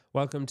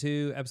Welcome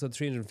to episode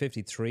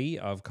 353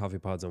 of Coffee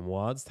Pods and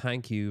Wads.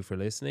 Thank you for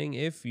listening.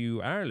 If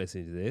you are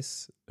listening to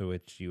this,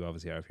 which you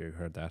obviously are if you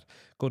heard that,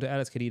 go to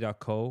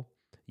lskd.co,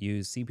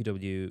 use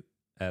CPW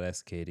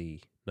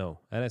LSKD. No,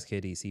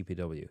 LSKD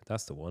CPW.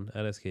 That's the one.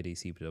 LSKD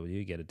CPW.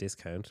 You get a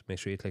discount. Make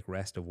sure you click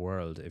rest of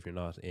world if you're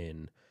not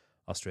in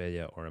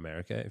Australia or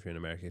America. If you're in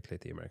America,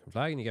 click the American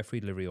flag and you get free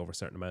delivery over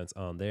certain amounts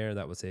on there.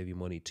 That will save you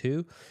money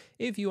too.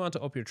 If you want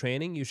to up your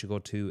training, you should go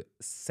to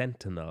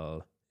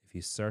Sentinel. If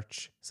you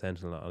search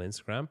Sentinel on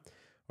Instagram,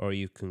 or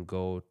you can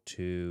go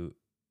to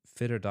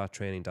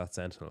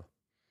fitter.training.sentinel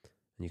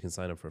and you can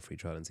sign up for a free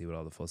trial and see what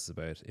all the fuss is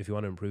about. If you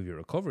want to improve your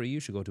recovery, you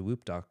should go to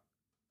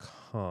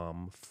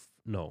whoop.com.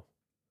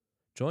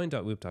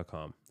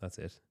 Join.whoop.com. That's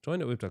it.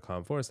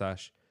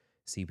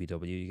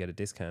 Join.whoop.com/CPW. You get a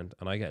discount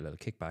and I get a little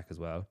kickback as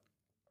well,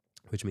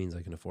 which means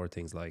I can afford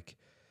things like,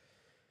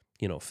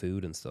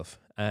 food and stuff.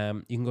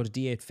 You can go to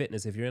D8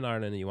 Fitness if you're in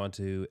Ireland and you want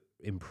to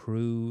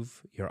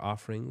improve your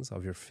offerings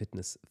of your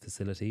fitness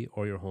facility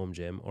or your home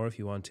gym, or if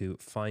you want to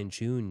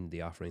fine-tune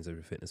the offerings of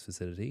your fitness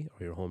facility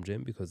or your home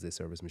gym because they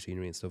service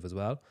machinery and stuff as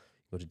well,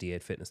 go to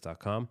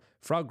d8fitness.com.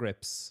 Frog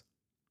grips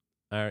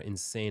are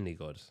insanely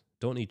good.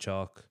 Don't need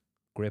chalk.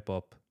 Grip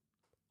up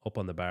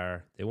on the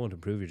bar. They won't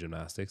improve your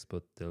gymnastics,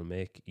 but they'll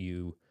give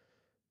you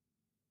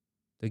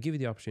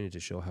the opportunity to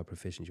show how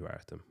proficient you are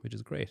at them, which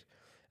is great.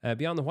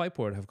 Beyond the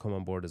Whiteboard have come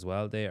on board as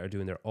well. They are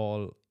doing their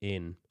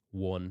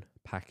all-in-one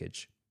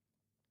package.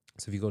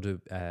 So if you go to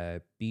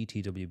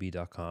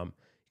btwb.com, you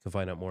can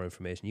find out more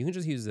information. You can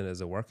just use it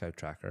as a workout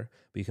tracker,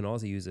 but you can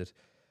also use it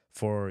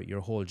for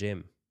your whole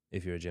gym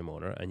if you're a gym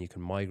owner, and you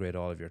can migrate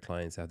all of your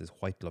clients to have this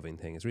white gloving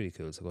thing. It's really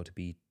cool. So go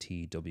to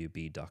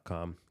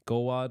btwb.com. Go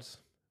WOD,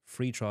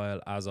 free trial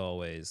as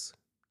always.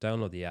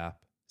 Download the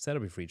app, set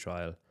up your free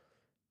trial,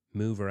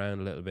 move around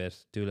a little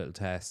bit, do a little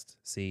test,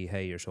 see,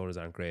 hey, your shoulders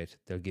aren't great.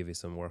 They'll give you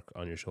some work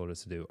on your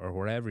shoulders to do, or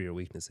wherever your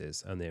weakness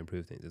is, and they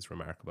improve things. It's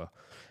remarkable.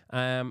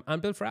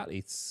 And Built for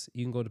Athletes.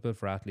 You can go to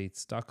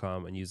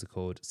builtforathletes.com and use the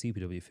code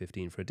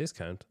CPW15 for a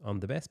discount on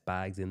the best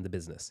bags in the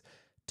business.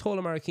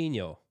 Tola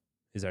Morakinyo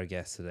is our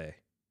guest today.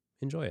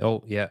 Enjoy it.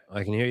 Oh, yeah,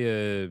 I can hear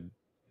you.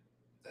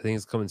 I think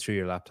it's coming through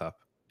your laptop,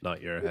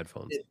 not your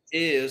headphones. It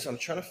is. I'm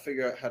trying to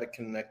figure out how to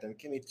connect them.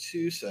 Give me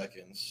 2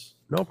 seconds.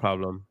 No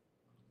problem.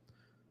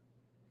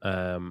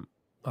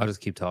 I'll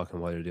just keep talking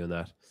while you're doing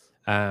that.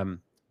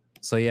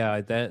 So yeah,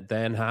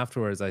 then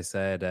afterwards I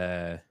said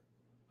to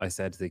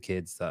the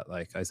kids that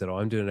I said,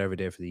 I'm doing it every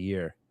day for the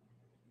year,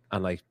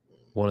 and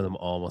one of them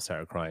almost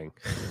started crying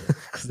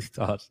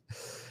because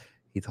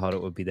he thought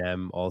it would be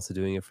them also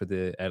doing it for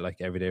the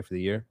every day for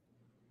the year.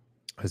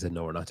 I said,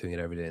 no, we're not doing it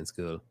every day in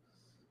school,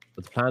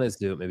 but the plan is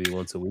to do it maybe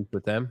once a week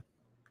with them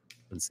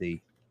and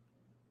see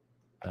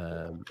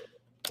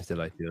if they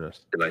like doing it.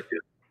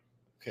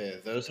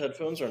 Okay, those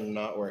headphones are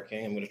not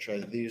working. I'm going to try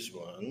these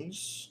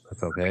ones.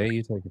 That's okay.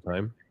 You take your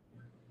time.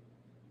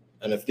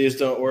 And if these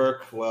don't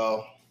work,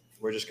 well,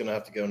 we're just going to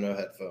have to go no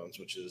headphones,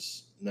 which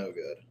is no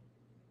good.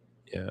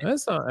 Yeah,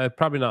 it's not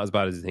probably not as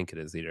bad as you think it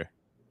is either.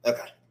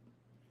 Okay.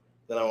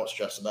 Then I won't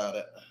stress about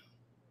it.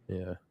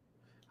 Yeah.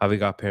 Have we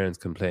got parents'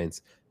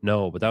 complaints?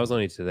 No, but that was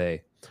only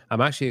today. I'm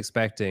actually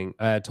expecting,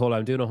 Tola,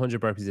 I'm doing 100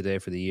 burpees a day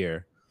for the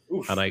year.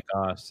 Oof. And I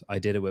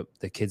did it with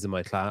the kids in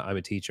my class. I'm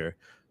a teacher.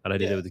 And I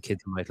did it with the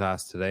kids in my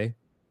class today.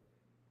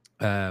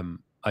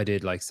 I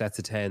did sets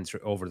of 10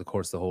 over the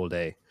course of the whole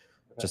day,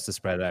 just to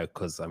spread it out.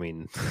 Because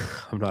I'm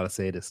not a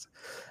sadist.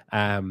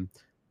 And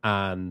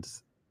I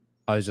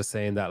was just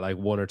saying that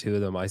one or two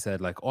of them, I said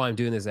I'm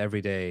doing this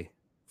every day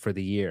for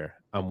the year.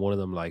 And one of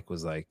them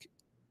was like,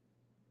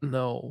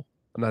 no.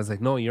 And I was like,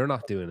 no, you're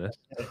not doing it.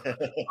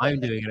 I'm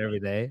doing it every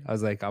day. I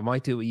was like, I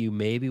might do it with you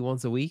maybe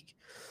once a week.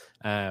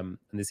 And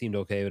they seemed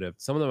okay with it.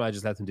 Some of them I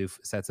just let them do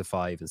sets of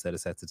 5 instead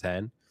of sets of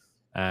 10.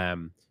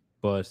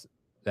 But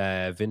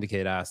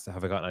Vindicate asked,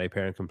 have I gotten any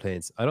parent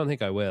complaints? I don't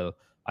think I will.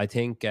 I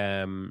think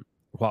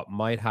what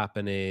might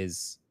happen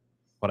is,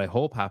 what I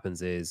hope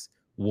happens is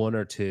 1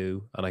 or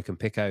 2, and I can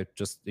pick out,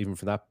 just even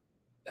from that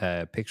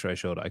picture I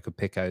showed, I could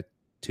pick out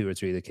 2 or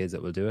 3 of the kids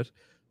that will do it.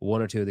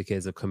 1 or 2 of the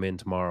kids that come in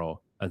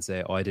tomorrow and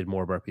say, I did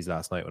more burpees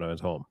last night when I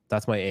was home.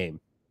 That's my aim.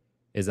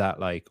 Is that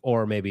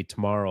or maybe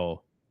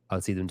tomorrow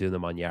I'll see them doing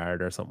them on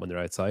yard or something when they're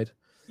outside.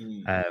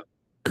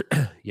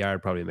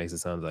 Yard probably makes it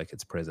sound like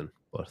it's prison,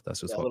 but that's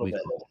just what we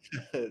call.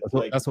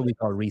 That's what we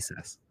call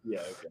recess.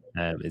 Yeah.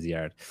 Okay. Is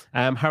yard.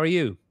 How are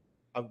you?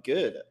 I'm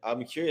good.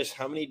 I'm curious,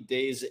 how many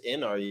days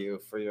in are you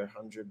for your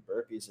 100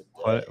 burpees a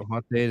day?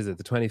 What date is it?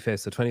 The 25th.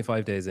 So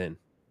 25 days in.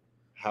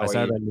 How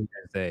are you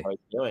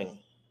doing?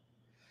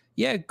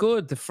 Yeah,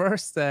 good. The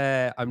first,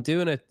 I'm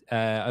doing it.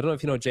 I don't know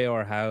if you know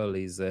J.R. Howell.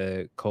 He's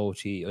a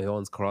coach. He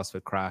owns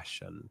CrossFit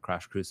Crash and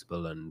Crash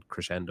Crucible and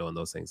Crescendo and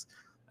those things.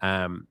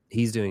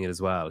 He's doing it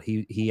as well.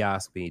 He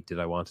asked me, did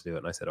I want to do it?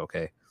 And I said,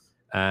 okay.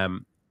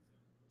 And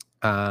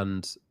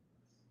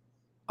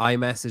I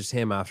messaged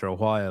him after a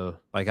while,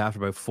 after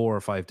about 4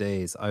 or 5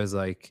 days. I was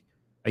like,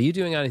 are you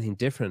doing anything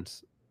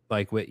different,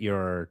 with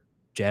your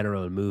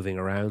general moving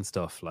around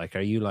stuff?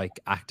 Are you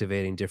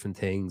activating different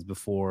things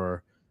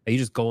before? Are you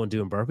just going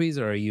doing burpees,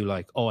 or are you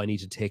like, oh, I need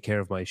to take care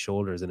of my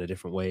shoulders in a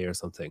different way or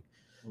something?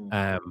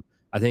 Mm.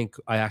 I think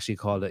I actually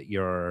called it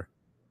your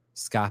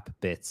scap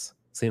bits.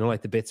 So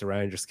like the bits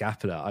around your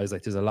scapula. I was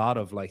like, there's a lot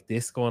of like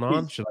this going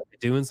on. Should I be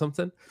doing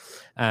something?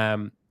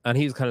 And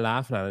he was kind of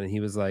laughing at it, and he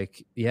was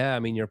like, yeah,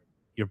 I mean, you're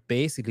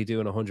basically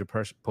doing 100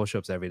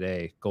 push-ups every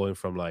day, going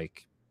from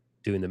like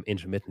doing them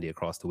intermittently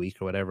across the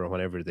week or whatever,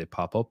 whenever they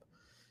pop up.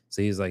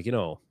 So he's like,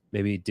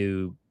 maybe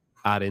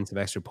add in some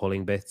extra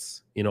pulling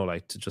bits,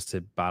 like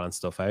to balance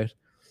stuff out.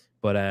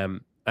 But I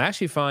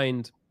actually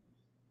find,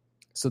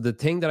 so the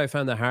thing that I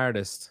found the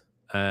hardest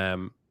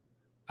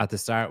at the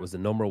start was the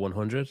number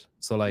 100.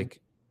 So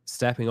like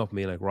stepping up and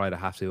being like, right, I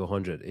have to do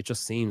 100. It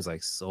just seems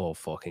like so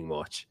fucking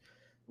much.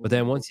 But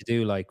then once you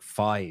do like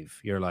 5,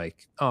 you're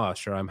like, oh,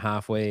 sure, I'm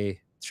halfway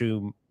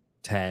through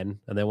 10.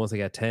 And then once I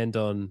get 10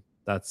 done,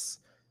 that's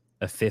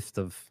a fifth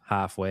of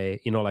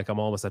halfway. Like I'm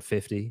almost at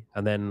 50.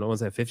 And then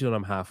once I have 50 done,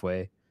 I'm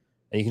halfway.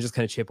 And you can just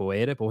kind of chip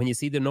away at it. But when you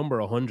see the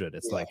number 100,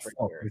 it's Yeah, like, for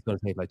fuck, sure. it's going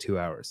to take like 2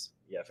 hours.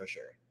 Yeah, for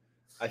sure.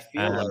 I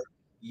feel like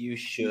you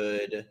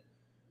should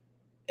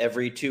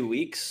every 2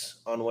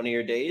 weeks on one of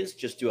your days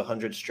just do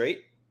 100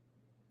 straight,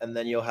 and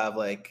then you'll have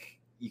like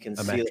you can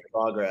see the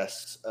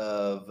progress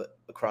of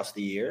across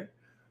the year.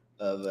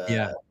 Of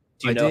Yeah,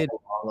 do you I know did.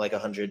 how long like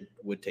 100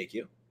 would take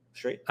you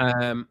straight?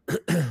 I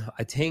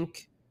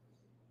think.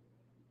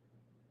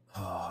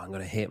 Oh, I'm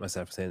gonna hate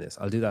myself for saying this.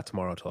 I'll do that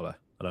tomorrow, Tola,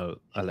 and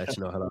I'll let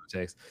you know how long it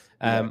takes.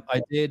 Yeah.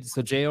 I did.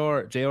 So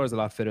Jr is a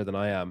lot fitter than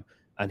I am,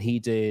 and he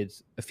did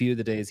a few of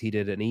the days. He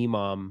did an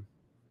EMOM.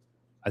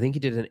 I think he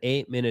did an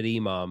 8-minute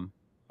EMOM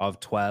of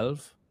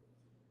 12,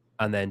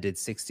 and then did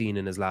 16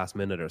 in his last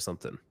minute or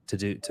something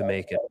to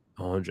make it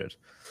 100.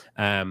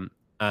 And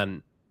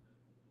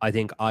I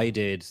think I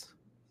did.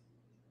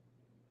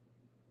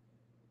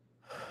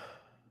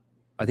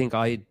 I think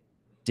I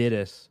did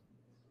it,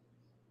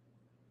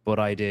 but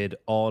I did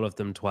all of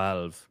them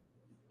 12,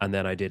 and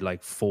then I did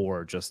like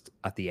 4 just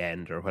at the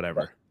end or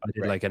whatever. I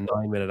did like a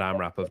 9-minute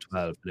AMRAP of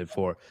 12 and did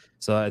 4.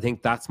 So I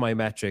think that's my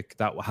metric.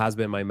 That has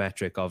been my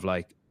metric of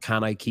like,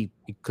 can I keep,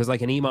 because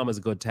like an EMOM is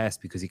a good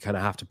test because you kind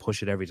of have to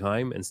push it every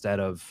time instead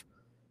of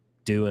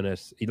doing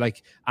it.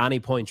 Like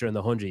any point during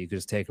the 100, you could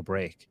just take a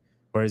break.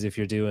 Whereas if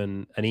you're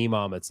doing an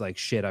EMOM, it's like,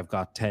 shit, I've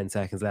got 10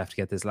 seconds left to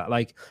get this.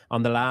 Like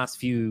on the last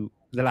few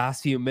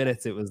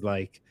minutes, it was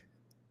like,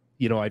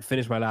 I'd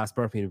finish my last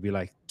burpee and it'd be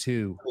like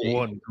 2,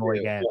 1, go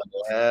again.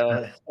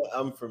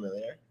 I'm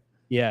familiar.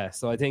 Yeah.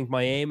 So I think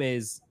my aim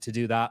is to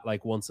do that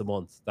like once a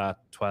month, that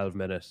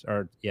 12-minute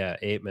or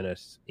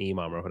 8-minute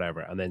EMOM or whatever,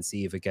 and then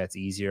see if it gets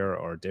easier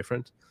or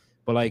different.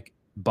 But like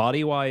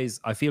body wise,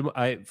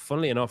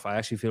 funnily enough, I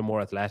actually feel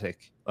more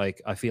athletic.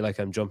 Like I feel like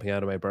I'm jumping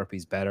out of my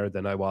burpees better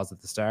than I was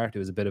at the start. It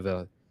was a bit of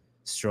a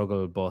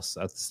struggle bus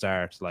at the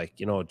start. Like,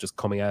 just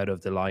coming out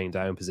of the lying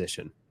down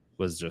position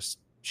was just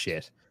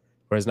shit.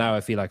 Whereas now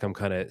I feel like I'm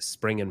kind of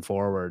springing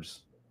forward.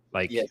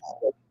 Like, yeah,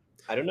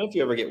 I don't know if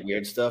you ever get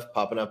weird stuff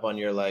popping up on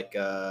your like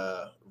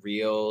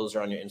reels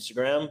or on your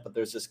Instagram, but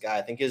there's this guy,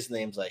 I think his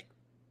name's like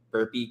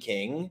Burpee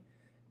King,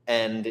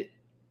 and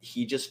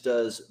he just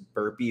does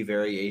burpee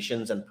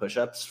variations and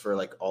push-ups for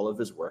like all of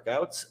his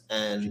workouts.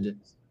 And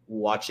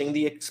watching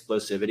the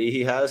explosivity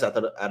he has out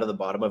of the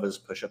bottom of his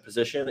push-up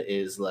position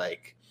is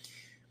like,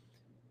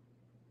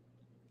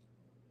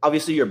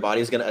 obviously your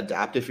body's going to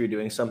adapt if you're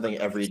doing something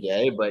every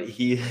day, but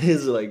he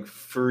is like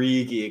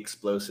freaky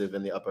explosive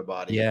in the upper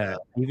body. yeah,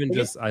 I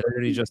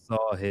literally just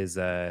saw his,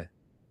 is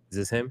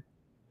this him?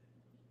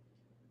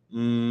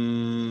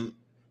 No,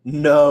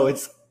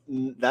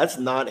 that's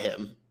not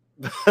him,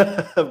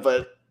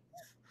 but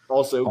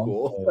also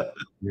cool.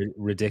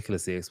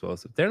 Ridiculously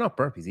explosive. They're not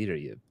burpees either,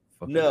 you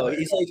fucking No, liar.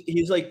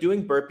 he's like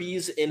doing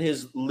burpees in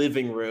his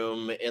living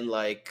room in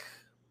like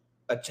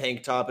a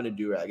tank top and a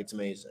do-rag. It's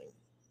amazing.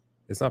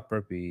 It's not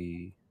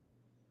burpee.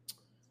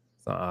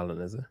 It's not Alan,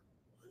 is it?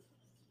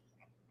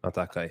 Not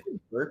that guy.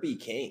 Burpee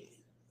King.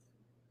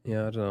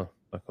 Yeah, I don't know.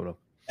 Not coming up.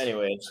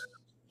 Anyways,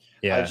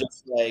 yeah,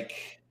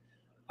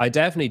 I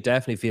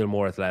definitely feel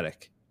more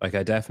athletic. Like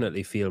I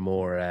definitely feel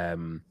more I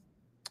don't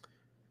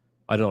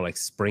know, like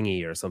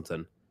springy or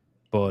something.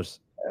 But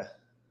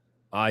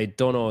I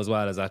don't know as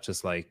well as that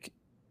just like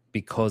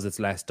because it's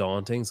less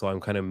daunting, so I'm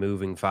kind of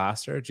moving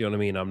faster. Do you know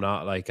what I mean? I'm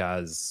not like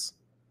as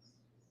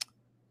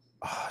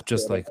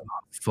just like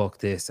fuck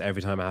this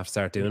every time I have to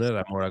start doing it.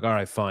 I'm more like, all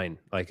right, fine.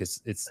 Like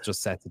it's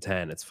just set to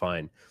 10, it's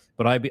fine.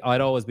 But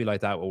I'd always be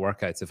like that with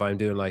workouts. If I'm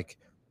doing like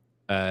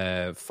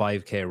a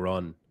 5K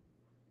run,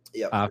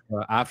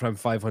 after I'm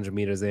 500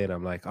 meters in,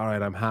 I'm like, all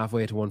right, I'm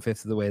halfway to 1/5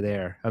 of the way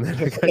there, and then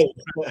I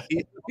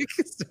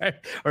can start.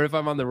 Or if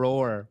I'm on the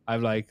rower,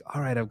 I'm like, all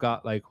right, I've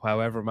got like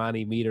however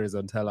many meters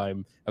until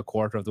I'm a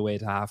quarter of the way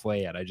to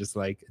halfway, and I just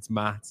like, it's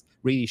maths,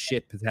 really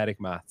shit, pathetic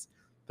maths.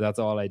 But that's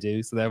all I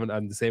do. So then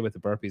I'm the same with the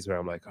burpees, where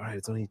I'm like, all right,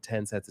 it's only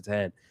 10 sets of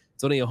 10.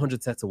 It's only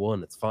 100 sets of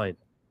 1. It's fine.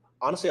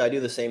 Honestly, I do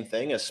the same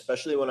thing,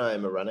 especially when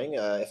I'm running.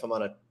 If I'm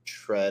on a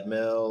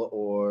treadmill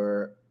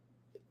or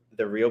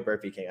the real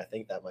Burpee King, I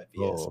think that might be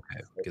it.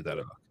 Okay. Give that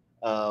a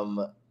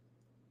look.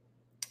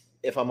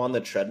 If I'm on the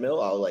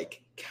treadmill, I'll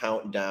like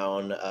count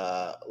down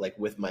like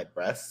with my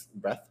breaths.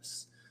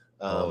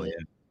 Oh Um, yeah.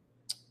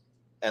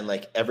 and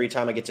like every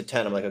time I get to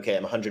 10, I'm like, okay,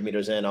 I'm 100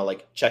 meters in. I'll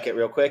like check it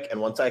real quick. And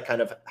once I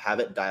kind of have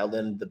it dialed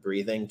in the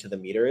breathing to the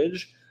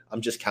meterage,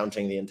 I'm just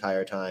counting the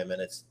entire time.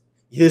 And it's,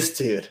 yes,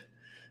 dude,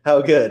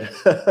 how good.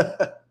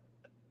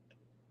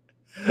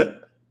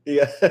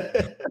 Yeah.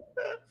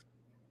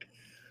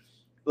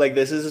 Like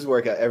this is his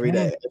workout every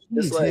Yeah, day. It's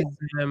just geez, like,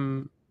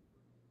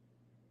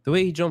 the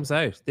way he jumps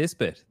out, this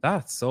bit,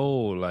 that's so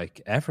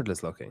like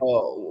effortless looking.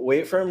 oh,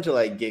 wait for him to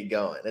like get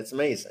going. It's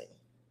amazing.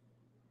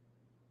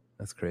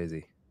 That's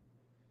crazy.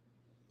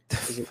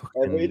 It's just every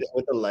Fucking day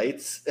with the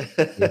lights.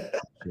 yeah,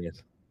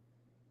 shit.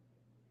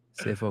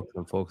 Stay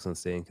focused on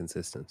staying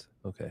consistent.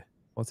 Okay.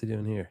 What's he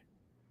doing here?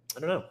 I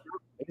don't know.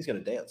 I think he's gonna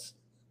dance.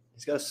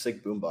 He's got a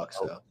sick boombox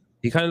Oh. though.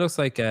 He kind of looks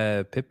like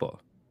Pitbull.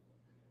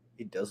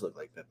 He does look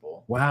like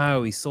Pitbull.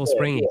 Wow, he's so Yeah,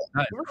 springy.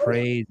 That is yeah.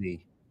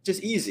 crazy.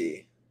 Just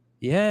easy.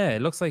 Yeah,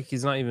 it looks like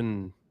he's not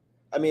even.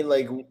 I mean,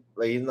 like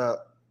he's not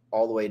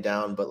all the way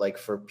down, but like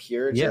for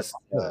pure Yeah, just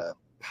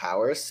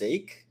power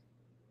sake.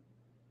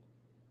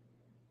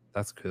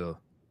 that's cool.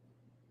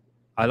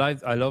 I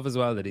love as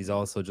well that he's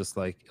also just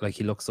like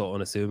he looks so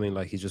unassuming,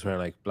 like he's just wearing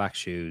like black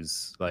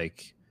shoes,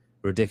 like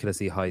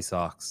ridiculously high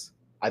socks.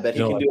 I bet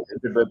You he know, can like,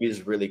 do 100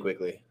 burpees really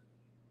quickly.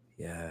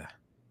 yeah,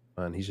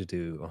 man, he should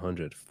do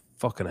 100.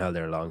 Fucking hell,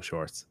 they're long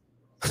shorts.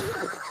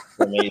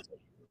 Amazing.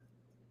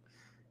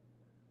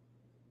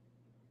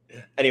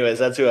 Anyways,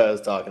 that's who I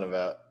was talking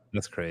about.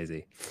 That's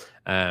crazy.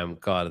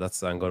 God,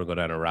 I'm going to go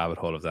down a rabbit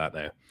hole of that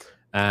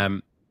now.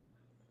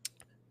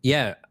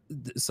 Yeah.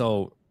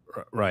 So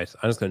right,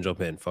 I'm just going to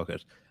jump in. Fuck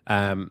it.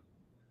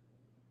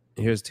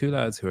 Here's two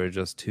lads who are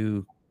just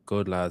two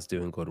good lads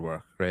doing good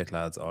work. Great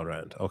lads all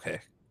around. Okay,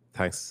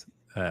 thanks,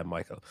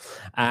 Michael.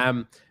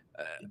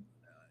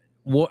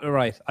 What?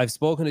 Right, I've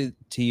spoken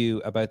to you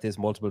about this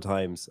multiple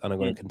times, and I'm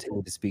going to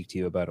continue to speak to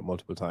you about it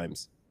multiple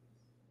times.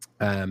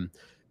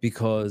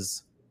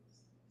 Because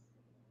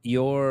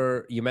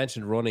you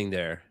mentioned running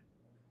there,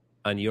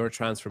 and your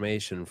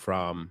transformation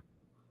from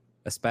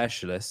a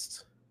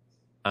specialist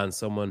and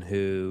someone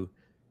who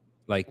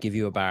like give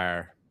you a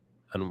bar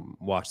and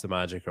watch the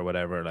magic or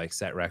whatever, like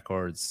set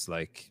records,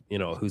 like, you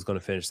know, who's going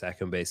to finish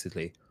second,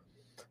 basically.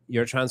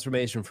 Your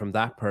transformation from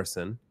that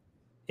person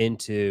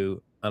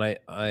into, and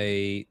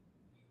I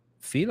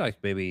feel like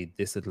maybe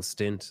this little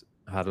stint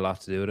had a lot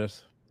to do with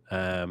it.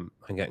 I'm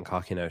getting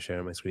cocky now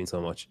sharing my screen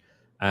so much.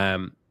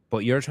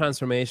 But your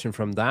transformation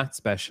from that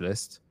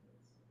specialist,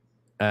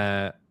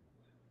 and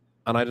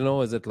I don't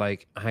know, is it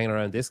like hanging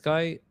around this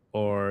guy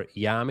or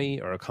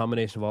Yami or a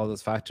combination of all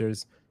those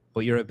factors?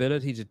 But your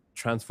ability to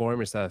transform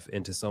yourself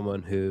into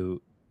someone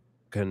who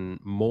can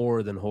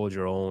more than hold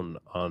your own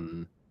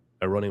on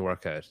a running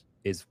workout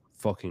is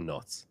fucking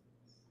nuts.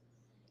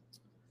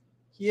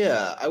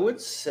 Yeah, I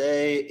would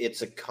say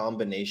it's a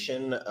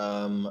combination.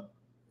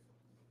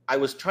 I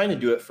was trying to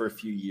do it for a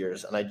few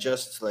years and I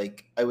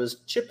was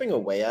chipping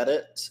away at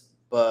it,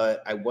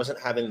 but I wasn't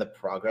having the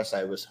progress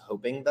I was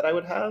hoping that I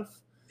would have.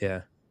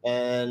 Yeah.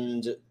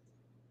 And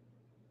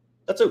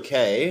that's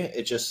okay.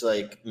 It just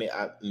like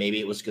maybe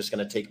it was just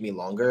going to take me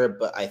longer,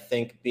 but I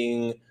think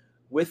being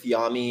with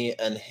Yami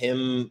and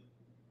him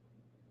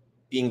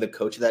being the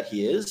coach that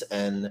he is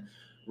and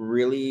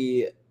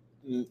really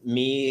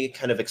me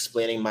kind of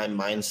explaining my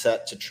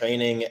mindset to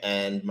training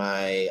and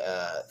my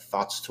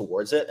thoughts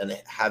towards it and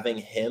having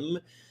him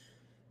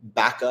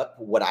back up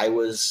what I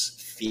was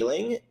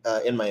feeling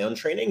in my own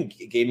training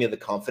gave me the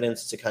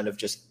confidence to kind of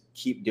just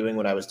keep doing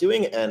what I was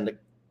doing and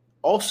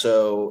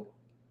also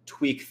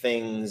tweak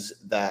things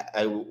that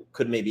I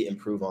could maybe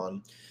improve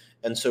on.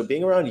 And so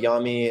being around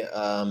Yami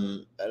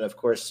and of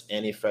course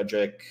Annie,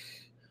 Frederick,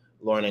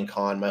 Lauren, and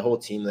Khan, my whole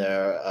team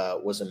there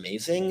was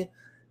amazing.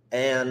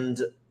 And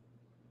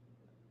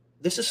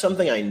this is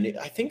something I knew.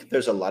 I think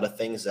there's a lot of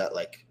things that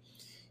like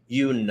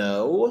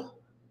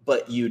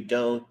but you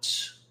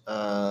don't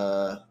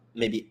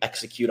maybe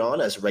execute on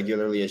as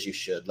regularly as you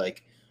should.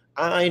 Like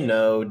I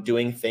know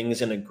doing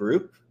things in a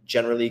group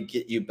generally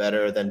get you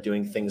better than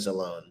doing things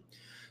alone.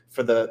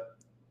 For the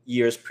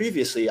years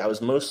previously, I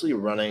was mostly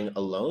running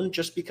alone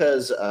just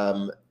because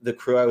the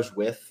crew I was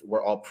with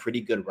were all pretty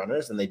good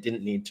runners and they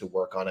didn't need to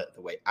work on it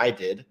the way I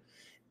did.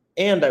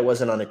 And I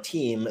wasn't on a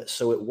team,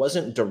 so it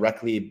wasn't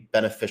directly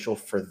beneficial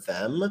for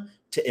them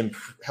to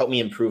help me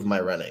improve my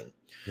running.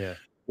 Yeah.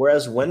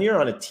 Whereas when you're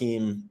on a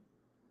team,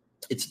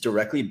 it's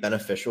directly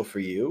beneficial for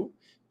you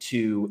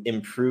to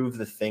improve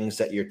the things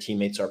that your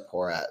teammates are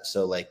poor at.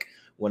 So like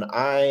when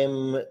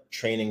I'm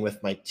training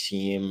with my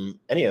team,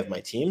 any of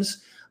my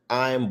teams,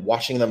 I'm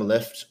watching them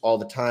lift all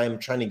the time,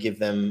 trying to give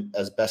them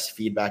as best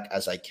feedback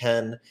as I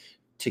can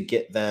to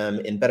get them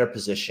in better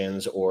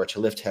positions or to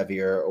lift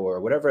heavier or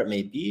whatever it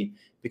may be,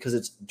 because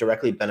it's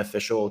directly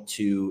beneficial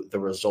to the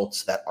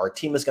results that our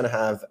team is going to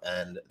have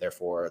and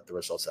therefore the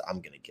results that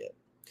I'm going to get.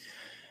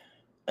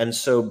 And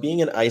so being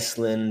in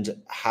Iceland,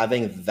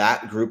 having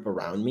that group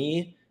around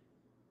me,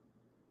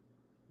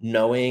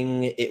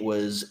 knowing it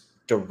was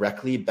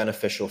directly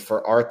beneficial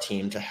for our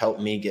team to help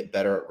me get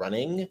better at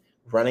running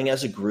running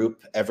as a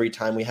group every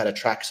time we had a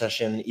track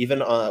session.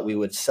 Even we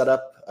would set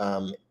up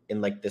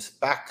in like this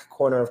back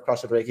corner of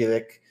CrossFit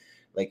Reykjavik,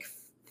 like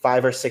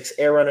 5 or 6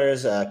 air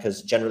runners,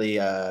 because generally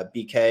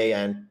BK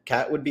and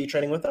Kat would be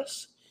training with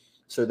us.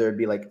 So there'd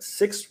be like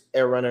 6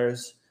 air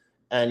runners,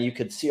 and you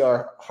could see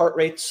our heart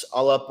rates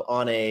all up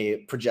on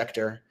a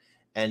projector.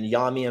 And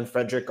Yami and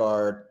Frederick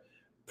are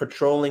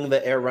patrolling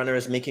the air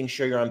runners, making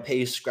sure you're on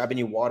pace, grabbing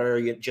you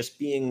water, just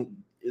being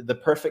the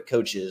perfect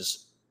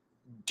coaches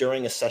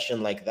during a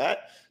session like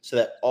that, so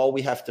that all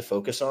we have to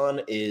focus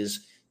on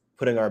is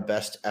putting our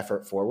best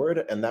effort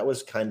forward. And that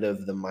was kind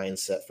of the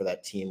mindset for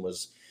that team,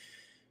 was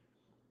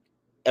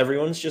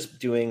everyone's just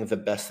doing the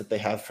best that they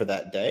have for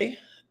that day.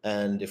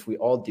 And if we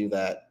all do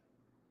that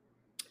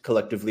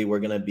collectively, we're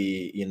going to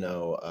be,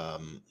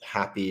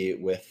 happy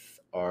with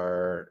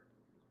our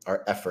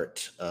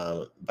effort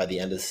by the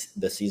end of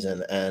the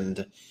season.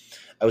 And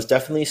I was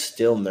definitely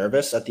still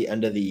nervous at the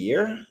end of the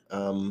year,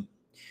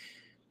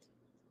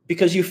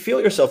 because you feel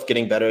yourself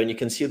getting better and you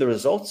can see the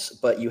results,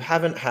 but you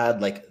haven't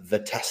had like the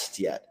test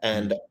yet.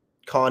 And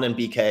Con and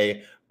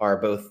BK are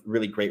both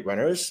really great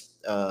runners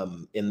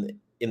in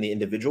the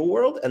individual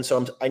world. And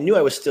so I knew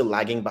I was still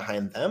lagging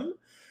behind them,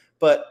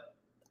 but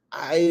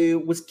I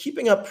was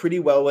keeping up pretty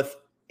well with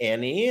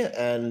Annie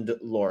and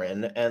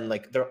Lauren, and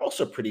like they're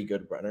also pretty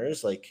good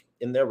runners like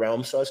in their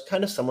realm. So I was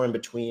kind of somewhere in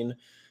between,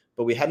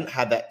 but we hadn't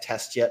had that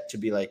test yet to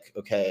be like,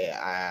 okay,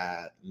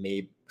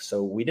 maybe.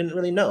 So we didn't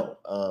really know.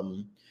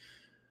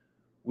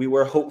 We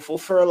were hopeful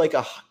for like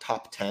a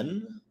top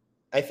 10,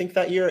 I think,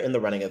 that year in the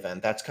running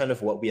event. That's kind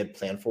of what we had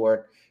planned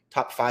for.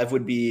 Top 5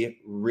 would be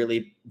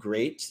really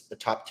great. The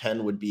top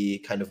 10 would be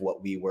kind of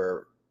what we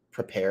were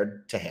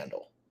prepared to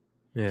handle.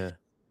 Yeah.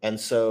 And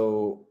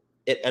so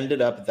it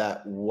ended up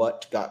that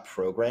what got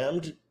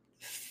programmed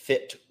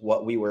fit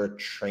what we were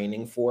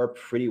training for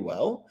pretty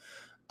well.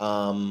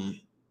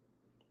 I'm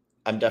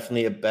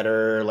definitely a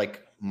better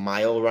like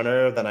mile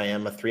runner than I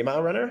am a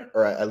 3-mile runner,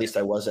 or at least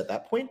I was at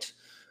that point.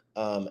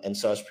 And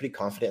so I was pretty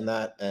confident in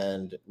that,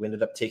 and we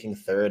ended up taking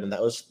 3rd. And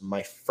that was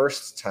my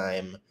first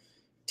time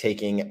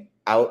taking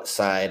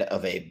outside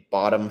of a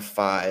bottom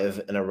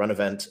 5 in a run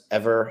event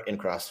ever in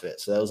CrossFit.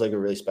 So that was like a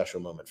really special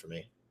moment for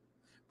me.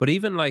 But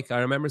even like, I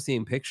remember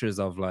seeing pictures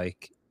of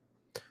like,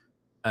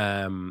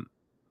 having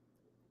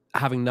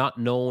not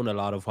known a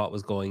lot of what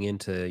was going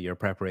into your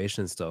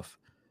preparation stuff,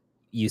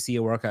 you see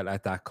a workout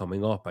like that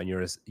coming up,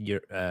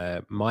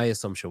 and my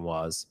assumption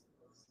was,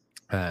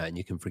 and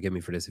you can forgive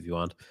me for this if you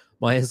want,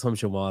 my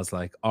assumption was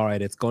like, all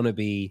right, it's going to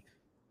be,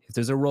 if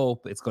there's a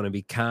rope, it's going to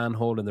be Can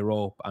holding the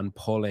rope and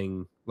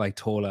pulling like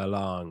Tola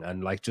along,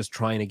 and like just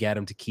trying to get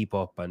him to keep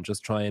up and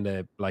just trying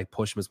to like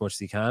push him as much as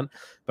he can.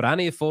 But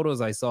any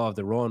photos I saw of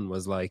the run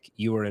was like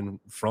you were in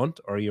front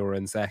or you were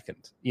in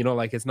second.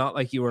 Like it's not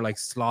like you were like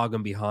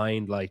slogging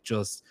behind, like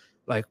just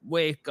like,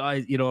 wait,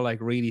 guys,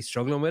 like really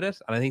struggling with it.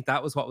 And I think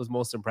that was what was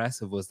most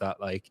impressive, was that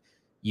like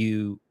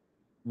you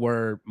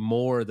were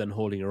more than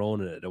holding your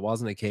own in it. It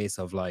wasn't a case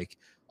of like,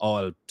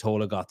 oh,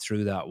 Tola got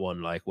through that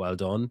one, like, well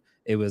done.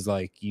 It was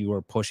like you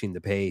were pushing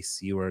the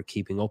pace, you were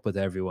keeping up with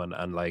everyone,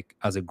 and like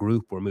as a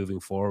group we're moving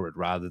forward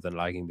rather than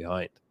lagging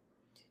behind.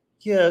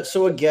 Yeah,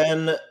 so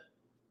again,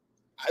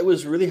 I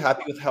was really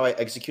happy with how I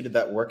executed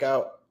that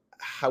workout.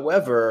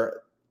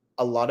 However,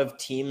 a lot of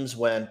teams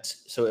went,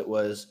 so it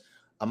was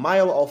a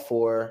mile all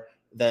 4,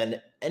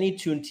 then any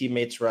 2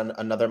 teammates run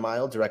another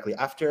mile directly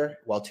after,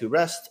 while 2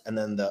 rest, and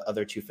then the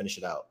other 2 finish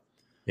it out.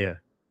 Yeah.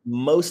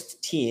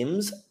 Most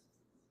teams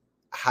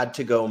had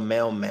to go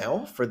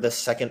male for the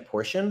second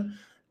portion,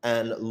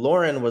 and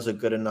Lauren was a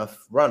good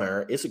enough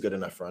runner, is a good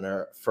enough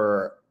runner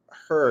for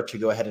her to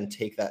go ahead and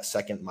take that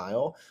second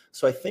mile.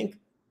 So I think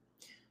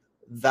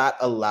that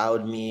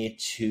allowed me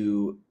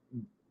to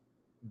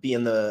be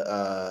in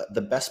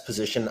the best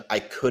position I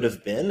could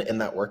have been in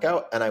that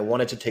workout, and I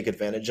wanted to take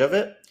advantage of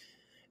it.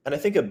 And I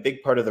think a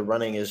big part of the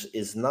running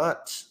is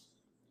not,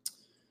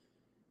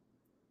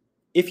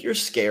 if you're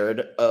scared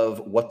of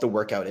what the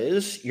workout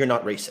is, you're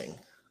not racing.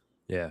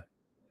 Yeah.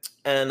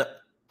 And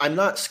I'm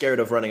not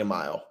scared of running a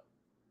mile.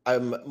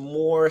 I'm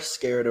more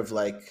scared of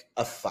like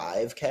a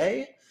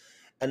 5K.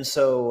 And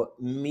so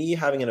me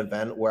having an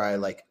event where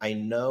I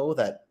know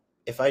that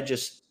if I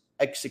just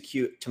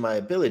execute to my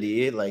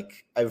ability,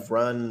 like I've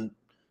run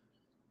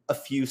a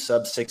few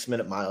sub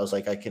 6-minute miles,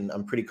 like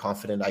I'm pretty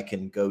confident I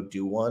can go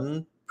do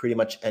one pretty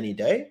much any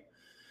day.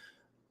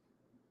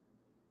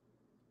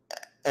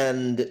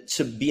 And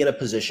to be in a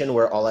position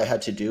where all I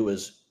had to do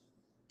was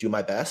do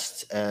my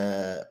best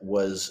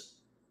was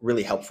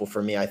really helpful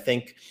for me. I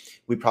think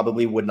we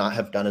probably would not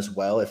have done as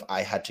well if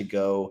I had to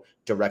go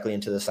directly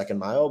into the second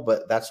mile,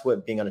 but that's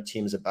what being on a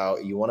team is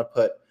about. You want to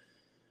put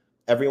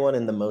everyone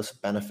in the most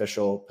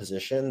beneficial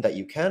position that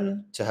you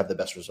can to have the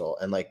best result.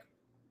 And like,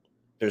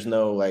 there's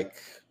no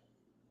like,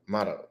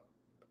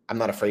 I'm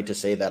not afraid to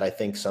say that. I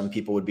think some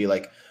people would be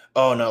like,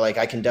 oh no, like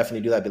I can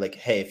definitely do that. I'd be like,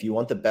 hey, if you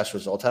want the best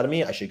result out of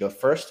me, I should go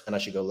first and I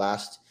should go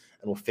last,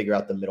 and we'll figure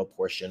out the middle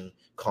portion.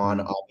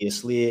 Con,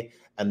 obviously,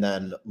 and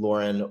then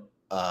Lauren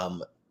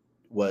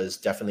was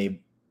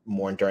definitely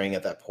more enduring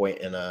at that point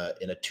in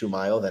a 2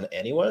 mile than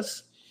Annie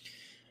was.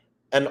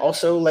 And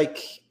also, like,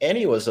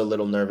 Annie was a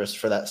little nervous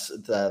for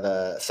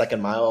the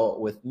second mile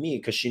with me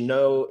because she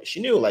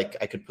knew like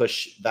I could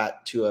push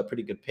that to a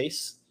pretty good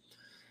pace.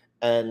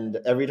 And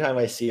every time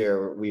I see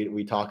her,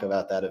 we talk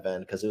about that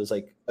event because it was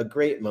like a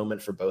great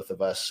moment for both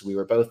of us. We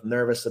were both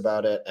nervous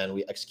about it, and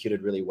we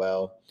executed really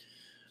well.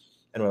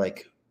 And we're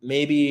like,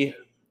 maybe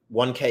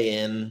 1K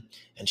in,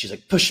 and she's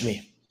like, push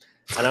me,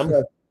 and I'm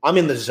like, I'm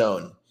in the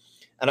zone.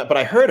 But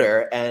I heard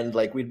her, and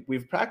like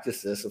we've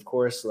practiced this, of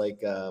course.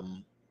 Like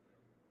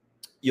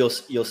you'll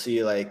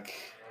see like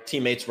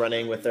teammates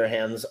running with their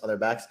hands on their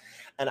backs,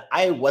 and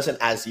I wasn't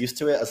as used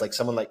to it as like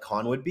someone like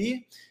Khan would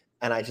be,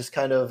 and I just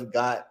kind of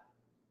got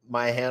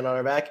my hand on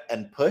her back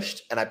and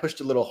pushed, and I pushed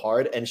a little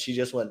hard, and she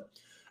just went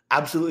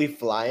absolutely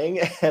flying,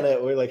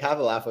 and we like have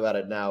a laugh about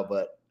it now,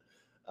 but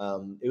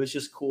it was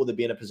just cool to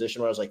be in a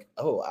position where I was like,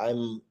 oh,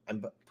 I'm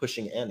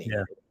pushing Annie.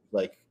 Yeah.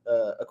 Like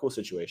a cool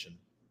situation.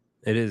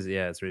 It is,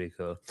 yeah, it's really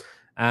cool.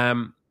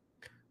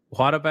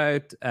 What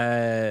about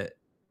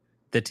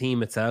the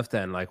team itself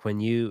then? Like when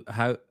you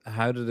how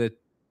did it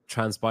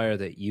transpire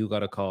that you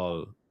got a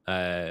call?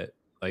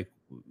 Like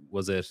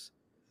was it,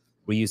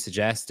 were you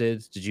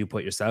suggested? Did you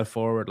put yourself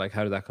forward? Like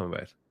how did that come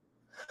about?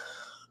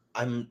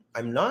 I'm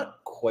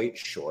not quite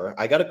sure.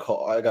 I got a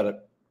call. I got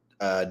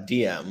a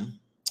DM,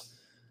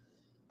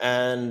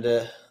 and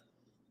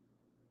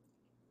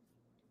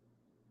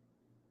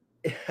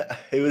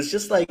it was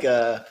just like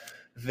a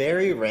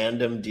very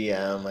random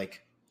DM,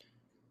 like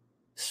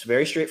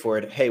very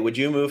straightforward. Hey, would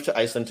you move to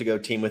Iceland to go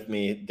team with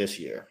me this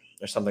year,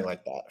 or something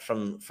like that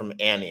from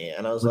Annie?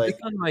 And I was Was this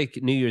like, on like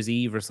New Year's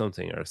Eve or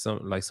something, or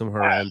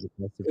somewhere around the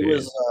festive it period?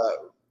 was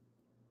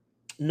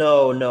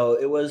no,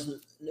 it was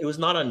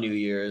not on New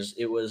Year's.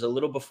 It was a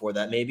little before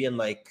that, maybe in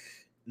like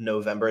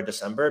November,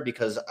 December,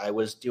 because I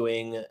was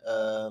doing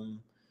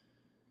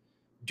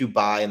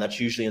Dubai, and that's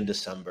usually in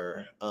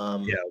December. Yeah,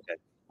 okay.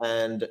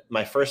 And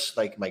my first,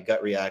 like, my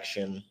gut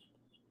reaction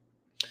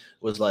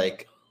was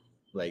like,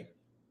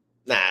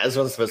 nah, this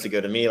one's supposed to go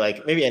to me.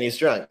 Like, maybe Annie's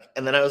drunk.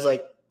 And then I was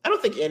like, I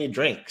don't think Annie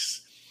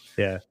drinks.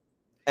 Yeah.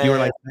 You were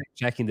And like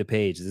checking the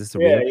page. Is this a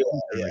yeah, real page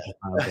or yeah, like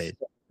a fan page?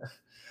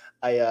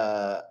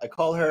 I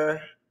call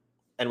her,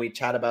 and we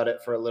chat about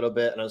it for a little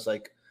bit, and I was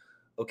like,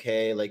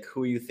 okay, like,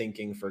 who are you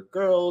thinking for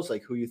girls?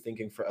 Like, who are you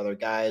thinking for other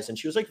guys? And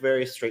she was like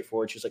very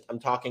straightforward. She was like, I'm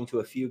talking to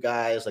a few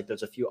guys, like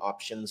there's a few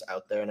options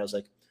out there. And I was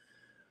like,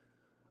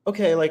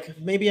 okay, like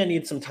maybe I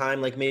need some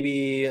time, like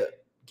maybe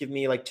give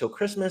me like till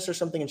Christmas or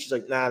something. And she's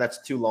like, nah,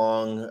 that's too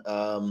long.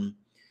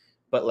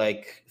 But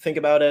like think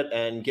about it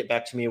and get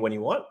back to me when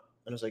you want.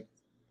 And I was like,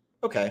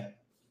 okay.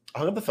 I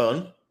hung up the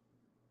phone.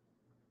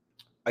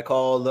 I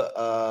called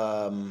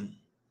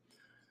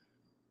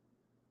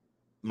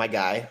my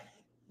guy.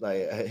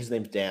 Like his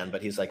name's Dan,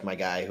 but he's like my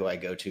guy who I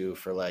go to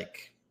for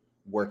like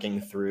working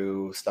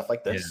through stuff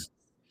like Yeah. this.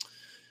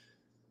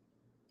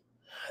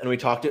 And we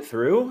talked it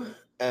through,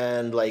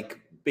 and like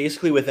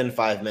basically within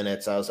 5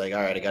 minutes I was like,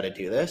 all right, I got to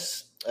do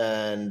this.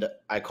 And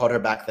I called her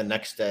back the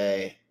next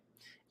day,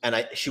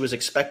 and she was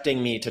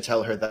expecting me to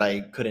tell her that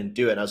I couldn't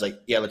do it, and I was like,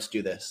 yeah, let's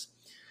do this.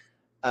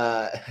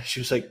 She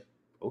was like,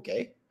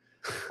 okay.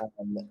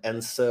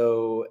 And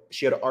so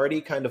she had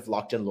already kind of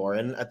locked in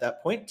Lauren at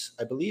that point,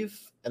 I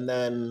believe. And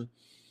then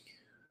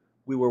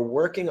we were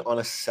working on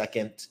a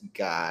second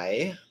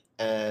guy,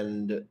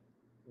 and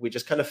we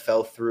just kind of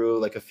fell through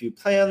like a few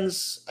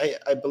plans.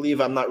 I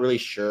believe, I'm not really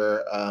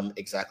sure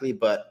exactly,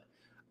 but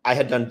I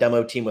had done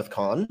demo team with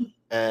Khan,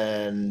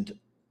 and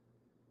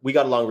we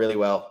got along really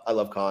well. I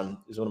love Khan.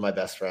 He's one of my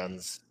best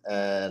friends.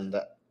 And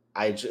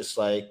I just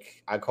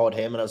like, I called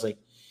him and I was like,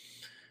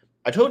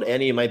 I told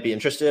Annie you might be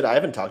interested. I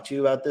haven't talked to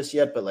you about this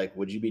yet, but like,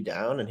 would you be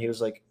down? And he was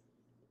like,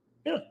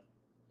 yeah.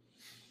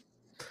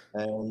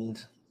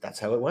 And that's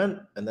how it went.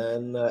 And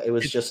then it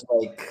was just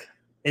like,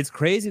 It's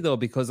crazy though,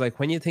 because like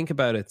when you think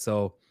about it,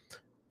 so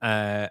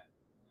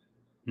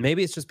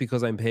maybe it's just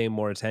because I'm paying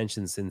more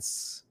attention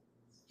since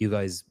you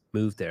guys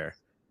moved there.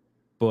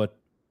 But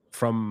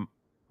from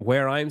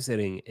where I'm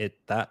sitting,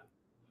 that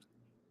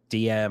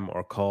DM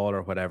or call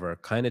or whatever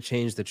kind of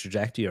changed the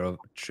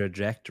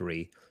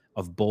trajectory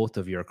of both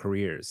of your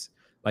careers.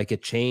 Like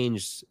it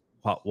changed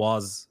what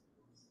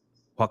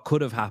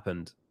could have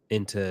happened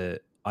into,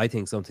 I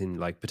think, something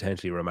like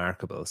potentially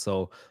remarkable.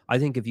 So I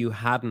think if you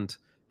hadn't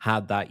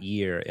had that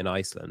year in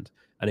Iceland,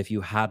 and if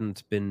you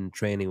hadn't been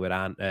training with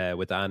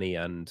Annie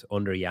and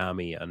under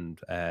Yami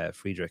and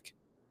Friedrich,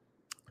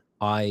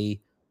 I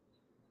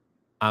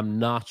am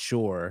not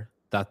sure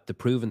that the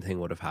proven thing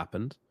would have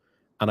happened,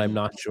 and I'm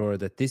not sure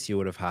that this year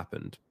would have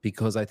happened,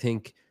 because I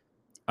think,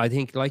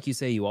 like you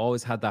say, you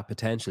always had that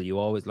potential. You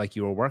always, like,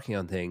 you were working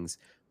on things,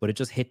 but it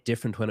just hit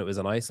different when it was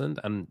in Iceland.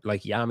 And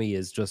like Yami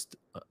is just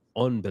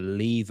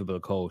unbelievable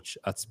coach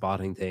at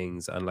spotting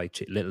things and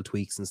like little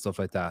tweaks and stuff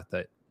like that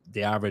that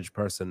the average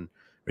person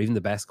or even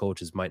the best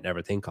coaches might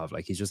never think of.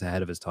 Like he's just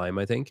ahead of his time,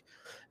 I think.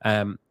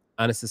 And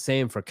it's the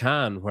same for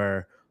Khan,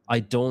 where I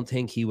don't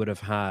think he would have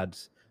had,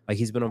 like,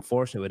 he's been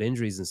unfortunate with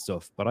injuries and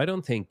stuff, but I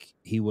don't think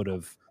he would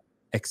have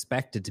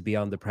expected to be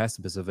on the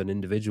precipice of an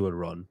individual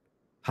run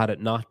had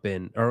it not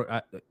been,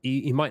 or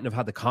he mightn't have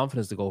had the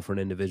confidence to go for an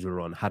individual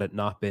run had it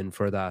not been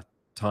for that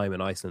time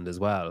in Iceland as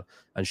well,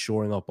 and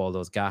shoring up all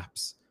those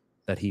gaps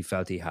that he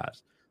felt he had.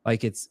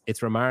 Like it's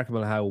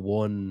remarkable how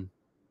one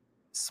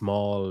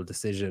small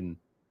decision,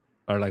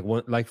 or like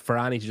one, like for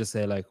Annie to just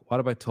say like, what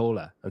about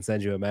Tola, and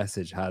send you a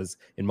message, has,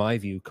 in my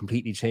view,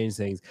 completely changed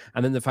things.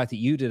 And then the fact that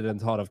you did it and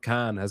thought of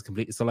Can has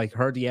completely, so like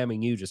her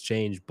DMing you just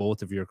changed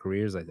both of your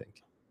careers, I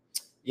think.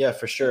 Yeah,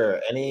 for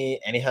sure. Annie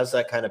has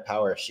that kind of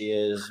power. She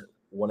is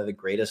one of the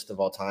greatest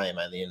of all time.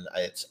 I mean,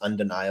 it's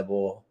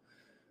undeniable.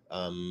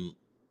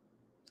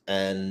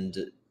 And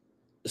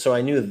so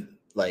I knew,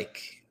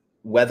 like,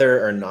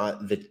 whether or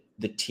not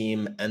the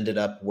team ended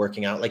up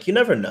working out, like, you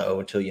never know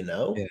until you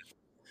know. Yeah.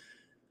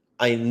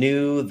 I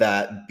knew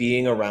that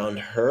being around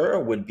her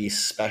would be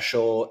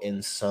special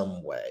in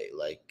some way.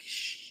 Like,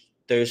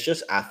 there's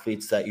just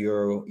athletes that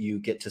you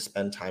get to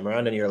spend time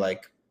around, and you're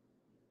like,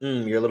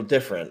 you're a little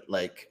different.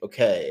 Like,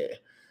 okay,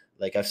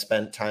 like I've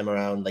spent time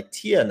around like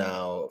Tia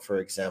now, for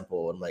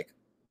example. I'm like,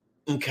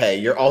 okay,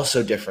 you're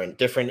also different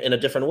in a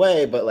different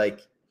way, but like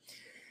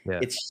Yeah.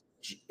 it's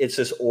it's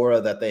this aura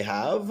that they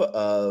have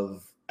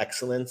of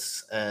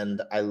excellence,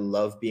 and I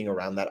love being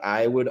around that.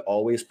 I would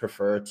always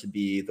prefer to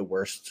be the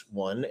worst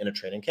one in a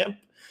training camp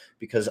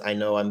because I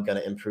know I'm going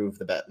to improve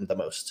the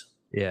most.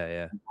 Yeah.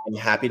 Yeah. I'm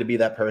happy to be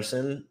that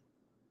person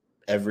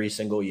every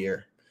single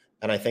year.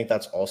 And I think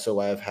that's also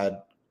why I've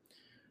had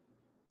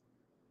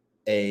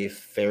a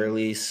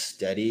fairly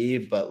steady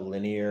but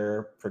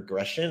linear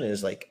progression,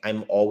 is like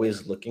I'm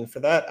always looking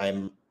for that.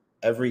 I'm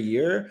every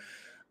year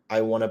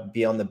I want to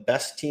be on the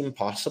best team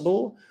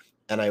possible,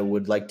 and I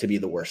would like to be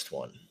the worst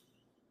one.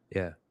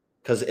 Yeah.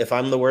 Because if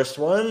I'm the worst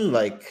one,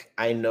 like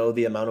I know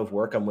the amount of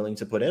work I'm willing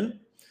to put in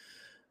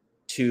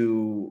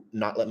to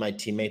not let my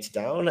teammates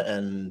down,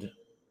 and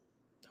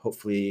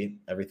hopefully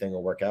everything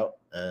will work out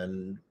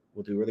and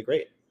we'll do really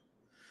great.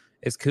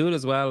 It's cool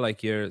as well.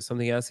 Like you're,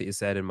 something else that you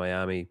said in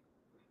Miami,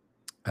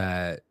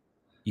 uh,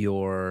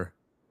 your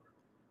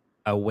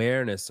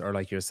awareness, or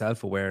like your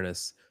self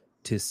awareness,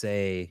 to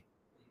say,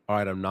 all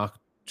right, I'm not,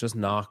 just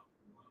not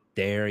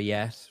there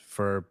yet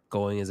for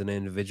going as an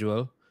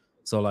individual.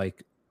 So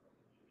like,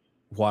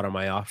 what are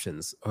my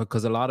options?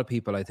 Because a lot of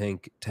people, I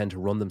think, tend to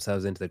run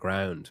themselves into the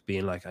ground,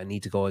 being like, I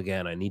need to go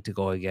again, I need to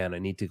go again, I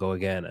need to go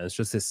again. And it's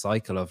just this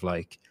cycle of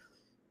like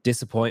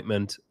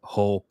disappointment,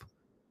 hope,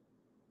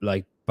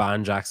 like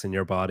banjacks in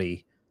your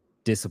body,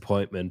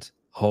 disappointment,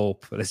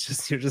 hope. But it's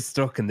just, you're just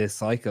stuck in this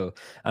cycle.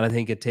 And I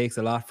think it takes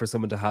a lot for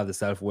someone to have the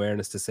self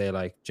awareness to say,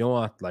 like, do you know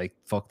what? Like,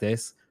 fuck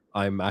this.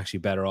 I'm actually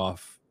better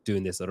off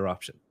doing this other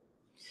option.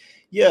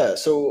 Yeah,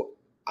 so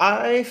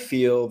I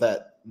feel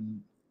that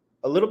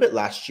a little bit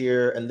last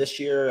year and this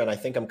year, and I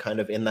think I'm kind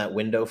of in that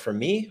window for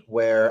me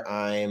where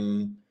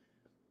I'm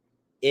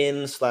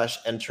in slash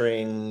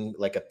entering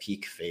like a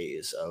peak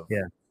phase of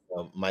Yeah.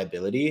 my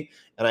ability.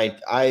 And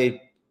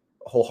I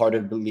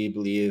wholeheartedly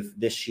believe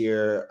this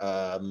year,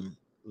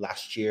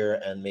 last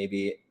year, and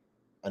maybe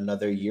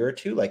another year or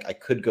two, like I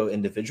could go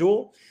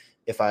individual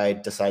if I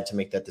decide to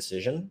make that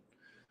decision.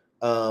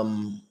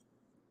 Um,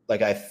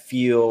 like I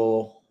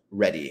feel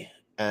ready.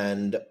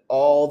 And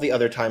all the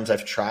other times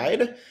I've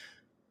tried,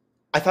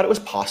 I thought it was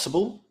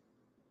possible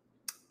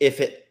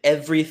if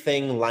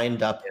everything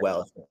lined up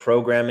well, if the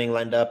programming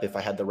lined up, if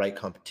I had the right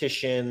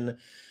competition,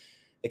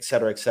 et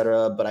cetera, et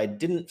cetera. But I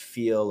didn't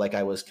feel like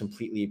I was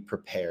completely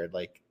prepared.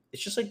 Like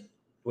it's just like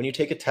when you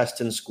take a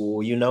test in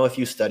school, you know if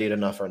you studied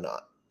enough or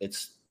not.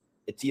 It's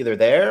either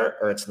there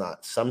or it's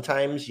not.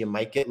 Sometimes you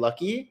might get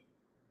lucky,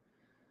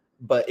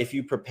 but if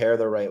you prepare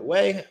the right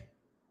way,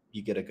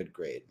 you get a good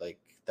grade. Like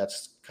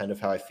that's kind of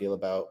how I feel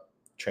about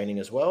training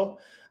as well.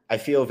 I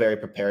feel very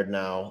prepared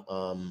now.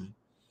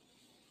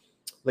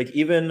 Like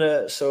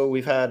even so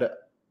we've had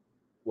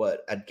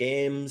what at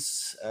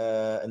games,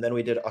 and then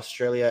we did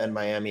Australia and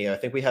Miami. I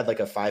think we had like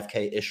a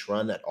 5K ish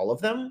run at all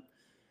of them,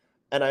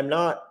 and I'm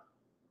not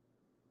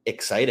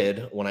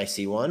excited when I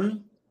see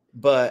one,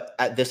 but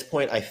at this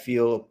point I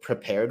feel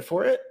prepared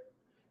for it,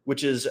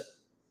 which is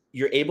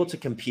you're able to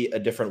compete a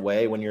different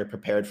way when you're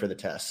prepared for the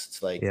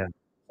tests, like Yeah.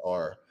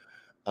 are.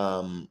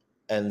 Um,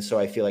 and so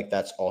I feel like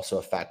that's also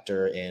a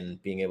factor in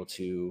being able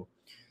to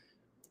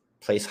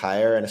place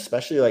higher, and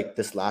especially like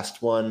this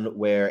last one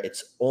where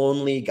it's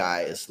only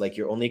guys, like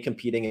you're only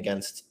competing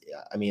against,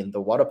 I mean,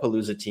 the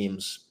Wadapalooza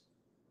teams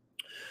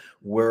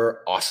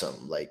were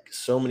awesome, like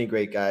so many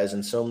great guys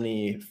and so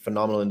many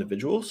phenomenal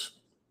individuals.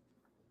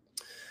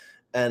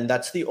 And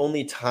that's the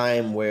only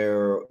time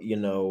where, you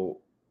know,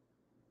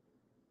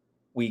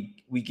 we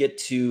get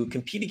to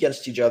compete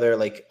against each other.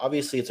 Like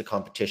obviously it's a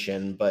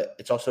competition, but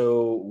it's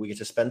also we get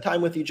to spend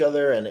time with each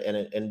other and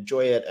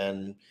enjoy it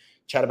and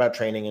chat about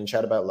training and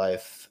chat about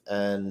life.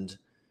 And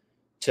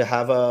to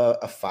have a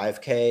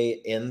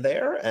 5K in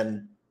there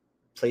and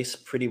place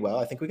pretty well.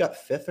 I think we got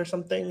fifth or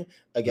something Mm.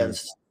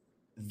 against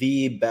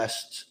the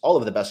best, all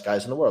of the best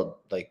guys in the world.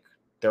 Like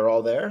they're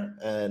all there.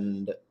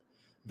 And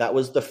that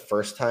was the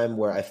first time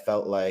where I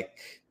felt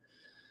like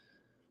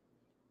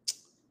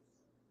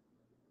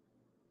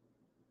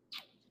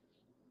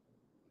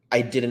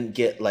I didn't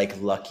get like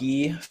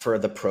lucky for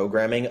the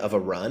programming of a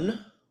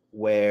run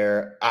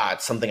where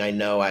it's something I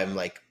know I'm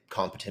like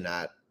competent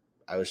at.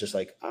 I was just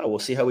like, we'll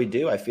see how we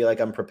do. I feel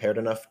like I'm prepared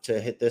enough to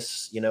hit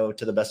this, to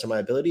the best of my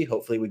ability.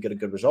 Hopefully we get a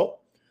good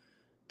result.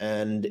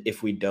 And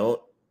if we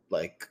don't,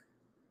 like,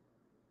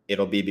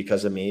 it'll be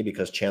because of me,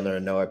 because Chandler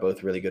and Noah are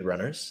both really good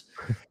runners.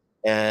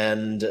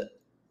 And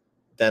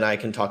then I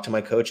can talk to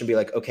my coach and be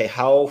like, okay,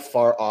 how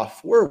far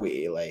off were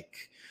we?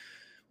 Like,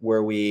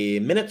 were we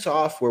minutes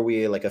off? Were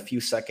we like a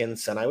few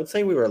seconds? And I would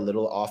say we were a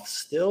little off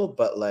still,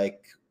 but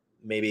like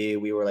maybe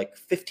we were like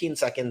 15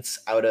 seconds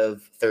out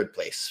of third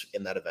place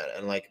in that event.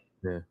 And like,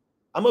 Yeah.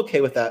 I'm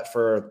okay with that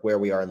for where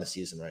we are in the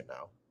season right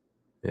now.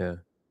 Yeah.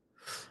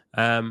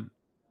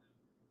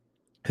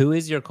 Who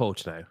is your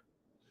coach now?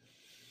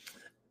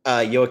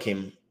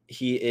 Joachim.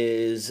 He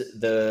is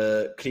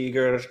the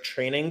Krieger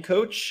training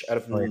coach out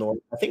of North.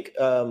 I think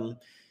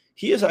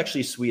he is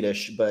actually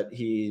Swedish, but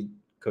he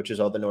coaches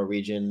all the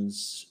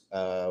Norwegians.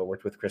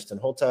 Worked with Kristen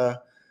Holta.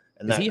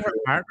 And Is he her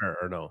partner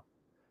or no?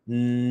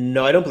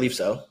 No, I don't believe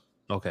so.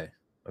 Okay.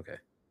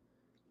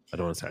 I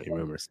don't want to start any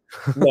rumors.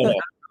 No.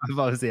 I've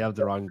obviously have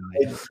the wrong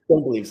guy. I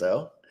don't believe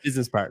so.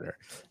 Business partner.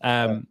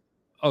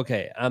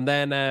 Okay. And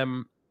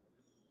then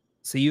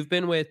so you've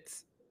been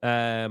with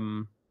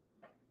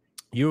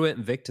you were with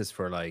Invictus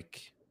for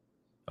like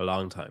a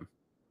long time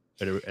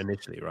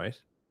initially, right?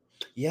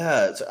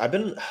 Yeah, so I've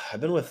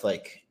been with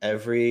like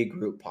every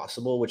group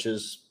possible, which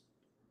is,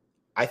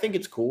 I think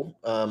it's cool.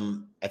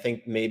 I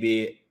think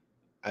maybe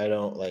I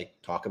don't like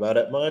talk about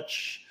it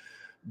much,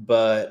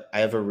 but I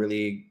have a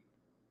really,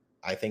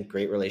 I think,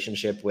 great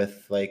relationship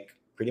with like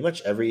pretty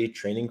much every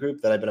training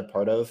group that I've been a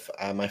part of.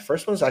 My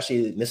first one was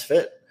actually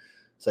Misfit.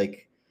 It's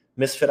like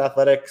Misfit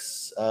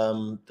Athletics.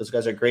 Those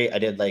guys are great. I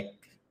did like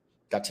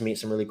got to meet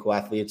some really cool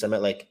athletes. I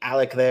met like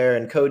Alec there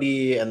and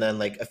Cody, and then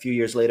like a few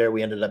years later,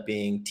 we ended up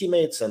being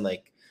teammates and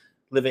like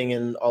living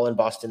in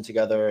Boston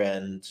together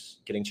and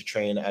getting to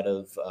train out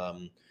of.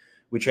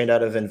 We trained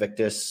out of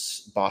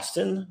Invictus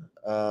Boston.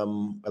 I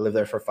lived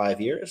there for 5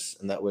 years,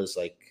 and that was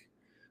like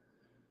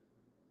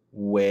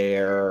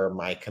where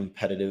my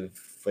competitive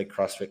like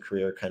CrossFit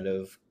career kind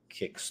of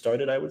kick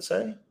started, I would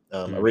say.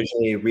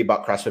 Originally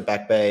Reebok CrossFit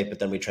Back Bay, but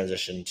then we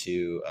transitioned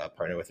to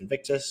partner with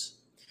Invictus.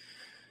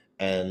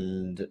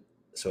 And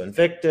so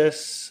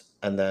Invictus,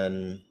 and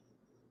then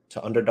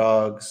to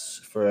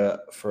Underdogs for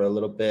a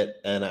little bit.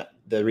 And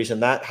the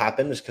reason that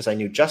happened is because I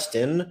knew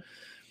Justin.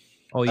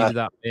 Oh, you did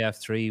that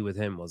AF3 with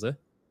him, was it?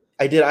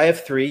 I did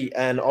IF3,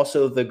 and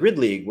also the Grid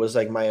League was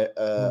like my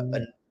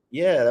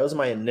that was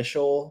my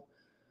initial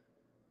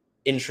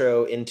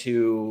intro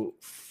into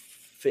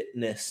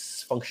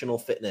fitness, functional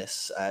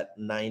fitness at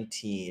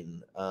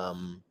 19.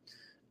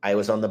 I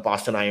was on the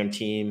Boston Iron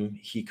team.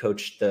 He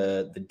coached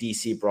the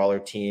DC Brawler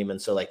team.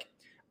 And so like,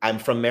 I'm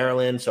from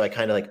Maryland. So I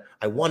kind of like,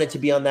 I wanted to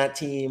be on that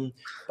team,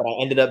 but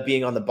I ended up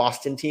being on the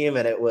Boston team,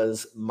 and it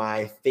was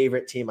my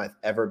favorite team I've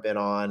ever been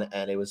on.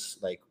 And it was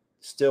like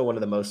still one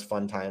of the most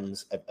fun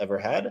times I've ever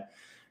had.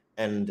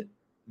 And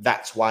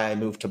that's why I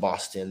moved to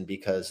Boston,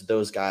 because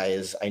those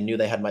guys, I knew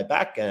they had my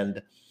back,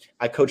 and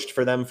I coached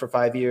for them for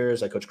 5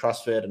 years. I coached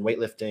CrossFit and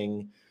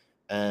weightlifting,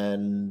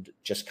 and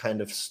just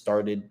kind of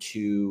started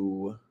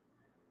to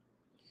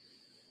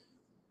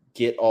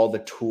get all the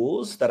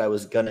tools that I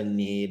was going to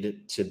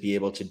need to be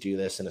able to do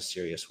this in a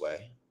serious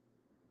way.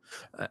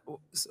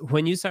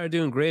 When you started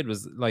doing grid,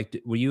 was like,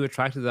 were you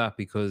attracted to that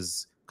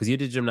because you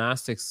did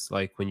gymnastics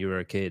like when you were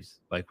a kid,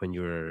 like when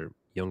you were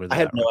younger than I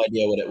had that? no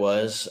idea what it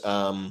was.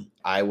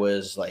 I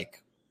was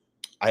like,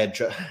 I had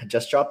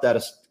just dropped out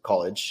of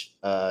college.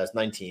 I was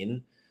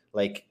 19.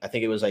 Like, I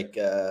think it was like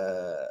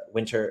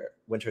winter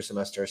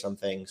semester or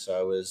something. So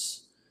I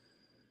was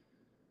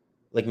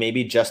like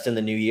maybe just in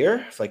the new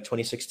year, like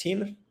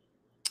 2016.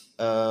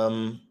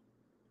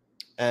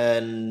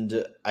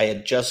 And I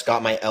had just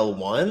got my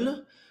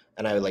L1,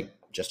 and I like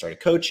just started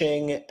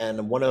coaching.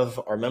 And one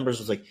of our members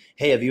was like,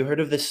 "Hey, have you heard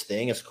of this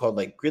thing? It's called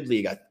like Grid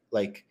League."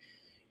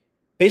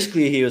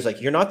 Basically he was like,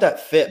 "You're not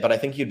that fit, but I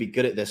think you'd be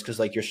good at this because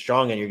like you're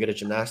strong and you're good at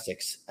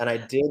gymnastics." And I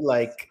did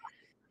like,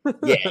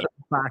 yeah,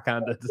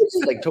 backhanded. this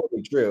is like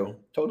totally true,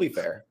 totally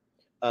fair.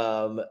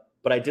 But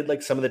I did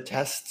like some of the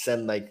tests,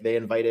 and like they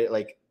invited,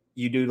 like,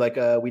 you do like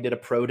we did a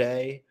pro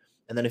day,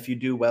 and then if you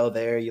do well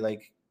there, you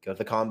like go to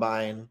the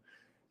combine.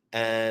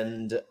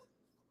 And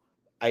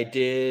I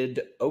did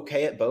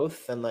okay at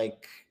both, and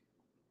like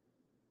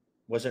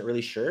wasn't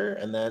really sure,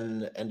 and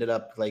then ended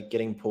up like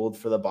getting pulled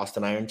for the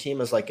Boston Iron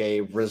team as like a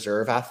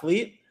reserve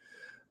athlete,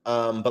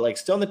 but like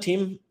still on the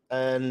team.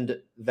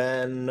 And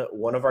then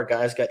one of our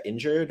guys got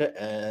injured,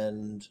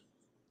 and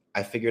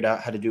I figured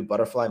out how to do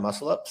butterfly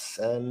muscle ups,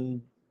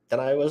 and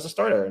then I was a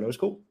starter, and it was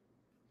cool.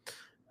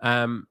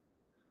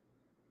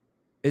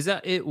 Is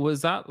that it?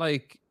 Was that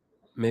like,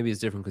 maybe it's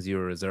different because you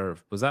were a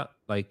reserve? Was that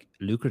like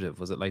lucrative?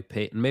 Was it like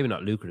pay? Maybe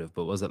not lucrative,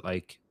 but was it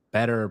like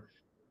better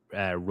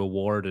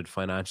rewarded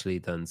financially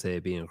than say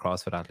being a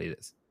CrossFit athlete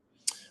is?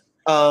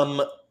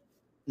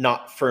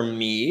 Not for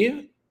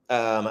me.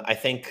 I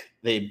think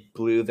they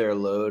blew their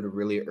load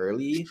really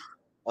early.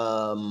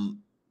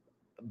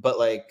 but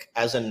like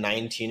as a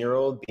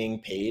 19-year-old being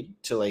paid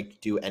to like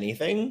do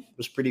anything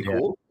was pretty Yeah.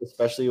 cool,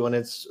 especially when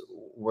it's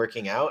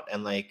working out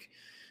and like,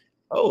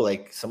 oh,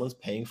 like someone's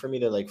paying for me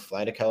to like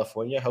fly to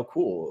California. How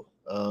cool.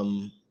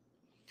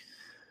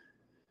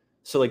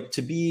 So like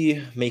to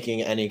be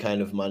making any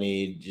kind of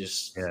money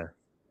just Yeah.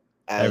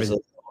 as a,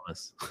 Everything's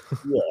bonus.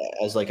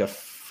 yeah, as like a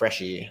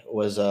freshie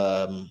was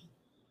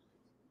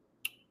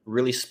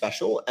really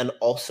special. And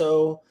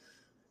also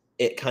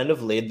it kind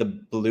of laid the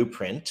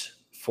blueprint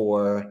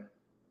for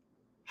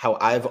how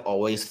I've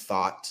always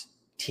thought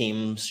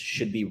teams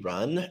should be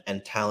run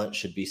and talent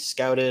should be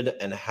scouted,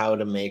 and how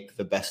to make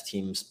the best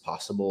teams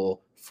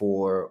possible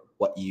for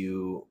what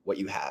you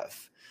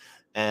have.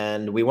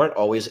 And we weren't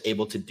always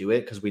able to do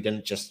it because we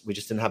just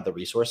didn't have the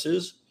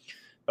resources.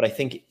 But I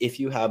think if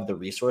you have the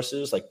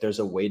resources, like there's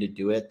a way to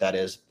do it that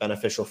is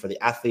beneficial for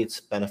the athletes,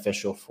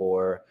 beneficial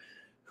for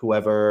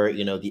whoever,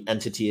 the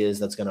entity is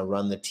that's going to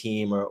run the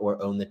team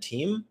or own the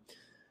team.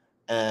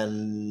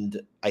 And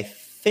I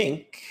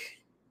think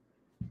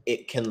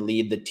it can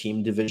lead the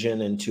team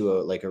division into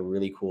a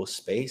really cool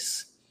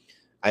space.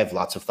 I have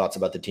lots of thoughts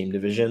about the team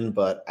division,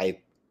 but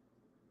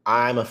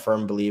I'm a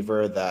firm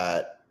believer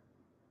that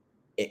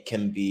it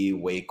can be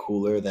way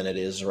cooler than it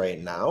is right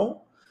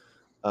now,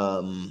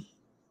 and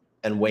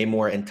way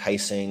more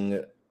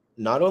enticing,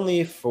 not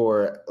only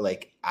for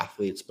like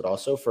athletes but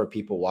also for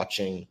people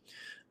watching,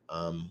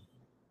 um,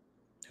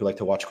 who like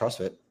to watch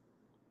CrossFit.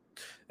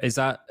 Is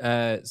that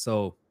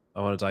so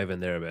I want to dive in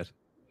there a bit.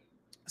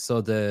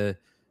 So the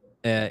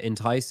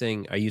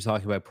enticing, are you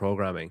talking about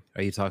programming?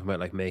 Are you talking about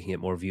like making it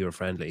more viewer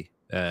friendly?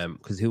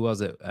 Because who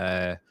was it?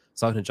 I was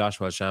talking to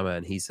Joshua Shama,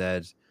 and he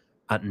said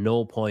at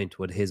no point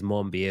would his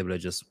mum be able to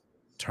just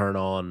turn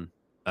on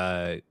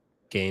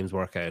games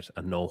workout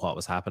and know what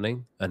was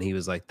happening. And he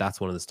was like, that's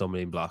one of the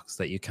stumbling blocks,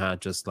 that you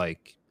can't just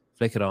like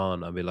flick it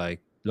on and be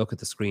like, look at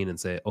the screen and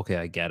say, okay,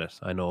 I get it.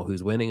 I know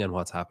who's winning and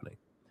what's happening.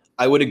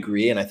 I would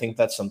agree, and I think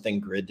that's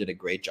something Grid did a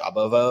great job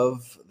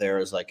of. There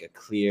is like a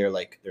clear,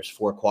 like there's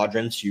 4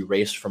 quadrants. You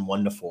race from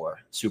 1 to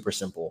 4, super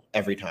simple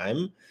every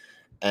time,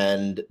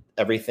 and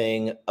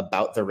everything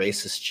about the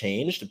race has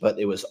changed, but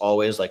it was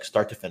always like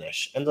start to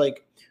finish. And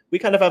like we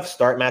kind of have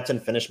start mats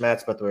and finish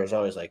mats, but there's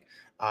always like,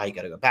 you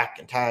got to go back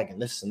and tag and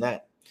this and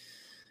that.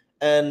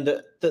 And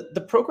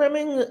the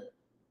programming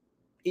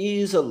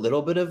is a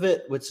little bit of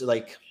it, which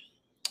like,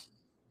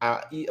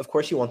 of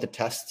course you want the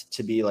test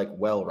to be like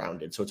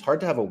well-rounded. So it's hard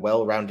to have a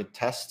well-rounded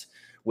test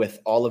with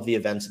all of the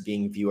events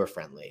being viewer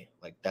friendly.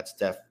 Like that's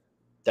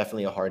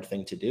definitely a hard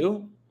thing to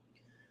do.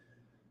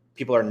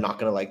 People are not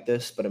going to like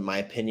this, but in my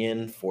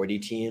opinion, 40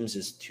 teams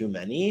is too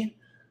many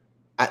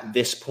at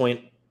this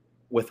point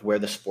with where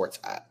the sport's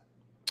at.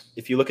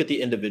 If you look at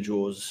the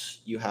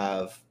individuals, you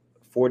have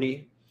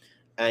 40,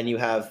 and you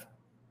have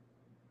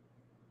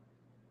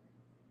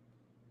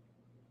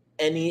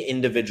any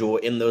individual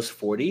in those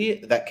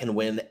 40 that can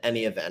win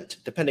any event,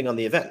 depending on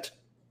the event.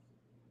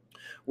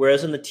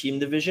 Whereas in the team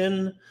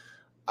division,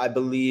 I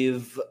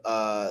believe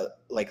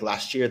like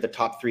last year, the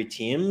top 3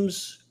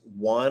 teams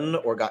won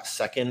or got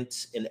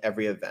second in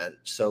every event.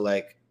 So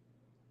like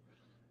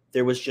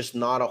there was just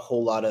not a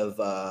whole lot of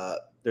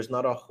there's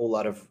not a whole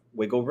lot of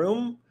wiggle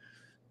room,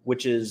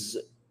 which is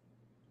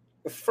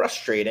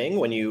frustrating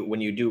when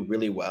you do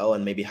really well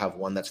and maybe have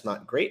one that's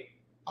not great.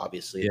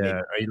 Obviously, Yeah,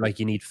 maybe. or like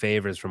you need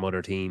favors from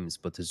other teams,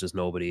 but there's just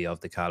nobody of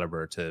the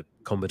caliber to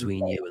come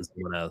between you and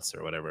someone else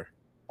or whatever.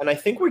 And I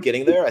think we're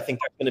getting there. I think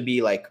there's going to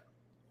be like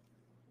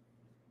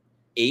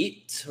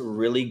 8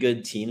 really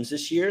good teams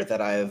this year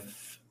that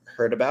I've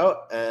heard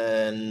about,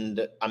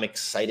 and I'm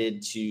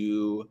excited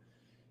to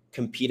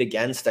compete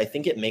against. I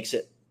think it makes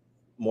it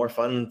more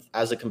fun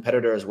as a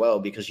competitor as well,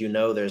 because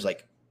there's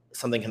like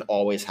something can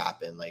always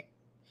happen. Like,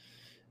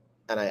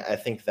 and I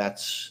think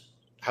that's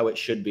how it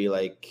should be.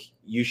 Like,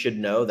 you should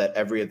know that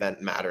every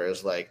event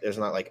matters. Like, there's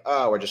not like,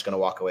 oh, we're just going to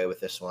walk away with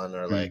this one,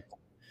 or like,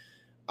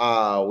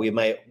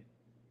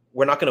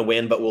 we're not going to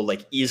win, but we'll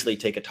like easily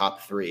take a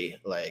top 3.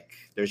 Like,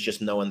 there's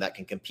just no one that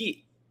can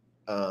compete.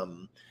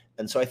 And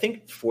so I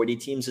think 40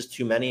 teams is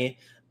too many.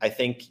 I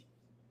think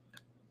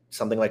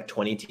something like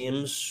 20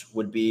 teams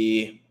would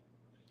be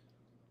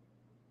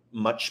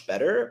much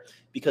better,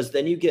 because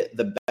then you get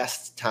the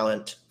best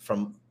talent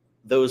from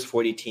those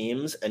 40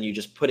 teams and you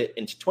just put it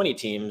into 20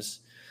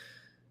 teams.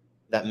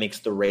 That makes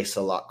the race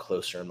a lot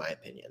closer, in my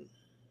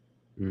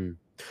opinion.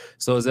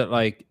 So is it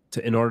like,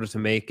 in order to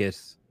make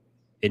it,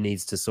 it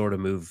needs to sort of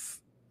move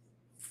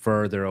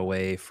further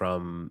away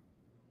from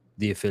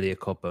the affiliate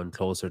cup and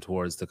closer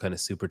towards the kind of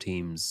super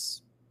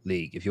teams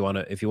league, if you want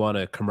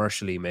to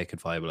commercially make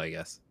it viable, I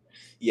guess?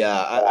 Yeah,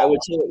 I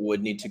would say it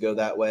would need to go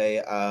that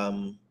way.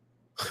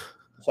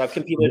 So I've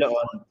competed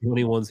on. The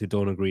only ones who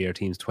don't agree are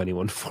teams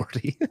 21 to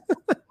 40.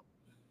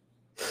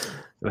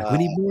 Like, we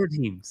need more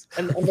teams.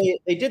 And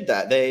they did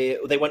that.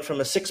 They went from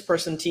a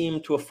 6-person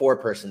team to a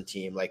 4-person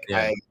team. Like,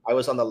 Yeah. I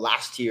was on the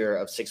last tier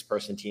of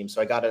 6-person teams,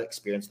 so I got to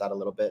experience that a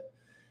little bit,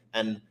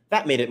 and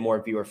that made it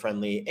more viewer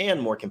friendly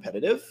and more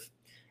competitive.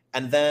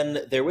 And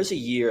then there was a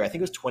year, I think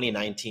it was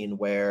 2019,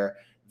 where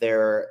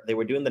they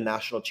were doing the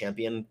national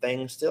champion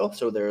thing still.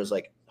 So there was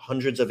like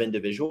hundreds of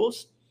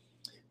individuals,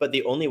 but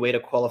the only way to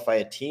qualify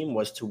a team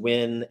was to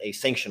win a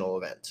sanctional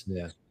event.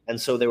 Yeah.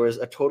 And so there was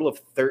a total of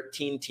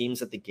 13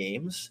 teams at the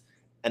games,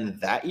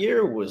 and that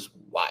year was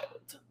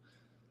wild.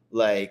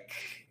 Like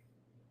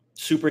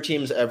super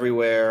teams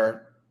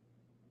everywhere.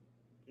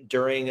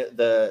 During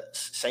the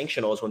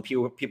sanctionals, when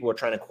people were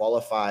trying to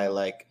qualify,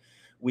 like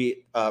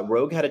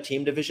Rogue had a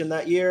team division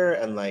that year,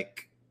 and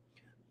like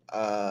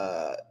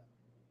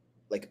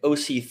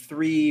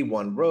OC3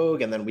 won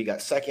Rogue, and then we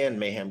got second.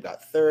 Mayhem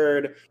got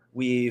third.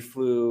 We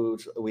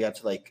had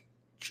to like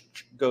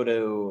go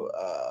to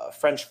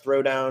French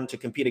Throwdown to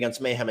compete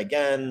against Mayhem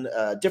again,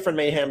 different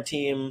Mayhem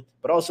team,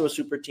 but also a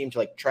super team to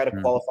like try to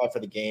qualify for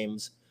the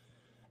games.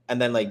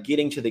 And then like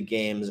getting to the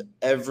games,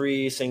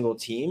 every single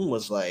team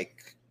was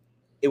like,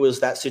 it was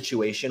that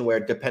situation where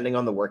depending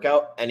on the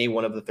workout, any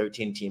one of the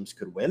 13 teams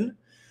could win.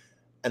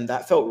 And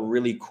that felt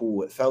really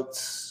cool. It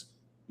felt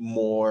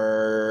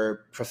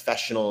more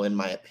professional in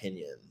my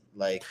opinion.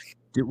 Like,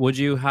 would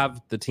you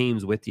have the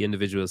teams with the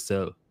individuals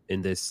still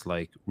in this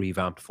like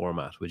revamped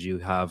format? Would you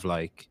have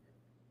like,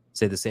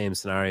 say, the same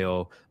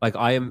scenario? Like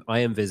I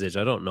envisage,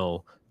 I don't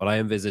know, but I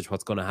envisage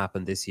what's going to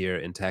happen this year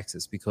in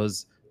Texas,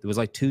 because there was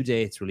like 2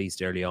 dates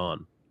released early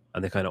on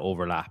and they kind of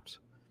overlapped.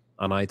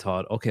 And I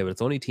thought, okay, well,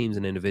 it's only teams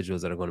and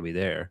individuals that are going to be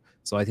there.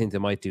 So I think they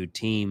might do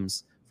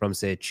teams from,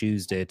 say,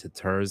 Tuesday to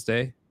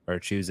Thursday or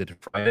Tuesday to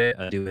Friday,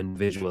 and do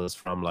individuals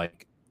from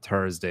like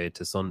Thursday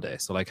to Sunday.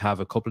 So like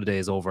have a couple of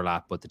days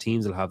overlap, but the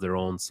teams will have their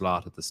own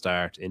slot at the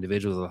start.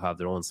 Individuals will have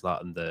their own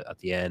slot at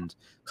the end.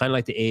 Kind of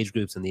like the age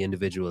groups and the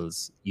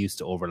individuals used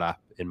to overlap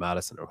in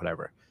Madison or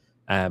whatever.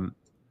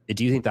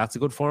 Do you think that's a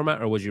good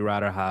format, or would you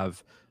rather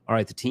have, all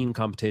right, the team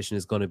competition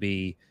is going to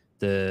be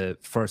the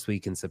first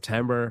week in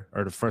September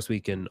or the first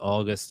week in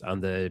August,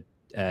 and the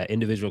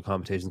individual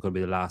competition is going to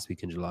be the last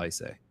week in July,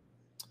 say?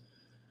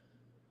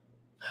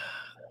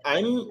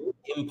 I'm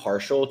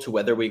impartial to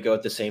whether we go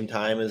at the same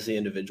time as the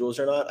individuals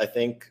or not. I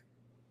think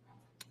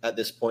at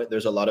this point,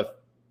 there's a lot of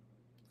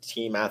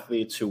team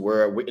athletes who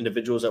were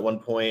individuals at one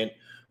point,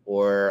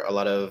 or a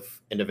lot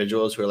of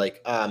individuals who are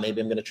like,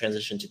 maybe I'm going to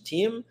transition to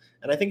team.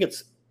 And I think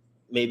it's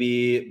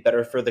maybe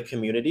better for the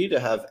community to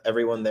have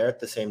everyone there at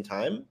the same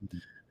time. Mm-hmm.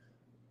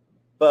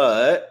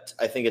 But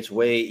I think it's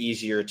way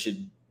easier to,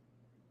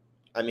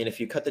 I mean, if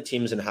you cut the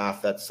teams in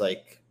half, that's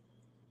like,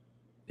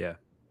 yeah,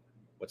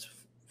 what's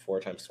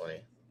 4 times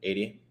 20?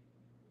 80?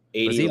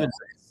 80 even,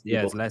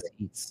 yeah, it's less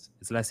heats.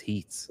 It's less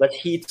heats. Less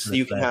heats. So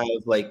you can have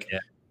like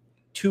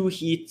 2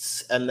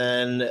 heats, and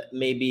then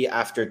maybe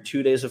after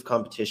 2 days of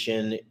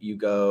competition, you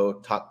go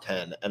top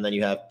 10, and then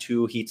you have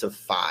 2 heats of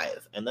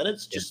 5, and then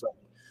it's just like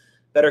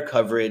better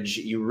coverage.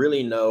 You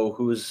really know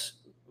who's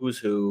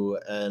who,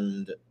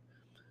 and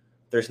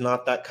there's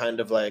not that kind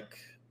of like,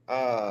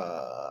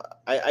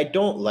 I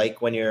don't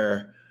like when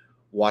you're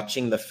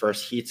watching the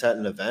first heats at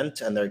an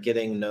event and they're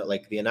getting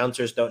like the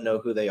announcers don't know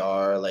who they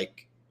are,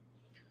 like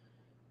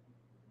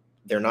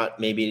they're not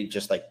maybe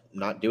just like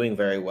not doing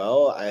very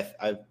well.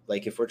 I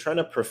like, if we're trying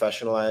to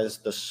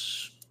professionalize the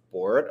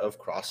sport of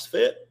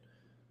CrossFit,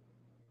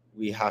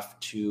 we have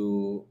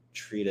to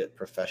treat it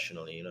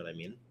professionally. You know what I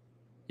mean?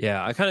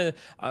 Yeah, I kind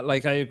of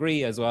like, I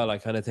agree as well. I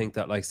kind of think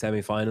that like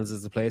semifinals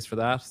is the place for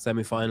that.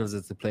 Semifinals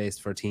is the place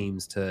for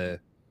teams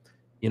to,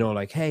 you know,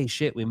 like, hey,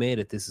 shit, we made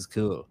it. This is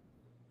cool.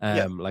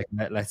 Like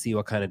let's see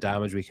what kind of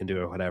damage we can do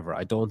or whatever.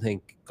 I don't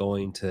think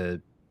going to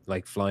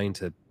like flying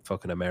to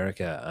fucking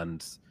America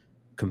and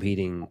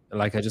competing,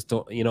 like, I just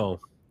don't, you know,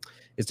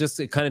 it's just,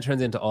 it kind of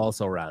turns into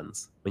also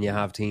rans when you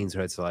have teams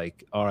where it's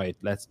like, all right,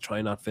 let's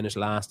try not finish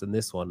last in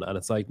this one. And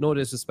it's like, no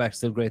disrespect,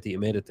 still great that you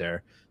made it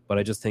there. But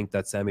I just think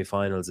that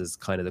semifinals is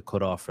kind of the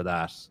cutoff for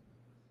that.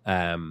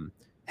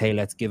 Hey,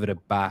 let's give it a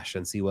bash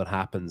and see what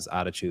happens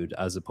attitude,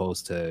 as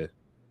opposed to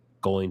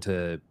going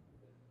to,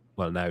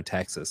 well, now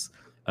Texas,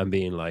 and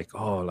being like,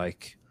 oh,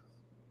 like,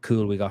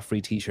 cool, we got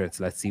free t-shirts,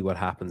 let's see what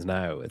happens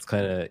now. It's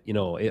kind of, you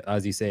know,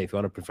 as you say, if you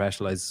want to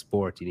professionalize the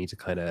sport, you need to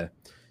kind of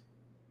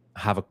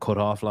have a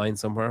cut-off line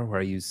somewhere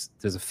where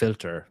there's a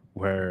filter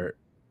where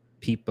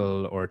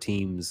people or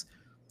teams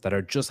that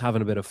are just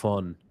having a bit of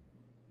fun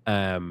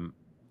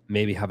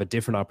maybe have a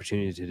different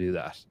opportunity to do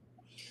that.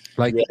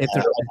 Like, if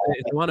they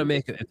want to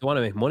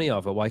make money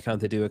off it, why can't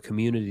they do a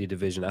community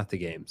division at the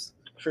games?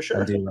 For sure.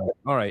 And do like,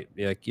 all right,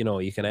 like, you know,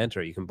 you can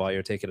enter, you can buy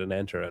your ticket and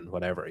enter and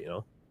whatever, you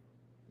know.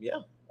 Yeah.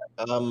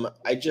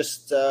 I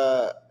just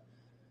I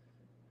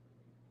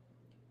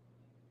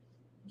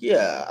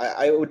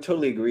would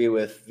totally agree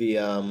with the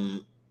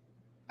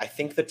I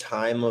think the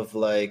time of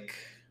like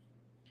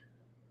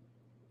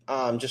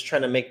just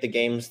trying to make the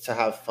games to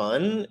have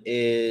fun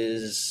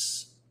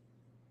is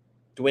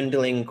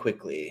dwindling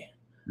quickly.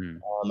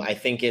 I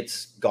think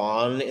it's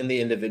gone in the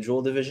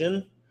individual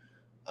division,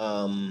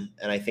 and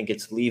I think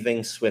it's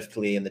leaving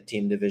swiftly in the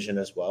team division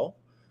as well.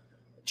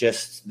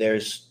 Just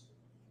there's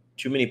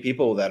too many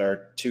people that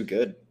are too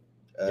good.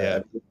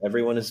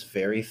 Everyone is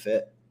very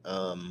fit.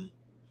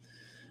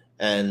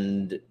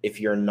 And if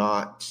you're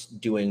not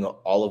doing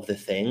all of the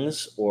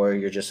things, or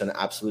you're just an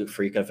absolute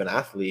freak of an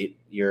athlete,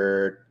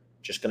 you're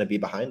just going to be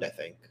behind, I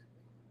think.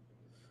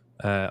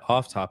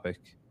 Off topic.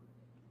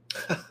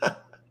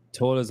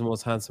 Tola is the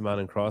most handsome man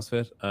in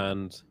CrossFit,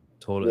 and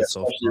Tola Yeah, is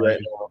so especially fine. right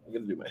now. I'm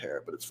going to do my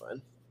hair, but it's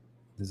fine.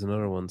 There's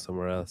another one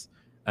somewhere else.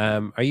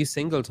 Are you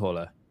single,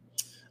 Tola?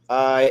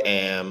 I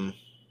am.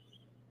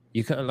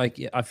 You kind of like.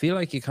 I feel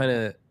like you'd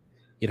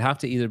have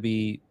to either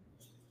be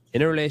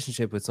in a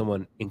relationship with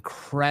someone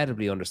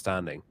incredibly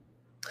understanding,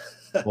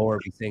 or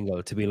be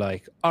single to be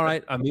like, all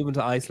right, I'm moving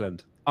to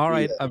Iceland. All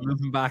right, Yeah, I'm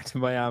moving back to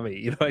Miami.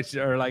 You know,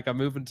 or like I'm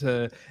moving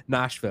to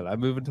Nashville.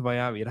 I'm moving to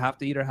Miami. You'd have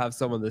to either have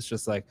someone that's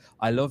just like,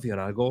 I love you and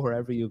I'll go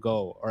wherever you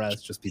go, or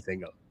else just be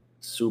single.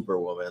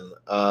 superwoman.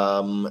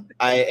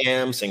 I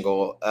am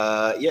single.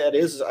 Yeah, it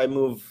is. I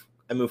move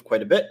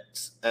quite a bit,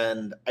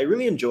 and I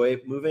really enjoy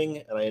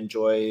moving, and I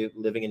enjoy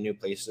living in new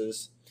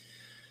places.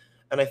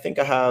 And I think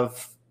I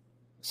have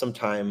some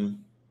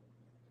time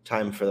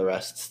for the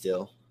rest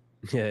still.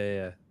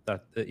 Yeah.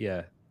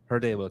 Yeah. Her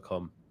day will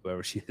come,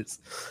 wherever she is.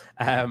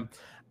 Um,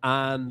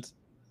 and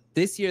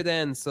this year,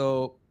 then,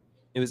 so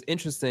it was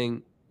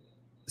interesting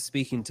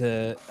speaking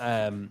to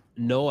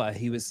Noah.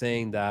 He was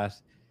saying that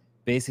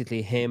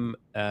basically him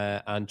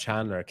and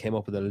Chandler came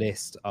up with a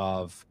list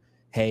of,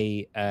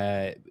 hey,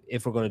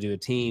 if we're going to do a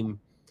team,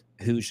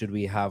 who should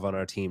we have on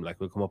our team? Like,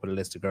 we'll come up with a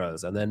list of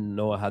girls. And then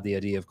Noah had the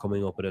idea of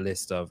coming up with a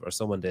list of, or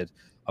someone did,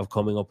 of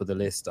coming up with a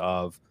list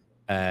of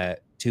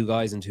two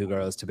guys and two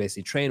girls to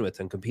basically train with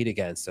and compete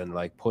against and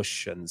like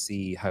push and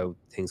see how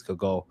things could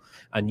go.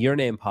 And your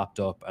name popped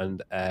up,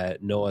 and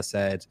Noah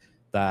said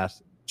that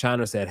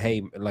Chandler said,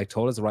 hey, like,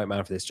 Tola's the right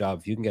man for this job.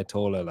 If you can get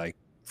Tola, like,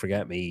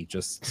 forget me,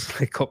 just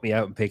like, cut me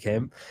out and pick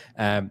him.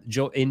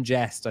 Joe, in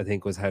jest, I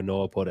think was how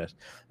Noah put it.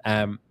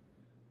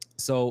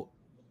 So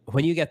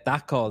when you get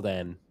that call,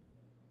 then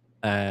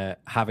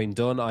having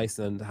done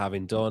Iceland,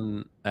 having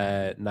done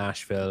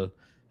Nashville,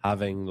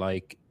 having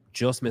like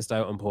just missed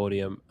out on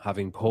podium,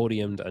 having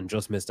podiumed and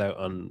just missed out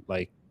on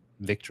like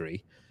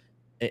victory,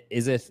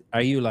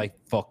 are you like,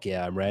 fuck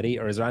yeah, I'm ready?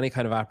 Or is there any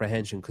kind of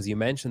apprehension? Because you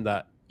mentioned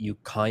that you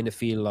kind of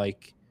feel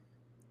like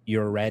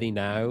you're ready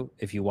now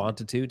if you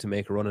wanted to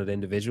make a run at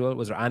individual.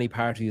 Was there any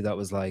part of you that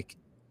was like,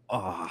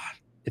 oh,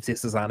 if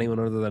this is anyone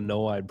other than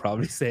Noah, I'd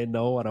probably say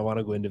no and I want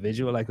to go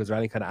individual? Like, was there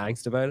any kind of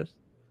angst about it?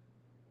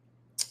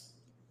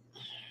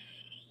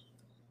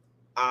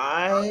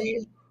 I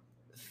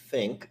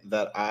think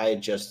that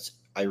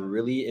I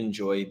really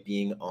enjoy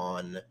being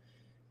on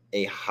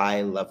a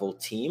high level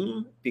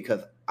team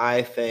because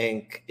I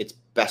think it's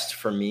best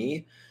for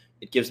me.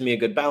 It gives me a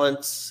good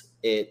balance.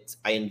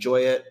 I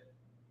enjoy it,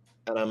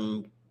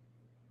 and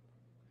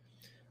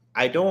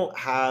I don't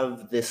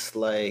have this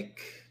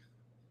like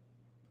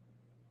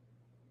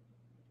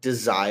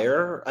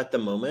desire at the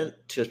moment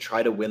to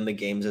try to win the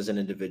games as an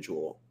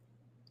individual.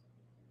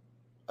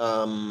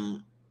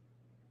 Um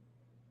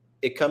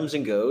it comes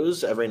and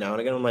goes every now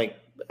and again. I'm like,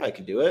 I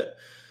could do it.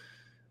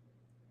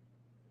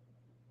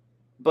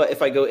 But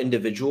if I go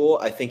individual,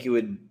 I think it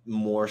would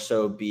more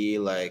so be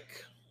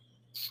like,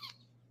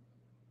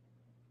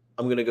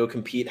 I'm gonna go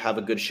compete, have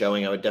a good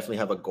showing. I would definitely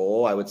have a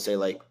goal. I would say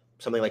like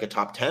something like a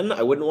top 10.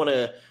 I wouldn't want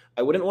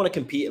to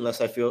compete unless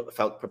I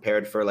felt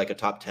prepared for like a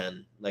top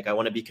 10. Like I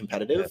want to be Yeah.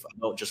 competitive. I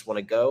don't just want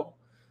to go.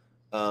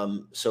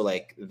 So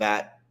like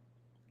that,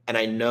 and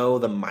I know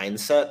the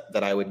mindset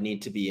that I would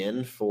need to be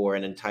in for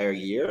an entire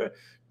year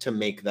to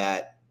make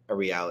that a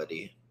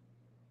reality.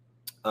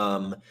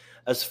 Um,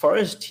 as far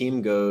as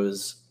team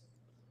goes,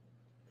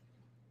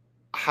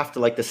 I have to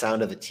like the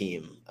sound of the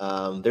team.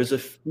 There's a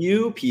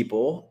few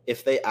people,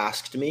 if they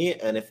asked me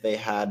and if they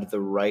had the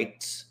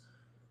right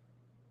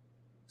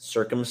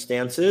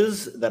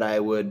circumstances, that I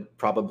would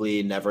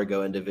probably never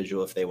go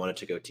individual if they wanted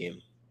to go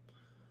team.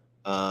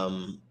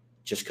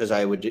 Just because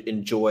I would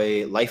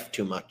enjoy life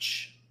too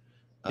much,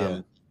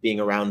 Yeah. being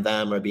around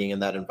them or being in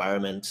that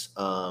environment.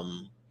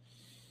 And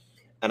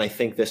I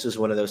think this is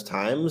one of those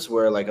times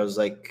where, like, I was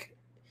like,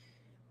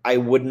 I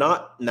would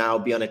not now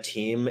be on a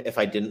team if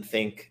I didn't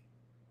think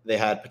they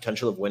had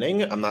potential of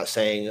winning. I'm not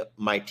saying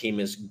my team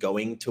is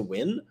going to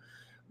win.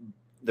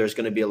 There's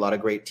going to be a lot of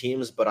great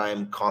teams, but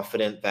I'm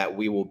confident that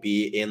we will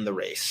be in the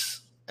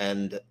race.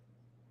 And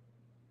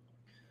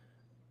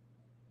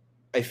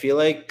I feel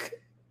like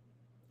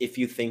if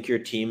you think your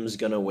team's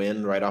going to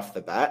win right off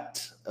the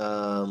bat,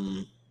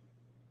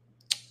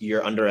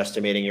 you're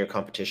underestimating your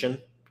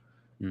competition.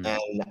 Mm.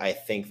 And I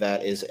think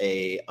that is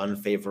a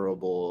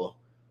unfavorable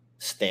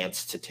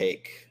stance to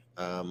take.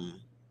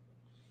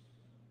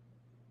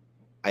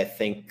 I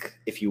think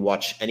if you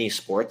watch any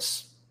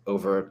sports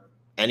over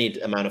any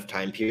amount of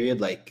time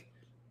period, like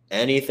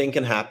anything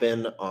can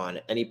happen on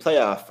any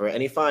playoff or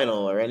any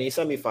final or any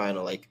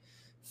semifinal. Like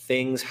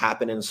things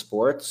happen in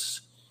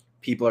sports.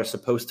 People are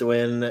supposed to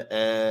win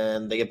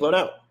and they get blown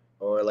out,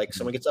 or like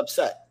someone gets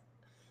upset.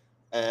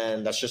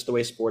 And that's just the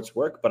way sports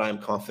work. But I'm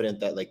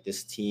confident that like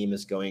this team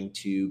is going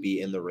to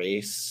be in the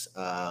race.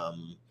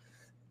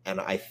 And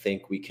I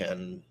think we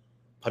can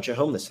punch it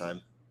home this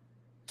time.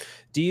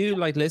 Do you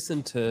like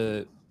listen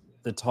to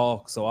the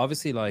talk. So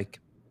obviously, like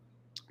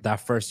that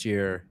first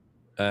year,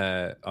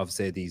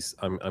 obviously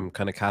I'm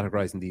kind of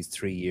categorizing these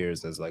 3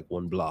 years as like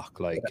one block,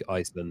 like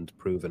Iceland,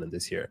 Proven, and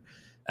this year.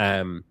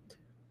 Um,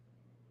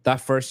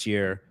 that first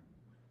year,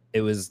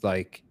 it was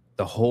like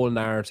the whole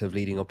narrative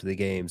leading up to the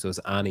games was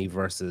Annie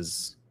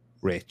versus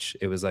Rich.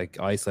 It was like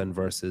Iceland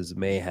versus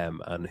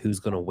Mayhem, and who's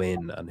going to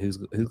win, and who's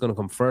going to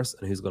come first,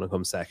 and who's going to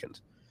come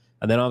second.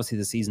 And then obviously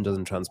the season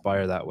doesn't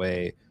transpire that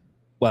way.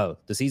 Well,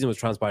 the season was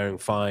transpiring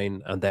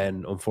fine, and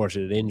then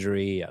unfortunate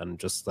injury, and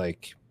just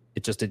like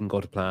it just didn't go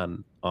to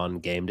plan on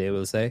game day,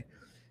 we'll say.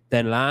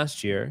 Then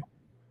last year,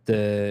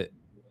 the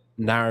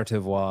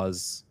narrative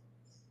was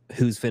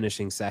who's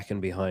finishing second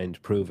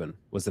behind Proven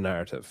was the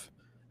narrative.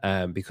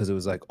 Because it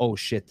was like, oh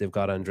shit, they've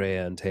got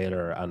Andrea and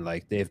Taylor, and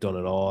like they've done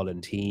it all in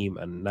team,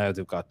 and now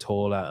they've got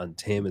Tola, and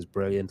Tim is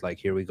brilliant. Like,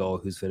 here we go,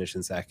 who's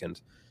finishing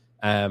second?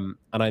 And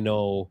I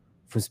know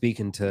from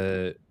speaking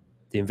to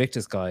the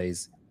Invictus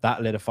guys,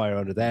 that lit a fire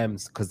under them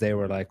because they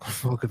were like,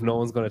 fuck, if no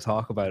one's going to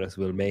talk about us,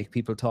 we'll make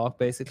people talk,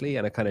 basically.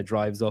 And it kind of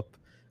ramps up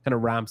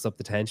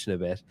the tension a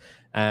bit.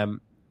 And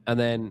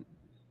then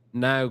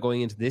now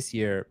going into this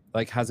year,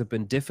 like, has it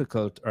been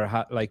difficult,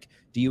 or like,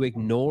 do you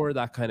ignore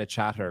that kind of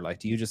chatter? Like,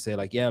 do you just say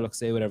like, yeah, look,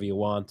 say whatever you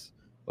want?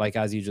 Like,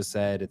 as you just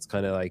said, it's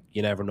kind of like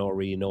you never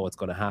really know what's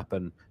going to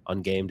happen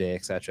on game day,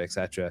 etc.,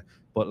 etc.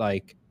 But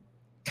like,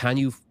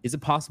 is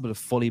it possible to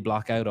fully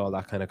block out all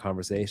that kind of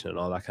conversation and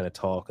all that kind of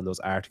talk and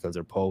those articles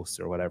or posts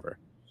or whatever?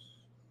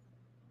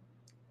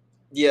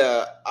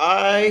 Yeah,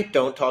 I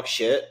don't talk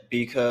shit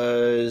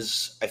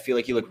because I feel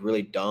like you look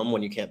really dumb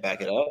when you can't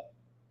back it up.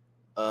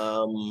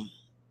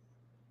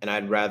 And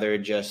I'd rather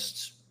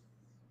just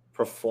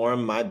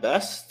perform my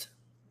best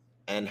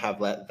and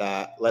have let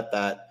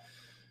that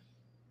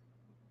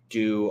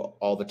do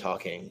all the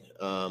talking.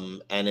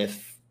 And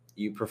if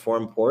you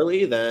perform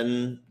poorly,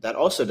 then that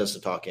also does the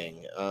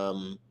talking.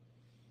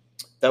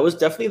 That was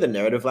definitely the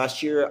narrative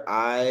last year.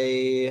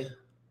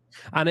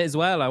 And as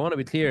well, I want to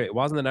be clear, it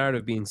wasn't the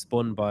narrative being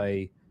spun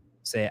by,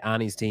 say,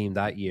 Annie's team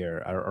that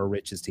year, or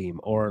Rich's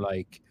team, or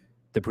like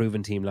the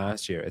Proven team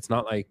last year. It's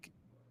not like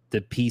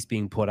the piece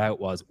being put out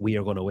was, we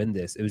are going to win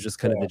this. It was just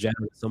kind of the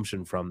general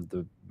assumption from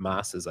the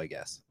masses, I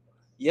guess.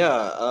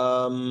 Yeah.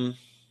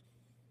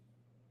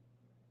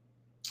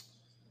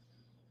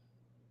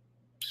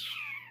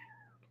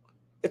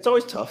 It's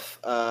always tough.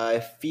 I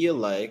feel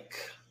like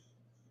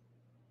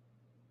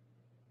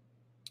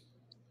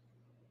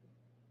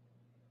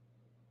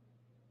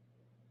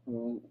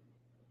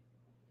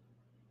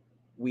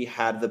we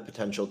had the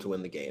potential to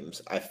win the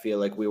games. I feel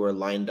like we were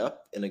lined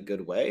up in a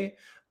good way.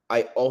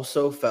 I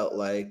also felt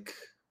like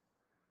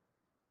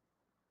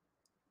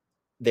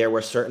there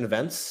were certain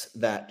events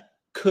that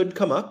could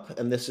come up,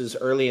 and this is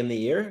early in the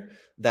year,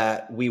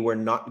 that we were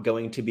not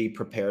going to be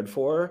prepared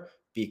for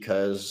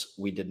because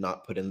we did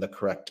not put in the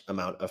correct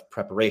amount of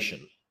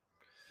preparation.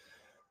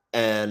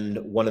 And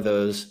one of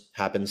those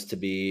happens to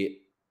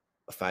be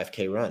a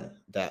 5K run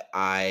that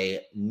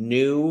I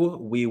knew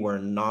we were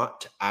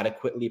not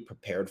adequately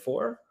prepared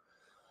for.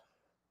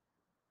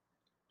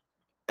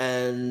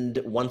 And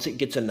once it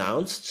gets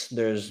announced,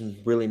 there's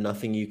really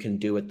nothing you can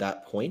do at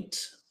that point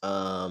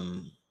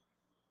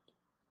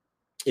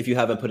if you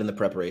haven't put in the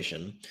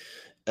preparation.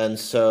 And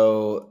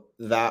so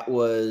that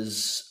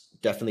was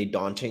definitely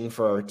daunting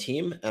for our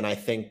team. And I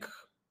think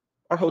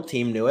our whole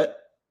team knew it.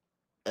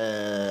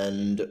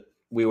 And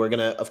we were going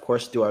to, of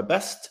course, do our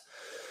best.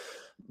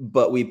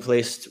 But we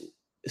placed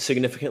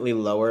significantly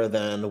lower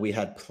than we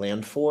had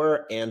planned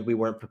for. And we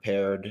weren't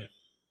prepared.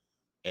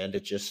 And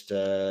it just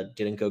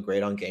didn't go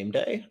great on game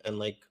day. And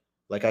like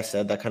I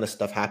said, that kind of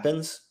stuff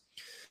happens.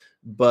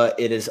 But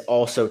it is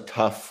also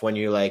tough when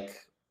you're like,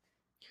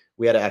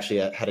 we had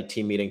a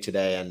team meeting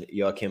today, and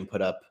Joachim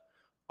put up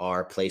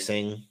our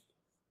placing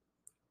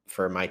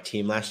for my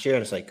team last year,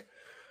 and it's like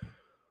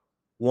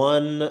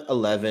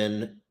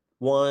 111,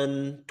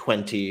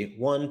 120,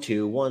 1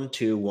 2, 1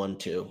 2, 1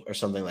 2, or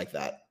something like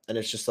that. And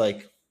it's just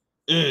like,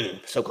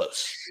 so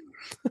close.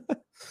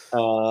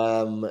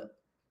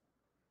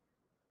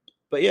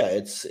 But yeah,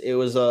 it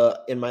was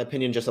in my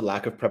opinion, just a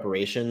lack of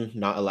preparation,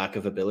 not a lack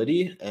of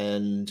ability.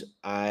 And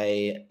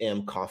I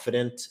am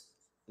confident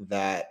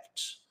that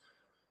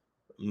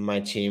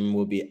my team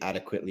will be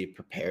adequately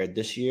prepared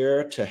this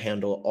year to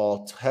handle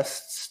all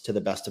tests to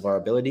the best of our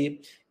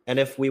ability. And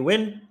if we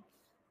win,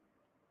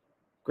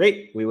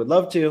 great. We would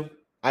love to.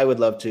 I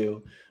would love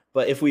to.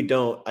 But if we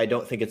don't, I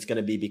don't think it's going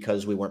to be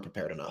because we weren't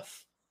prepared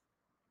enough.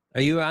 Are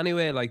you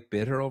anyway like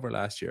bitter over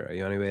last year? Are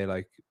you anyway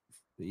like,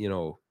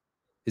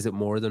 is it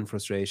more than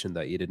frustration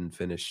that you didn't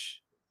finish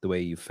the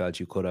way you felt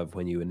you could have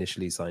when you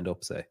initially signed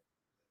up, say?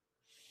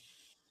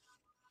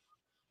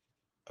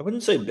 I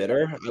wouldn't say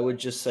bitter. I would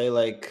just say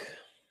like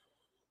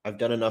I've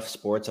done enough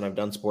sports, and I've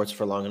done sports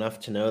for long enough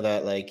to know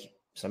that like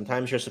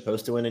sometimes you're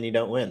supposed to win and you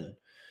don't win.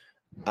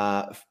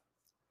 I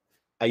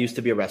used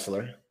to be a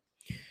wrestler.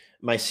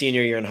 My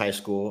senior year in high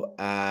school,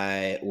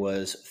 I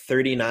was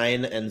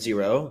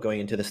 39-0 going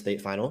into the state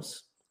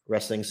finals,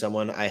 wrestling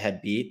someone I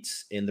had beat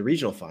in the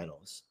regional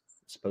finals.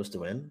 Supposed to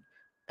win,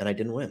 and I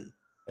didn't win.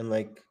 And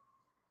like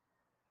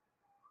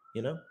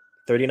you know,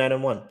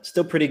 39-1,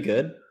 still pretty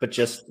good, but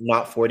just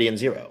not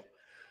 40-0.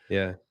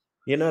 Yeah.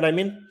 You know what I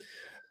mean?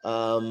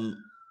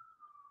 Um,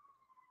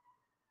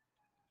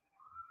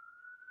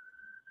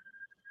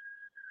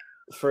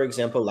 for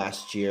example,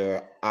 last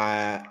year,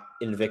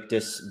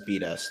 Invictus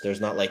beat us.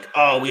 There's not like,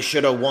 oh, we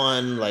should have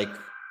won. Like,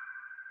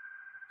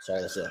 sorry,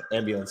 there's an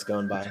ambulance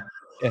going by.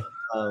 Yeah.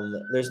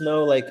 There's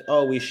no like,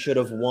 oh, we should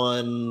have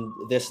won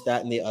this,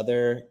 that, and the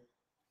other.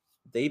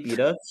 They beat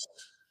us.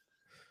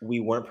 We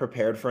weren't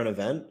prepared for an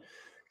event,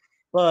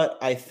 but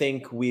I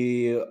think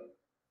we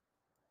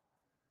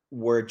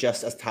were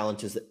just as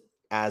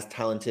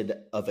talented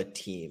of a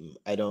team.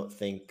 I don't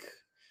think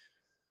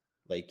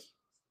like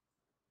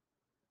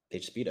they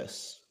just beat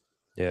us.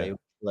 Yeah. They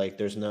like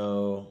there's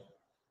no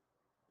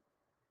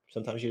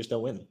sometimes you just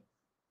don't win.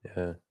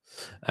 Yeah.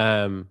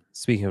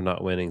 Speaking of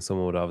not winning,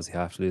 someone would obviously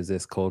have to lose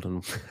this.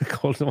 Colton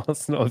Colton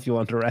wants to know if you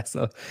want to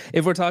wrestle.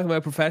 If we're talking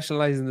about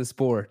professionalizing the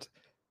sport,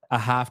 a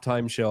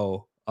halftime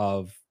show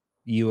of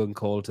you and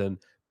Colton,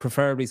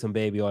 preferably some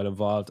baby oil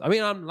involved. I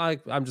mean,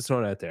 I'm just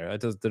throwing it out there.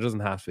 There doesn't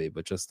have to be,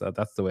 but just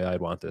that's the way I'd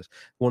want it.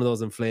 One of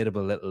those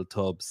inflatable little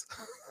tubs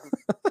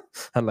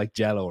and like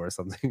jello or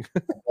something.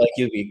 Like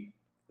you'd be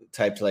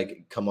typed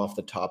like come off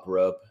the top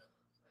rope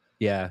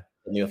Yeah.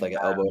 and you with like an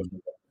elbow.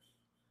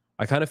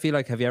 I kind of feel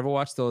like, have you ever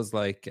watched those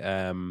like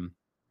I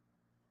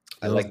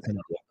those like kind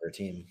of, their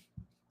team.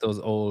 those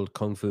old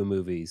kung fu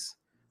movies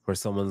where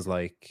someone's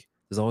like,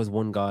 there's always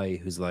one guy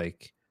who's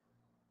like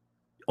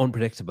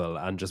unpredictable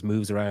and just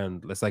moves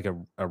around. It's like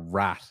a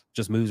rat,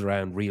 just moves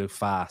around real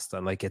fast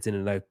and like gets in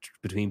and out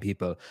between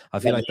people. I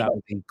feel like that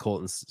would be Oh,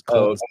 Colton's.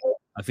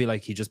 I feel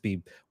like he'd just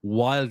be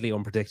wildly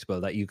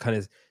unpredictable, that you kind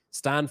of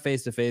stand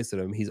face to face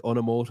with him. He's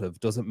unemotive,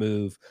 doesn't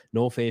move,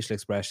 no facial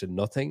expression,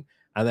 nothing.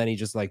 And then he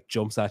just like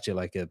jumps at you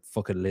like a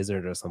fucking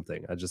lizard or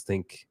something. I just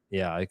think,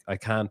 yeah, I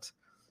can't,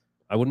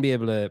 I wouldn't be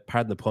able to,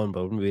 pardon the pun, but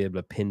I wouldn't be able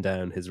to pin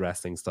down his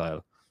wrestling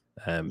style.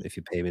 If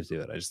you pay me to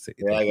do it, I just think,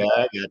 yeah, I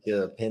got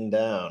you pinned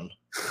down.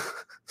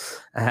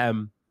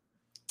 um,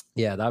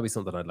 yeah, that'd be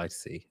something I'd like to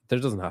see. There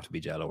doesn't have to be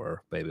Jello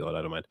or baby oil,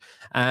 I don't mind.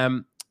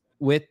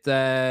 With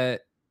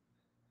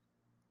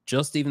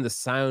just even the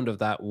sound of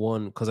that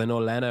one, because I know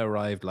Lena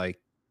arrived like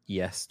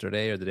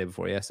yesterday or the day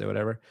before yesterday,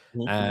 whatever.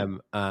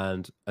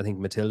 And I think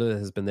Matilda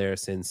has been there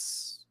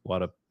since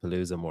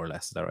Whatappalooza, more or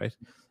less. Is that right?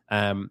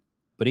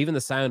 But even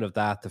the sound of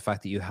that, the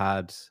fact that you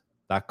had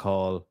that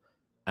call,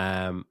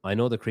 I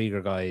know the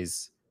Krieger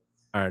guys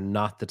are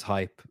not the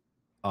type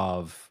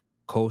of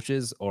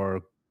coaches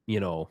or, you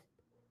know,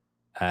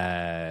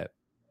 uh,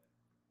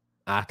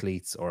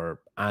 athletes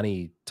or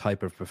any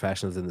type of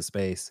professionals in the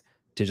space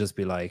to just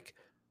be like,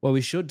 well,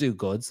 we should do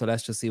good, so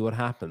let's just see what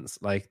happens.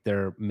 Like,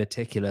 they're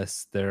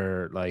meticulous,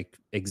 they're like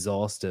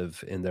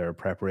exhaustive in their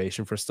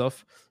preparation for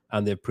stuff,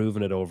 and they've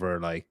proven it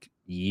over like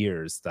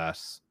years that,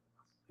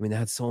 I mean, they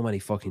had so many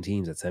fucking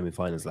teams at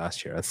semifinals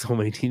last year and so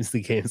many teams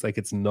in the games, like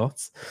it's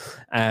nuts.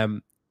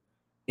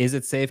 Is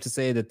it safe to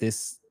say that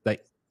this,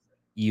 like,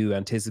 you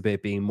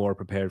anticipate being more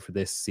prepared for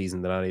this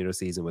season than any other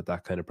season with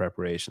that kind of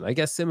preparation? I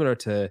guess it's similar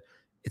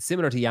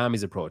to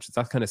Yami's approach. It's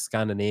that kind of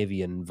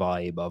Scandinavian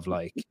vibe of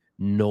like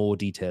no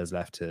details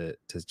left to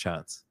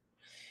chance.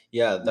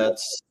 Yeah,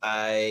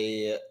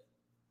 I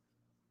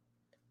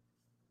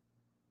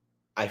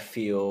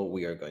feel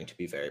we are going to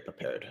be very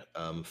prepared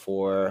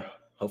for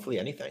hopefully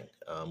anything.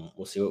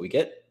 We'll see what we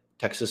get.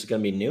 Texas is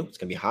going to be new. It's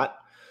going to be hot.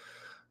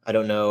 I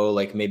don't know,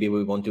 like maybe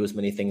we won't do as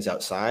many things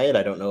outside.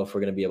 I don't know if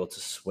we're going to be able to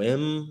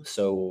swim.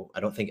 So I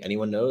don't think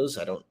anyone knows.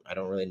 I don't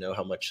really know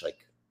how much like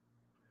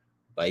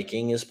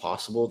biking is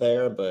possible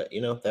there, but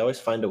you know, they always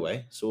find a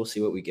way. So we'll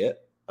see what we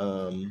get.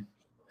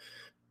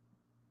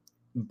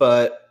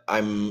 But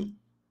I'm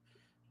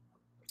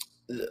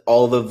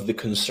all of the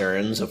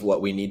concerns of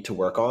what we need to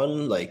work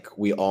on, like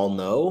we all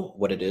know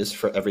what it is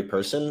for every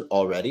person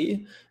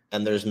already,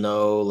 and there's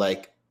no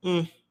like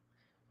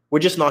we're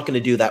just not going to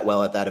do that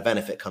well at that event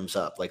if it comes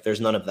up. Like there's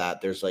none of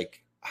that. There's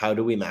like, how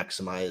do we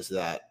maximize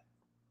that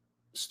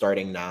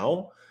starting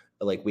now?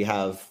 Like we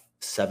have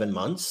 7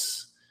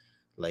 months.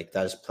 Like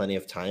that is plenty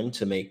of time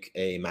to make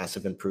a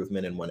massive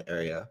improvement in one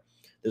area.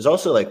 There's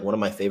also like one of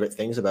my favorite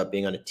things about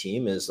being on a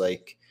team is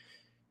like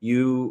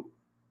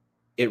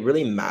it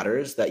really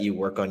matters that you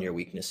work on your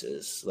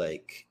weaknesses.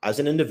 Like as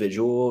an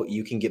individual,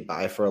 you can get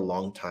by for a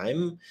long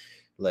time,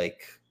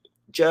 like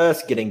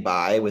just getting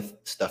by with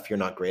stuff you're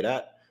not great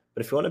at.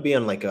 But if you want to be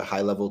on like a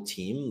high level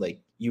team,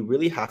 like you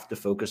really have to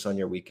focus on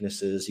your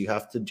weaknesses. You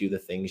have to do the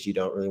things you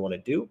don't really want to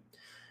do.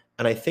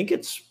 And I think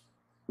it's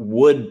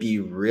would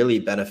be really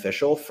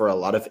beneficial for a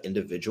lot of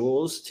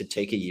individuals to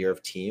take a year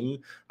of team.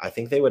 I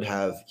think they would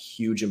have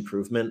huge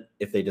improvement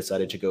if they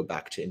decided to go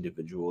back to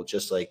individual,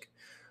 just like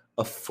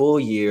a full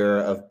year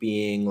of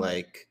being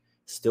like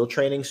still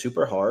training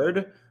super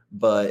hard,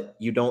 but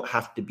you don't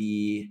have to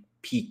be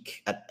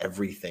peak at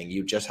everything.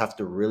 You just have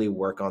to really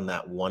work on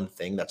that one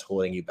thing that's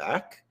holding you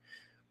back,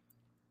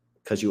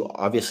 because you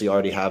obviously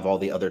already have all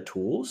the other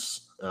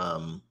tools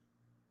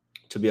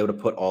to be able to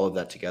put all of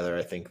that together.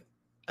 I think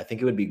I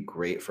think it would be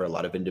great for a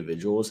lot of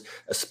individuals,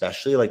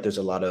 especially like there's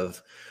a lot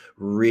of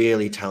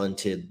really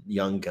talented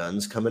young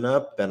guns coming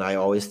up. And I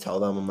always tell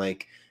them, I'm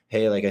like,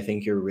 hey, like, I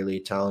think you're really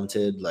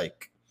talented.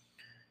 Like,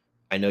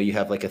 I know you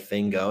have like a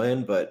thing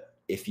going, but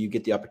if you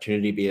get the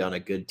opportunity to be on a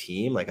good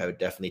team, like, I would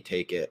definitely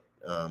take it.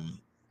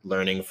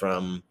 Learning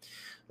from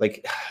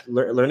like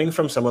learning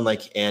from someone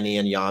like Annie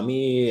and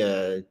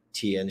Yami,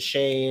 T and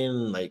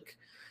Shane, like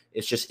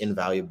it's just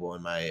invaluable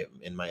in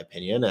my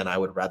opinion. And I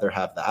would rather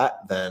have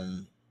that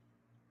than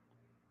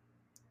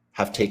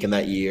have taken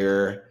that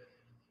year,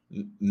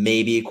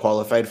 maybe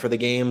qualified for the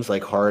games,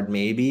 like hard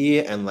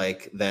maybe, and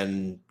like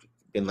then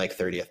been like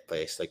 30th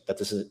place. Like that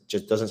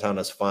just doesn't sound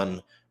as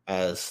fun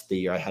as the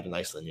year I had in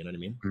Iceland. You know what I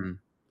mean? Mm.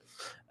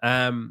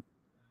 Um,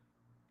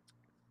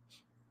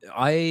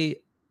 I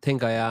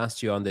think I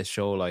asked you on this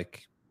show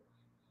like,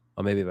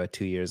 or maybe about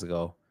 2 years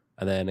ago,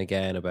 and then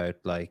again about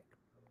like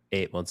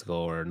 8 months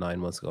ago or 9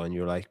 months ago, and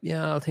you were like,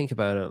 "Yeah, I'll think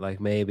about it." Like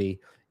maybe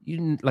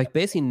like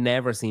basically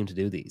never seem to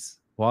do these.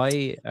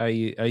 Why are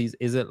you?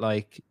 Is it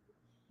like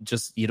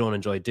just you don't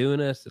enjoy doing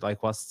it?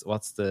 Like what's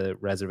the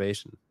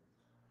reservation?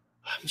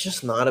 I'm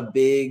just not a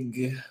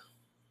big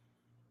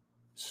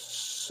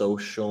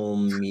social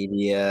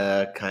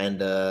media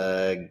kind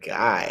of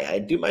guy. I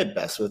do my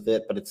best with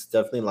it, but it's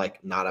definitely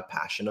like not a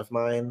passion of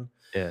mine.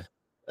 Yeah.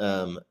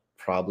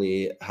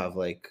 Probably have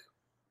like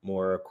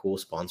more cool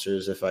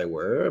sponsors if I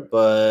were,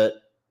 but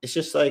it's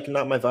just like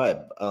not my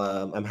vibe.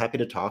 I'm happy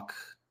to talk.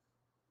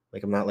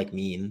 Like I'm not like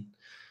mean.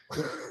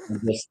 I'm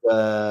just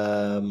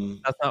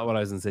That's not what I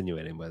was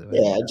insinuating, by the way.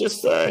 yeah,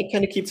 just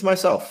kind of keep to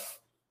myself.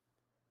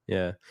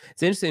 Yeah.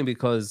 It's interesting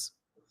because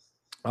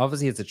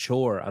obviously it's a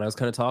chore, and I was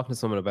kind of talking to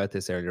someone about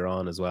this earlier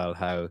on as well,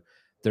 how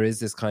there is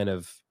this kind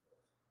of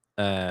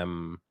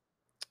um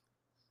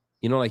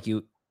like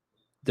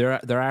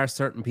there are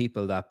certain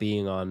people that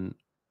being on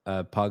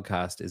a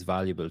podcast is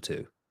valuable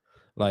to.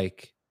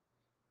 Like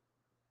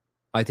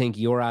I think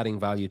you're adding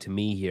value to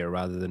me here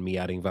rather than me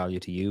adding value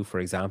to you, for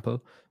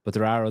example. But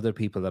there are other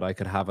people that I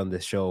could have on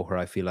this show where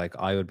I feel like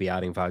I would be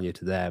adding value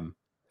to them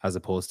as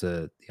opposed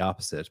to the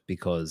opposite,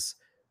 because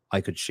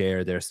I could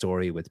share their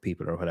story with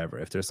people or whatever.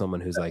 If there's someone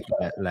who's like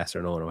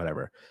lesser known or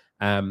whatever.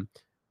 Um,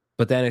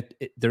 but then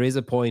there is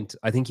a point,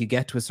 I think you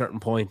get to a certain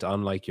point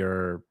on like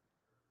your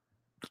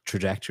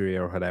trajectory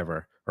or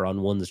whatever, or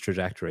on one's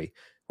trajectory,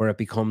 where it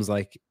becomes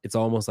like it's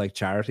almost like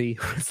charity.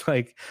 It's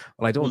like,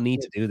 well, I don't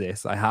need to do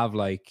this. I have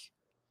like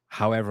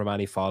however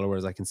many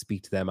followers. I can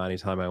speak to them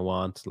anytime I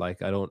want.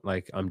 Like I don't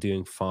like I'm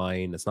doing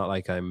fine. It's not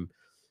like I'm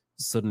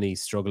suddenly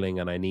struggling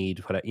and I need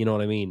what you know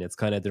what I mean? It's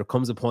kind of there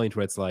comes a point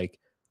where it's like,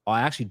 "Oh,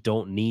 I actually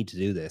don't need to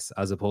do this,"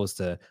 as opposed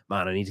to,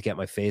 man, I need to get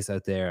my face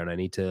out there and I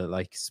need to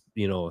like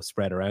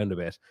spread around a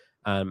bit.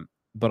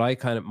 But I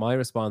kind of my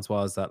response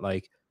was that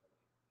like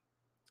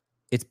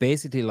it's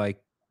basically like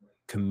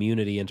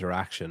community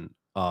interaction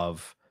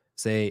of,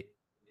 say,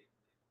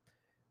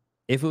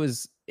 if it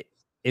was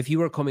if you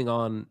were coming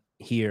on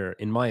here,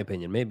 in my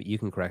opinion, maybe you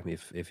can correct me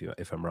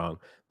if I'm wrong,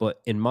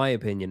 but in my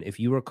opinion, if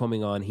you were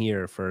coming on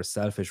here for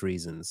selfish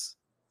reasons,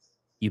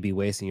 you'd be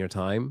wasting your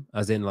time.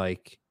 As in,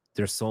 like,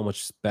 there's so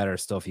much better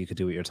stuff you could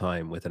do with your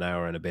time with an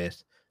hour and a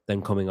bit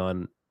than coming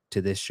on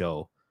to this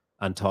show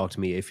and talk to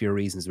me if your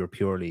reasons were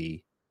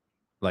purely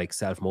like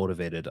self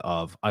motivated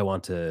of I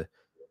want to,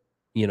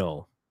 you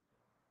know,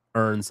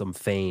 earn some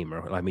fame,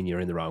 or I mean, you're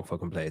in the wrong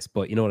fucking place,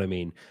 but you know what I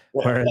mean?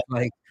 Yeah. Whereas,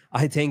 like,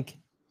 I think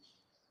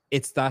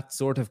it's that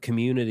sort of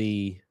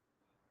community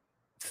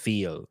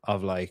feel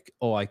of like,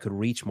 oh, I could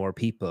reach more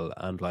people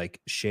and like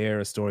share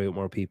a story with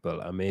more people.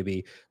 And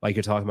maybe like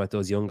you're talking about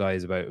those young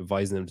guys about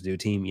advising them to do a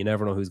team. You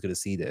never know who's going to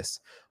see this,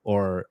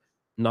 or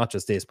not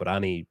just this, but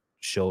any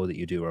show that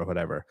you do or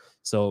whatever.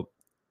 So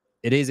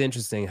it is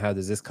interesting how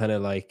there's this kind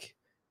of like,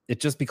 it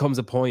just becomes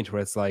a point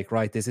where it's like,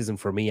 right, this isn't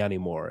for me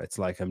anymore. It's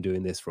like I'm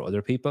doing this for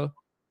other people.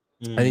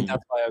 I think Mm.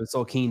 that's why I was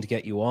so keen to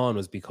get you on,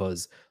 was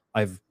because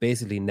I've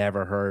basically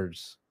never heard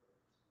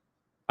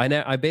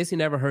I basically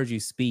never heard you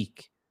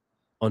speak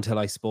until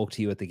I spoke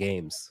to you at the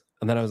games.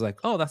 And then I was like,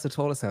 "Oh, that's what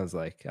Tola sounds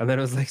like." And then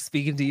I was like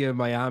speaking to you in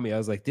Miami. I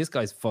was like, "This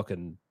guy's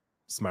fucking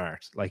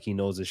smart. Like he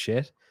knows his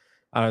shit."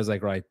 And I was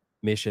like, "Right,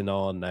 mission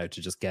on now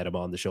to just get him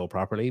on the show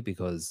properly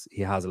because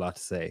he has a lot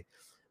to say."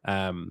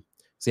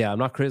 So yeah, I'm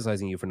not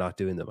criticizing you for not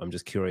doing them. I'm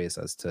just curious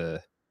as to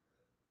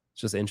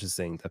it's just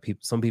interesting that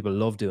some people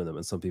love doing them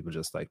and some people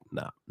just like,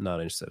 nah,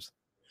 not interested.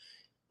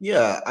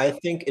 Yeah, I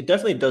think it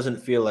definitely doesn't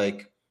feel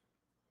like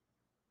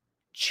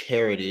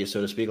charity, so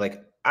to speak.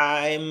 Like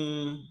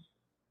I'm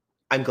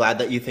glad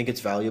that you think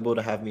it's valuable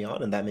to have me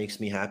on, and that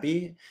makes me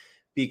happy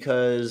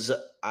because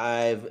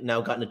I've now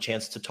gotten a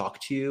chance to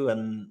talk to you,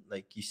 and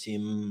like you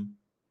seem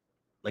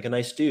like a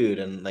nice dude,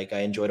 and like I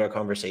enjoyed our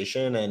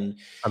conversation, and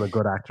I'm a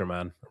good actor,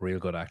 man. A real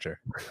good actor.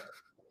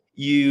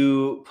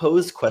 you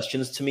posed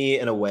questions to me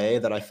in a way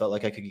that I felt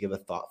like I could give a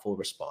thoughtful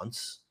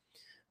response,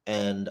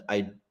 and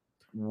I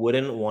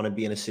wouldn't want to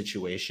be in a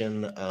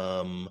situation.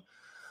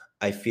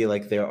 I feel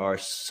like there are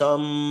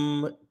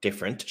some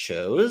different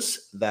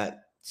shows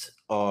that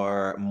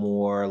are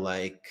more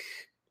like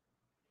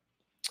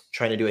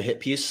trying to do a hit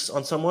piece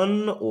on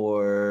someone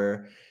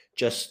or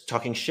just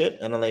talking shit,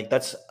 and I'm like,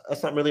 that's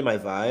not really my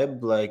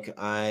vibe. Like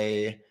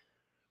I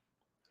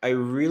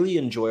really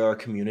enjoy our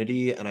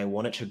community and I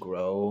want it to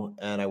grow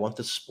and I want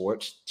the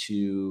sport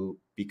to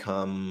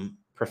become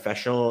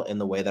professional in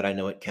the way that I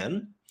know it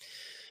can.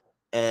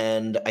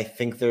 And I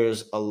think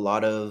there's a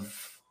lot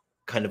of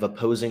kind of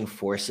opposing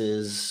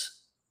forces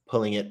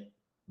pulling it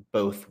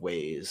both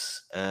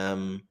ways.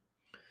 And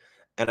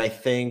I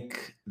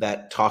think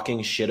that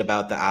talking shit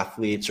about the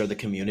athletes or the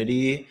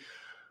community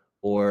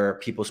or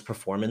people's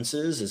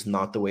performances is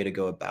not the way to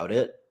go about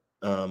it.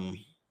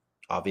 Um,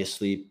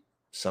 Obviously,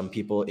 some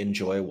people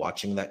enjoy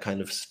watching that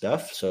kind of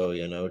stuff. So,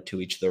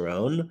 to each their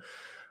own.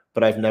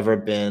 But I've never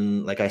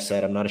been, like I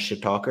said, I'm not a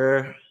shit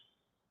talker.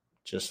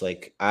 Just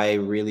like I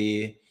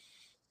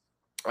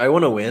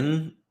want to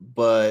win,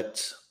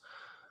 but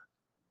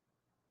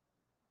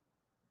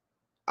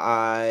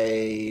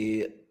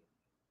I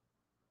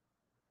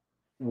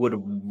would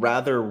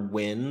rather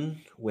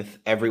win with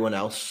everyone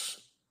else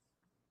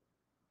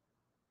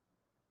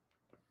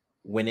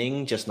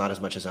winning, just not as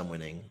much as I'm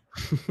winning.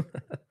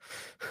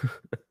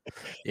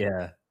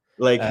 Yeah.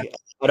 Like, Uh, I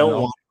an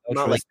don't want I'm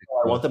not like, altruistic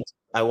 "Oh, approach.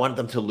 I want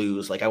them to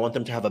lose." Like, I want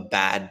them to have a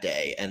bad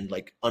day and,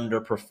 like,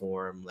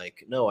 underperform.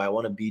 Like, no, I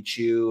wanna beat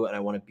you, and I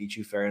wanna beat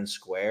you fair and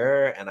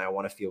square, and I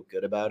wanna feel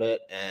good about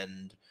it,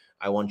 and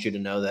I want you to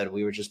know that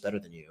we were just better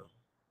than you.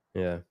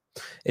 Yeah.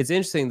 It's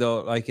interesting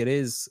though, like it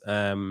is,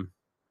 as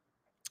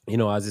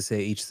I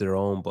say, each their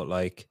own, but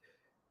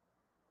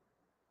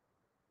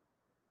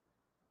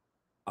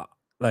uh,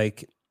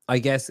 like, I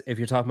guess if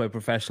you're talking about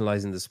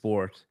professionalizing the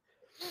sport,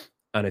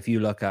 and if you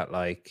look at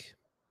I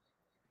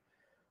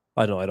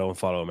don't know, I don't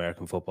follow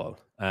American football.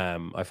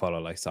 I follow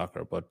like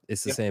soccer, but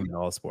it's the Yeah. same in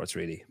all sports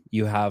really.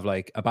 You have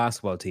like a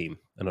basketball team,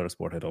 another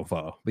sport I don't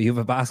follow, but you have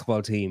a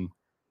basketball team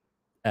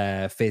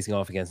facing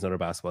off against another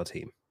basketball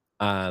team,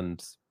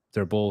 and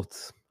they're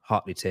both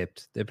hotly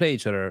tipped. They play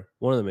each other.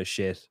 One of them is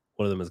shit.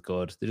 One of them is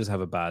good. They just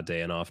have a bad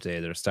day, an off day.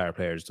 Their star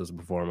player just doesn't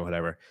perform or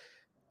whatever.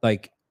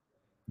 Like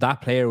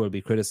that player will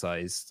be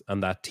criticized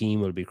and that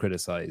team will be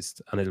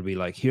criticized, and it'll be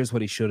like, here's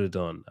what he should have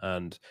done,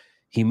 and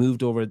he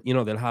moved over.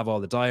 They'll have all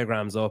the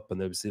diagrams up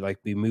and they'll see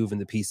like be moving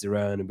the pieces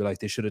around and be like,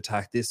 they should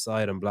attack this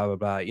side and blah blah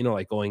blah.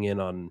 Like going in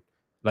on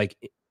like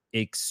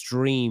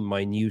extreme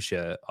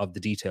minutia of the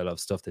detail of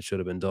stuff that should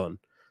have been done.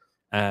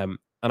 And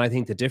I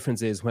think the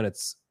difference is when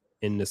it's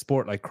in a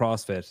sport like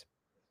CrossFit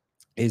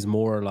is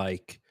more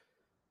like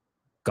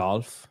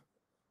golf,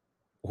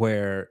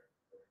 where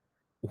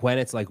when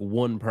it's like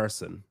one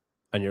person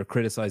and you're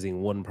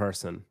criticizing one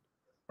person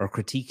or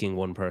critiquing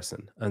one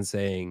person and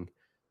saying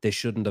they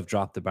shouldn't have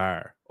dropped the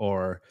bar,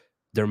 or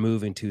they're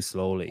moving too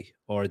slowly,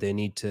 or they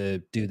need to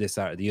do this,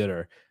 that, or the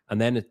other. And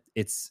then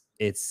it's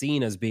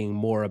seen as being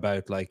more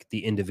about like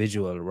the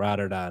individual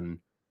rather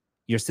than,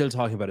 you're still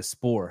talking about a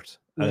sport,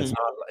 and Mhm.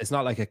 it's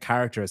not like a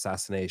character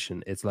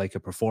assassination, it's like a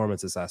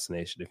performance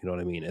assassination, if you know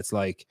what I mean. It's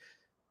like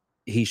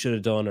he should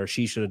have done or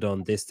she should have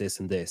done this, this,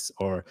 and this,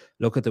 or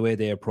look at the way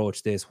they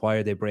approach this. Why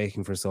are they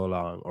breaking for so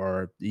long?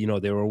 Or, they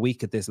were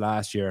weak at this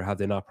last year. Have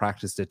they not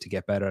practiced it to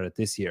get better at it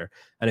this year?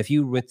 And if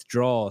you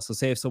withdraw, so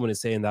say if someone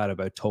is saying that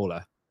about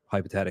Tola,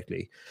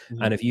 hypothetically, and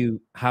Mhm. if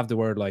you have the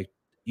word like,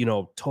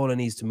 Tola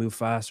needs to move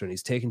faster and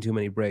he's taking too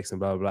many breaks and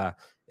blah, blah, blah.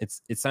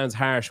 It sounds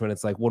harsh when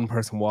it's like one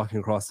person walking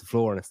across the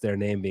floor and it's their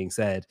name being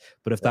said.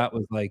 But if Yeah. that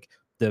was like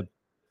the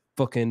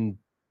fucking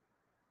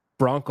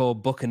Bronco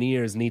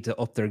Buccaneers need to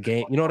up their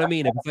game. You know what I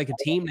mean? If it's like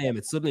a team name,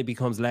 it suddenly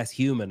becomes less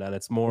human and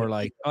it's more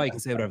like, oh, you can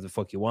say whatever the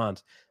fuck you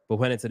want. But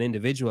when it's an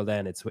individual,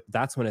 then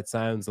that's when it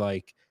sounds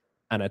like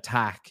an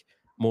attack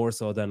more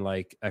so than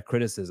like a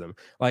criticism.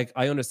 Like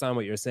I understand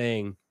what you're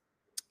saying,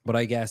 but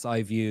I guess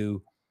I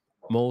view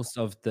most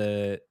of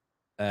the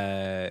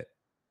uh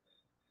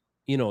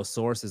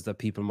sources that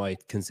people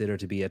might consider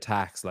to be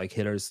attacks, like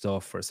Hitler's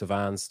stuff or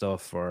Savan's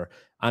stuff or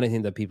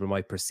anything that people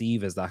might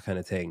perceive as that kind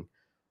of thing.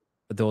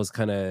 Those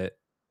kind of,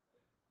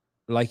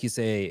 like you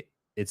say,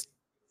 it's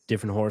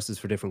different horses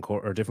for different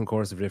or different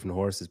courses for different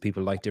horses.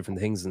 People like different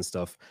things and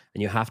stuff,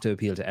 and you have to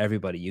appeal to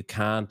everybody. You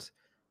can't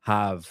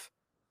have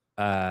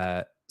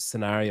a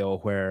scenario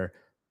where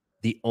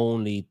the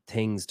only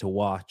things to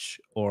watch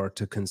or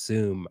to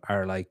consume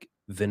are like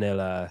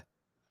vanilla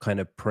kind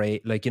of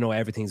like,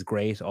 everything's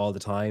great all the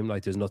time,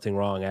 like there's nothing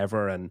wrong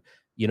ever. And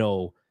you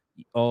know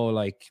oh,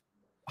 like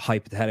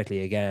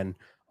hypothetically again,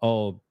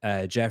 oh,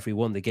 Jeffrey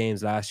won the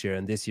games last year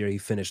and this year he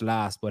finished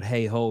last, but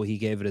hey ho, he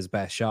gave it his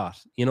best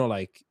shot.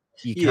 Like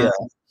you Yeah.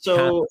 can't So,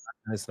 have that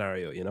kind of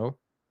scenario.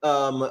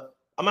 um,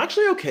 I'm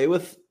actually okay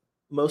with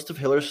most of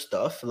Hiller's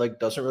stuff. It, like,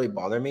 doesn't really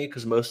bother me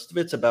because most of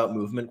it's about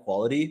movement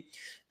quality,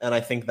 and I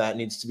think that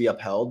needs to be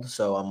upheld.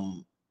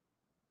 So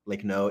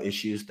like, no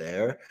issues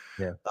there.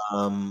 Yeah.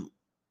 Um,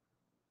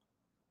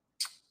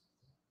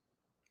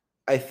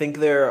 I think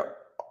there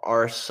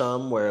are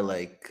some where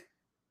like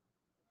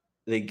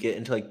they get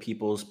into like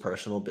people's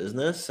personal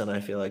business, and I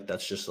feel like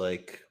that's just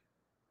like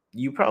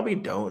you probably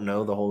don't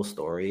know the whole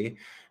story,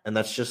 and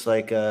that's just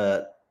like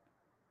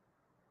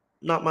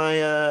not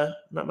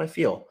my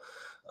feel.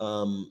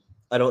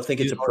 I don't think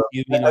it's You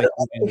appropriate. mean like I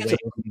don't moving think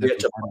it's away from the appropriate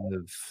to.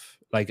 competitive,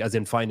 like as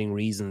in finding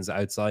reasons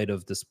outside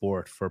of the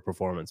sport for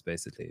performance,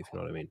 basically, if you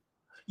know what I mean?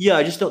 Yeah,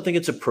 I just don't think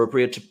it's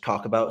appropriate to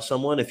talk about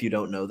someone if you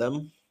don't know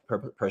them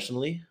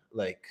personally.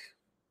 Like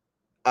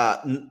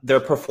their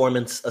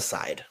performance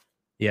aside.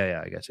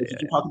 Yeah, I get you. Like, you Yeah,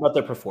 can talk about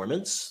their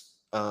performance,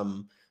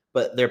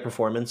 but their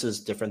performance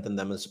is different than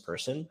them as a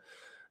person.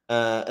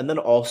 And then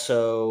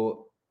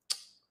also,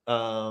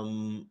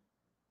 um,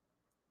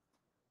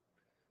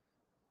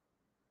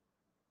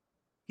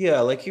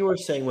 yeah, like you were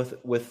saying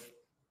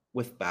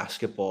with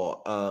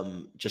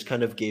basketball, just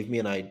kind of gave me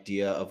an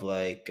idea of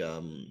like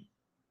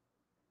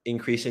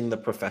increasing the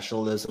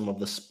professionalism of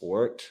the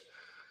sport.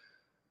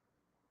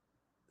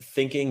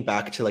 Thinking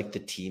back to like the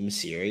team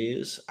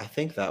series, I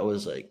think that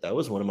was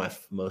one of my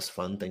most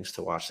fun things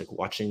to watch. Like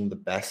watching the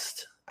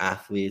best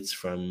athletes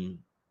from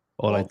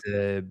or like all.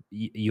 the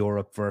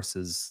Europe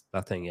versus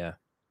that thing. Yeah,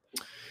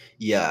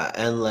 Yeah,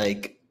 and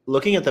like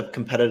looking at the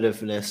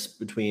competitiveness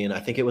between,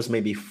 I think it was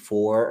maybe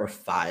 4 or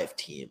 5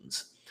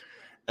 teams.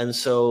 And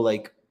so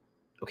like,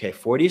 okay,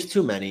 40 is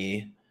too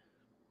many.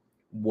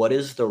 What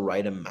is the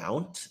right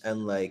amount?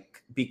 And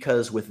like,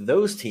 because with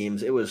those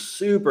teams, it was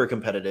super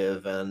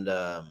competitive and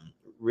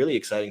really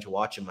exciting to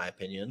watch, in my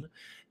opinion.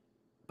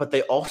 But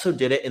they also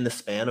did it in the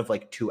span of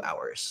like 2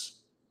 hours.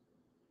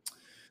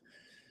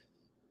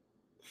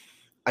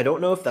 I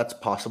don't know if that's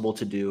possible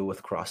to do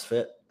with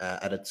CrossFit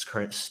at its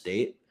current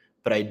state,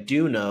 but I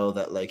do know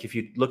that like if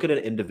you look at an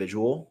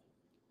individual,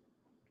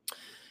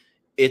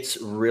 it's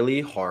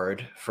really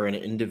hard for an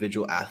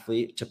individual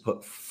athlete to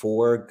put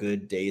 4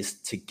 good days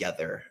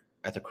together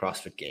at the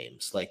CrossFit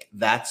Games. Like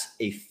that's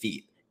a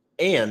feat.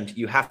 And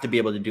you have to be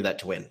able to do that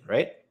to win,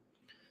 right?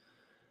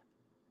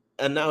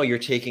 And now you're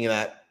taking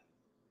that,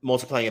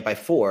 multiplying it by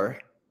 4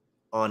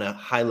 on a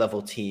high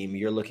level team.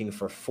 You're looking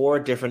for 4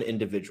 different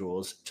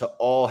individuals to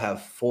all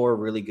have 4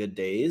 really good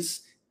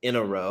days in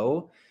a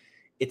row.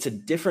 It's a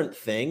different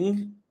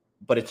thing,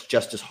 but it's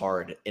just as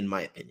hard, in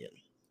my opinion.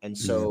 And mm.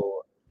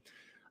 so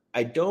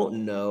I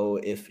don't know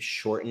if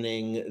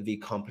shortening the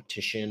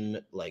competition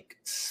like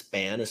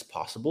span is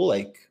possible.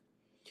 Like,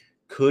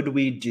 could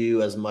we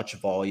do as much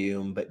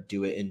volume but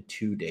do it in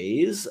 2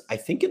 days? I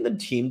think in the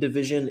team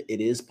division it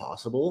is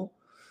possible.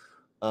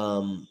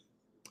 Um,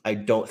 I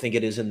don't think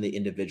it is in the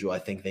individual. I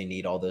think they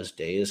need all those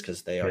days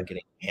because they are Yeah.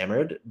 getting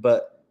hammered.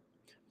 But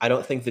I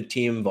don't think the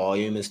team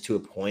volume is to a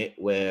point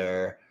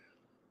where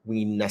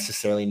we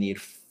necessarily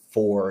need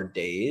 4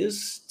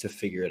 days to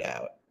figure it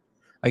out.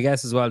 I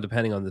guess as well,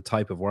 depending on the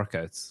type of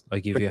workouts.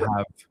 Like if you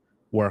have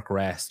work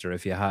rest, or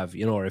if you have,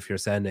 or if you're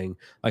sending,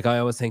 like I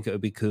always think it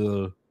would be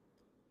cool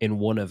in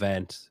one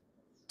event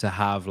to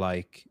have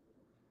like,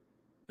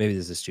 maybe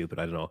this is stupid,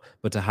 I don't know,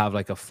 but to have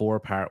like a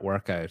 4-part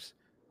workout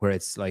where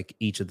it's like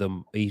each of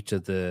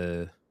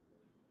the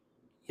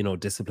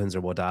disciplines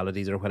or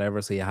modalities or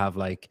whatever. So you have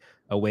like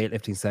a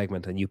weightlifting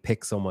segment and you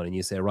pick someone and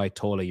you say, right,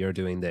 Tola, you're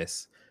doing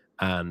this.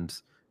 And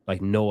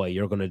like Noah,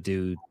 you're gonna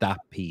do that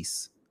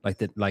piece. Like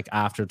that, like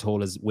after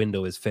Tola's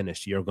window is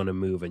finished, you're gonna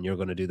move and you're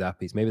gonna do that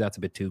piece. Maybe that's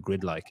a bit too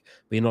grid like.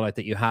 But like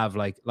that you have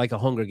like a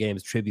Hunger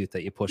Games tribute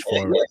that you push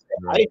forward. Yeah,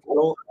 Right. I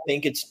don't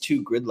think it's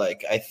too grid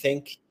like. I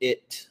think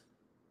it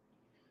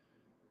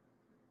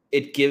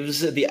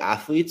gives the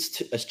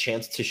athletes a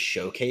chance to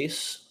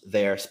showcase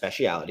their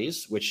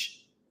specialities,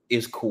 which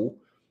is cool.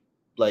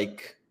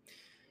 Like,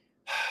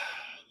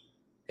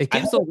 It I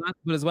gives those,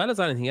 but as well as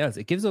anything else,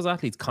 it gives those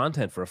athletes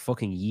content for a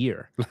fucking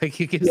year. Like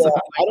it gives yeah, them I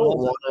like don't all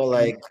want to that.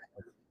 like.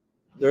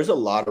 There's a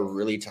lot of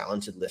really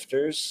talented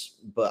lifters,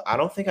 but I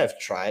don't think I've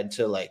tried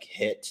to like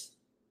hit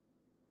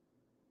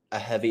a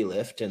heavy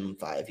lift in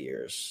 5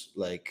 years.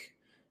 Like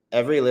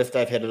every lift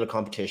I've hit at a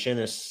competition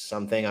is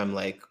something I'm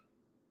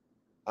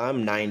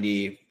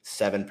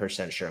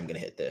 97% sure I'm gonna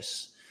hit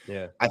this.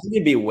 Yeah, I think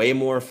it'd be way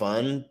more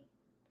fun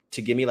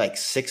to give me like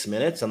 6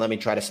 minutes and let me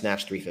try to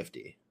snatch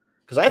 350.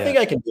 Because I yeah, think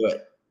I can do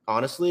it.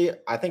 Honestly,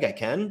 I think I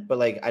can, but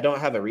like I don't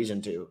have a reason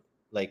to.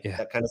 Like yeah.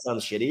 that kind of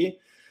sounds shitty,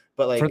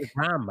 but For the like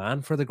gram,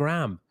 man, for the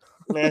gram.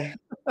 meh,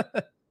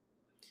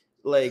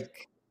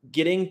 like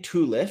getting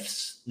 2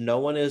 lifts, no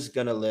one is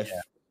gonna Yeah, lift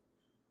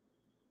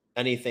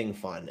anything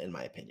fun, in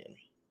my opinion.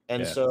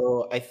 And yeah,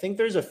 so I think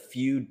there's a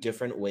few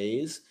different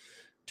ways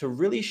to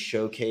really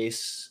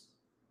showcase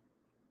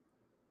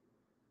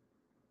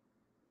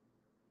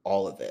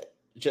all of it.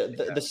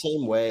 The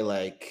same way,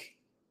 like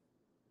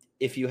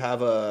if you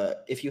have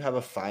a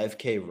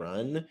 5K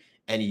run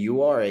and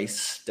you are a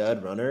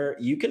stud runner,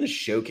 you can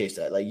showcase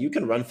that. Like you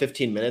can run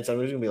 15 minutes. I'm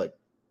just gonna be like,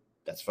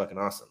 that's fucking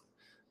awesome.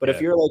 But if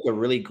yeah, you're like a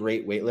really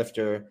great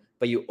weightlifter,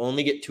 but you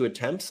only get 2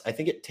 attempts, I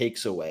think it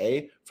takes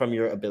away from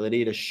your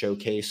ability to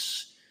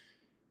showcase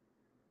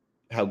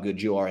how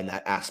good you are in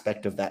that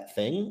aspect of that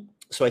thing.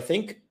 So I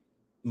think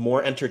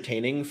more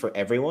entertaining for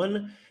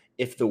everyone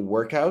if the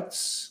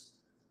workouts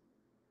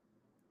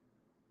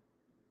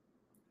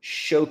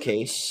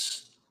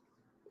showcase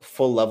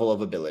full level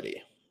of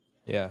ability,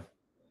 yeah,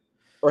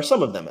 or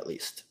some of them at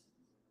least.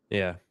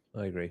 yeah.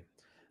 I agree.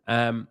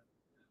 Um,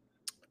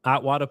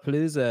 at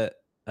Wadapalooza,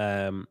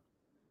 um,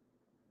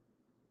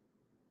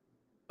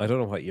 I don't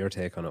know what your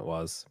take on it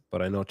was,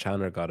 but I know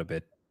Chandler got a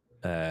bit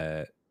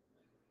uh,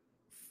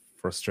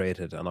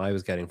 frustrated, and I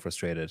was getting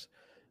frustrated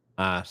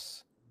at,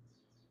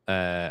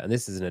 and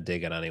this isn't a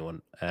dig at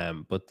anyone,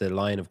 but the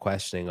line of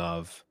questioning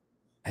of,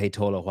 "Hey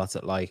Tola, what's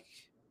it like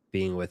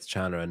being with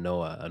Chandler and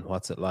Noah, and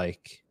what's it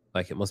like?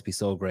 Like, it must be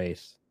so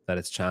great that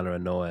it's Chandler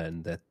and Noah,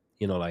 and that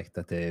like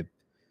that they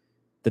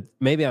that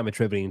maybe I'm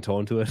attributing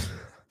tone to it,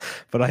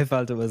 but I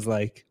felt it was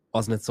like,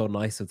 wasn't it so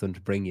nice of them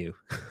to bring you,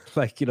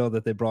 like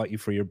that they brought you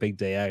for your big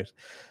day out.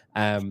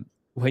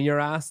 When you're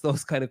asked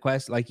those kind of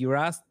questions, like you were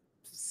asked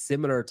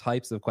similar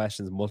types of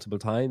questions multiple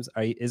times,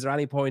 is there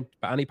any point,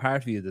 any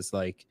part of you that's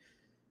like,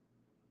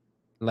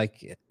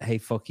 hey,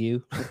 fuck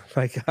you,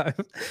 like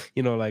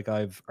like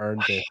I've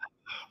earned this.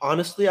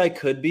 Honestly, I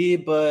could be,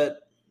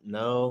 but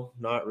no,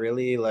 not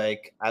really.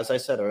 Like as I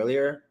said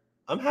earlier,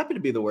 I'm happy to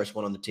be the worst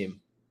one on the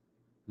team.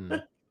 Hmm.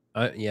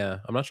 Yeah,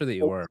 I'm not sure that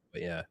you were,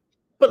 but yeah,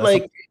 But that's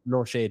not, like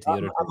no shade to the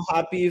other two. I'm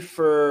happy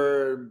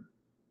for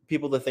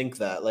people to think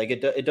that. Like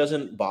it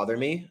doesn't bother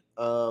me.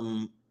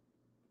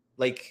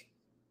 Like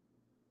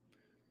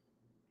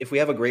if we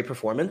have a great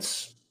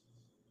performance,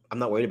 I'm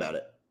not worried about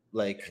it.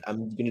 Like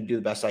I'm gonna do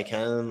the best I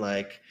can.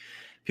 Like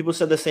people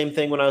said the same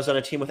thing when I was on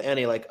a team with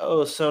Annie. Like,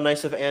 oh, so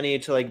nice of Annie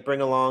to like bring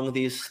along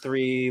these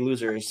three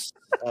losers.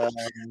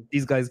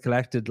 These guys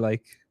collected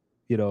like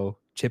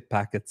chip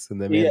packets,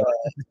 and they made Yeah.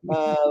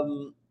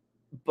 it.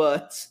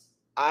 But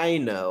I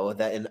know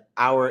that in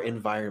our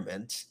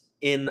environment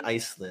in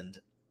Iceland,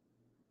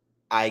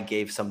 I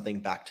gave something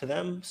back to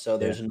them. So Yeah.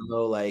 there's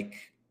no like,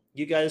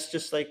 you guys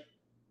just like,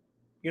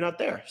 you're not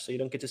there, so you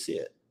don't get to see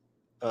it.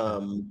 Yeah.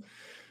 Um,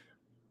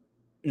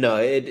 no,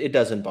 it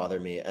doesn't bother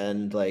me.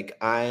 And like,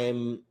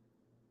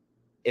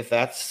 if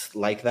that's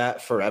like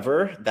that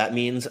forever, that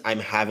means I'm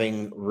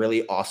having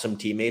really awesome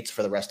teammates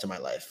for the rest of my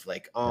life.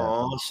 Like, Yeah.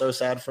 oh, so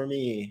sad for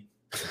me.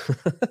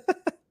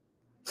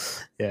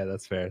 Yeah,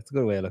 that's fair. It's a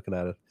good way of looking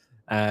at it.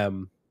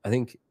 I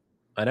think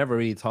I never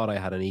really thought I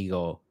had an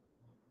ego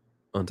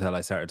until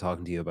I started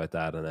talking to you about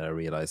that, and then I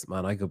realized,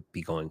 man, I could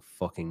be going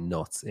fucking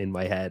nuts in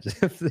my head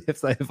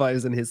if I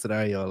was in his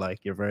scenario. Like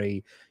you're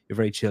very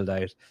chilled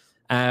out.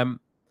 Um,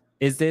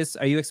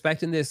 are you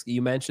expecting this?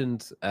 You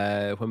mentioned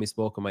when we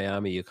spoke in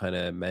Miami, you kind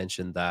of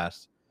mentioned that.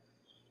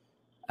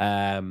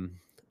 I'm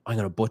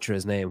gonna butcher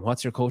his name.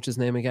 What's your coach's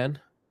name again?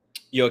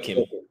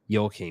 Joachim.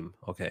 Joachim.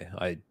 Okay,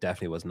 I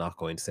definitely was not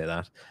going to say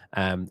that.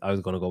 I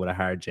was going to go with a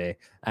hard J.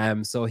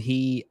 So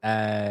you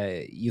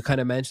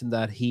kind of mentioned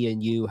that he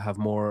and you have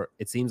more.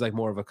 It seems like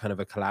more of a kind of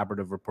a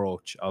collaborative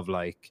approach of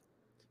like,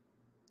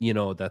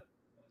 that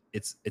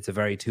it's a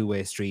very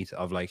two-way street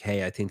of like,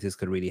 hey, I think this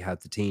could really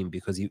help the team,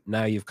 because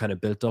you've kind of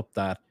built up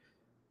that.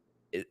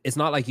 It's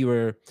not like you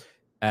were,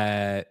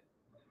 uh,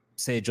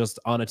 say, just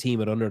on a team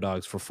at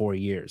underdogs for 4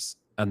 years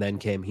and then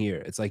came here.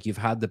 It's like you've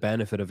had the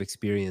benefit of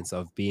experience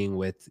of being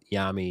with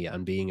Yami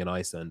and being in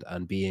Iceland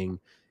and being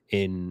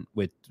in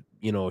with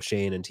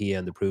Shane and Tia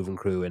and the Proven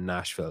Crew in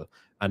Nashville,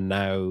 and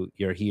now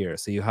you're here.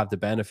 So you have the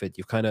benefit.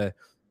 You've kind of,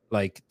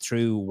 like,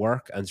 through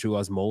work and through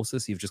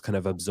osmosis, you've just kind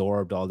of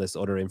absorbed all this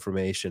other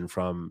information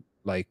from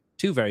like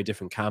two very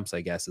different camps,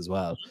 I guess, as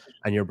well,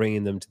 and you're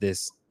bringing them to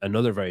this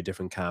another very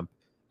different camp.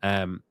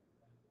 Um,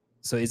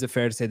 so is it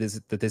fair to say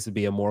that this would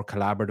be a more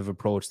collaborative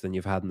approach than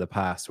you've had in the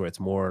past, where it's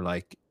more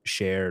like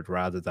shared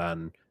rather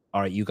than, all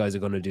right, you guys are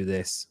going to do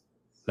this,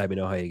 let me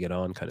know how you get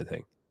on, kind of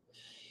thing?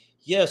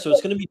 Yeah, so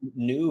it's going to be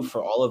new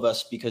for all of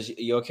us because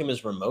Joachim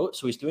is remote,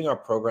 so he's doing our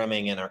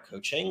programming and our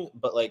coaching.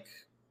 But like,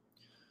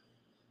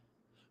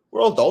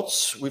 we're all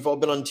adults. We've all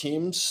been on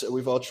teams.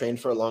 We've all trained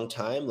for a long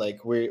time.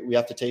 Like, we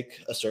have to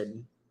take a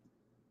certain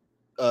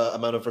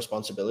amount of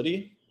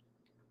responsibility.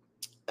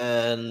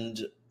 And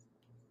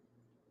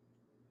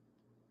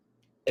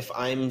if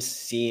I'm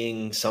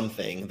seeing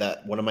something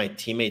that one of my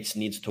teammates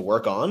needs to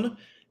work on,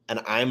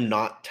 and I'm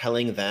not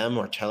telling them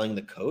or telling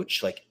the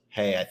coach, like,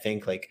 hey, I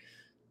think like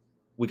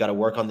we got to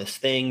work on this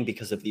thing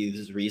because of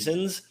these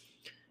reasons.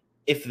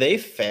 If they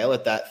fail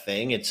at that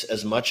thing, it's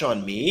as much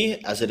on me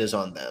as it is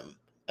on them.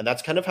 And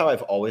that's kind of how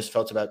I've always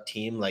felt about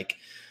team. Like,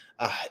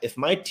 if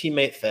my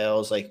teammate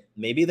fails, like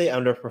maybe they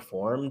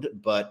underperformed,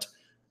 but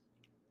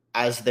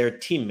as their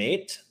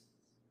teammate,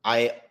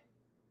 I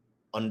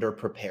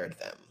underprepared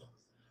them.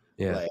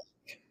 Yeah. Like,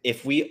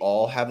 if we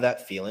all have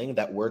that feeling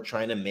that we're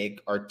trying to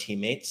make our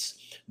teammates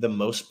the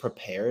most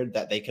prepared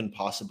that they can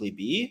possibly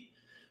be,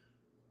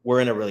 we're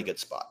in a really good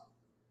spot.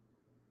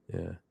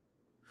 Yeah.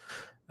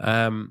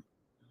 Um,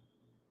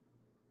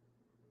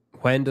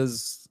 when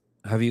does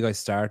have you guys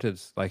started?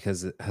 Like,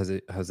 has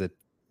it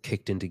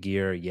kicked into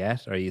gear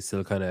yet? Are you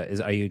still kind of,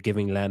 are you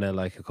giving Lena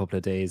like a couple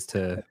of days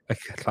to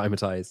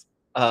acclimatize?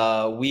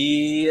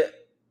 We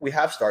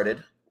have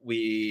started.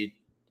 We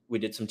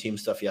did some team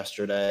stuff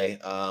yesterday.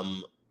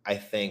 I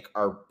think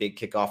our big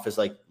kickoff is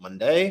like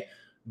Monday, Yeah.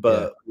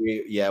 but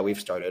we've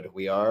started.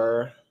 We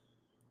are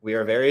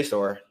very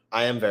sore.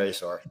 I am very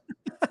sore.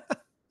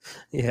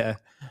 Yeah.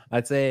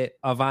 I'd say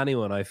of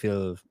anyone, I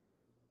feel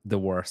the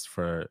worst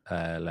for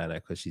Lena,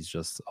 because she's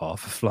just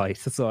off a flight.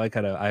 So I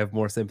have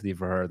more sympathy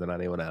for her than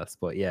anyone else.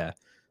 But yeah,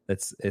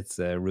 it's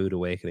a rude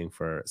awakening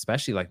for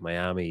especially like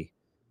Miami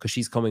because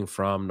she's coming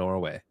from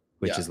Norway,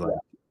 which Yeah, is like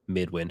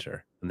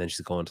midwinter, and then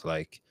she's going to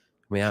like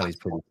Miami's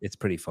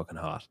pretty fucking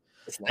hot.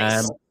 it's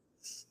Um,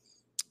 nice.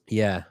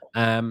 yeah.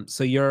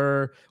 So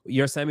your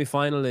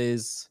semi-final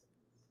is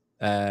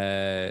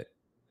no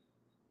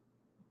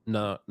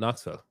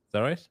Knoxville. Is that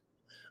right?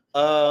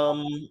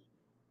 Um,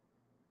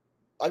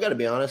 I got to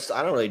be honest.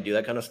 I don't really do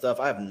that kind of stuff.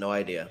 I have no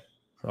idea.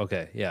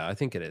 Okay. Yeah, I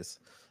think it is.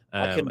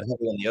 I couldn't I tell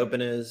you when the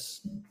Open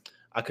is.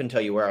 I couldn't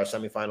tell you where our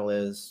semifinal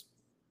is.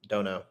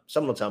 Don't know.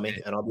 Someone will tell me,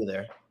 think and I'll be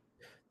there.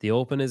 the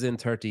Open is in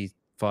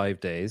 35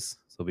 days,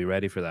 so be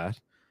ready for that.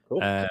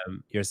 Cool.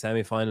 Your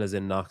semi-final is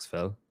in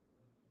Knoxville,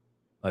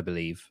 I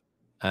believe.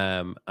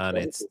 And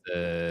it's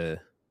the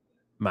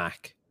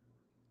Mac.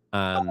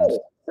 And Oh,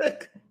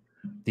 sick.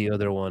 the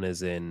other one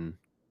is in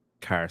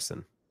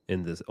Carson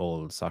in this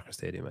old soccer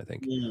stadium, I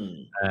think.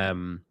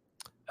 Um,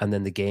 and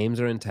then the games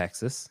are in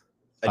Texas.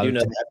 I do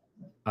know that.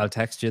 I'll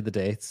text you the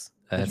dates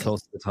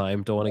close to the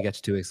time. Don't want to get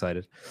you too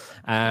excited.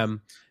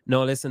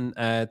 No, listen.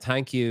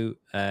 Thank you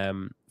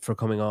for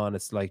coming on.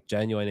 It's like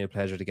genuinely a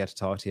pleasure to get to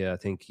talk to you. I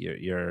think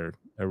you're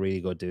a really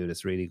good dude.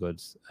 It's really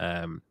good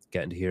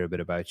getting to hear a bit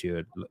about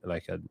you.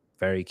 Like, I'm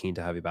very keen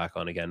to have you back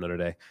on again another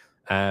day.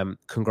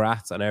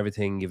 Congrats on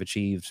everything you've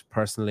achieved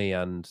personally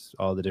and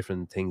all the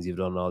different things you've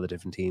done. All the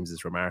different teams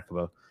is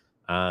remarkable.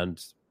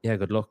 And yeah,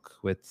 good luck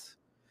with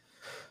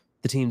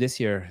the team this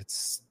year.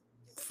 It's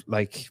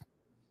like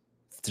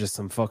just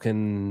some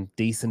fucking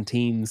decent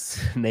teams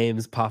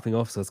names popping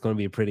up, so it's going to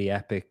be a pretty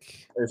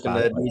epic. There's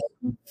going to be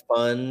some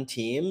fun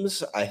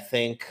teams. I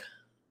think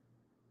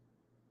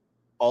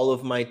all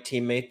of my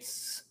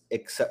teammates,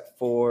 except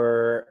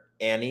for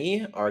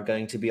Annie, are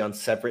going to be on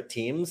separate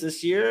teams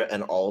this year,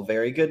 and all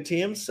very good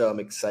teams. So I'm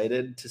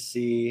excited to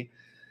see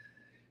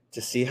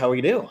how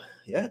we do.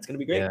 Yeah, it's going to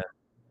be great. Yeah,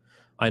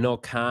 I know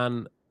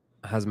Khan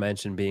has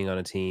mentioned being on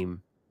a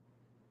team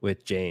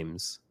with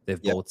James.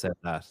 They've both said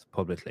that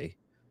publicly.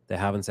 They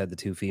haven't said the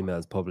two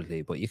females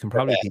publicly, but you can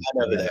probably piece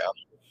it together.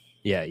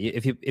 Yeah,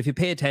 if you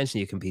pay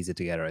attention, you can piece it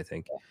together, I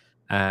think.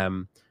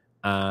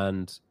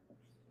 And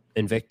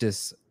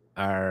Invictus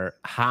are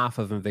half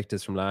of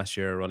Invictus from last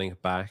year, running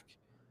it back.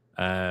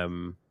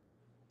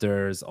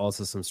 There's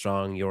also some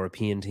strong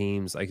European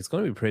teams. Like, it's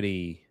going to be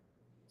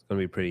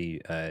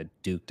pretty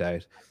duked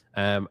out.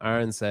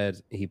 Aaron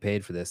said he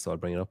paid for this, so I'll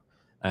bring it up.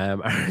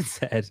 Aaron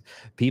said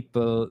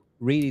people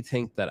really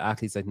think that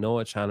athletes like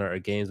Noah Chandler or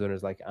games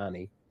winners like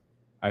Annie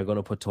are going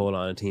to put Tola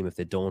on a team if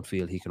they don't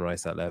feel he can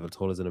rise that level.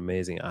 Tola's an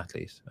amazing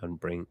athlete and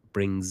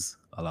brings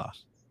a lot.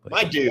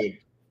 My dude.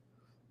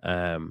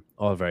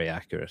 All very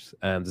accurate.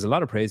 There's a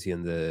lot of praise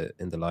in the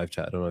live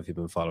chat. I don't know if you've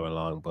been following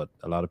along, but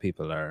a lot of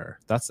people are.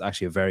 That's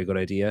actually a very good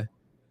idea.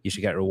 You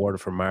should get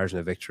rewarded for margin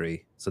of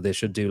victory. So they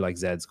should do like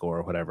Z score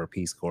or whatever,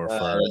 P score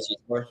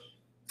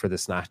for the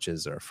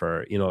snatches, or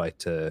for, like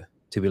to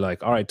be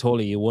like, all right,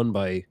 Tola, you won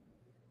by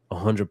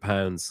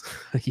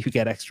 £100. You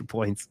get extra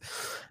points.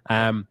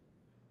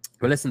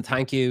 Well, listen,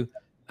 thank you.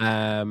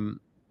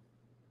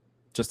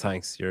 Just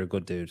thanks. You're a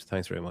good dude.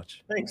 Thanks very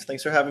much.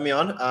 Thanks for having me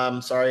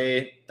on.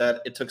 Sorry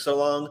that it took so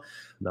long.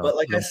 But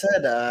like I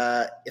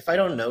said, if I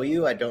don't know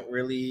you, I don't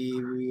really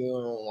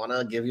want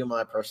to give you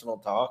my personal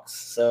talks.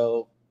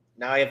 So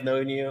now I have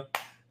known you.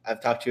 I've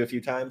talked to you a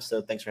few times.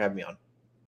 So thanks for having me on.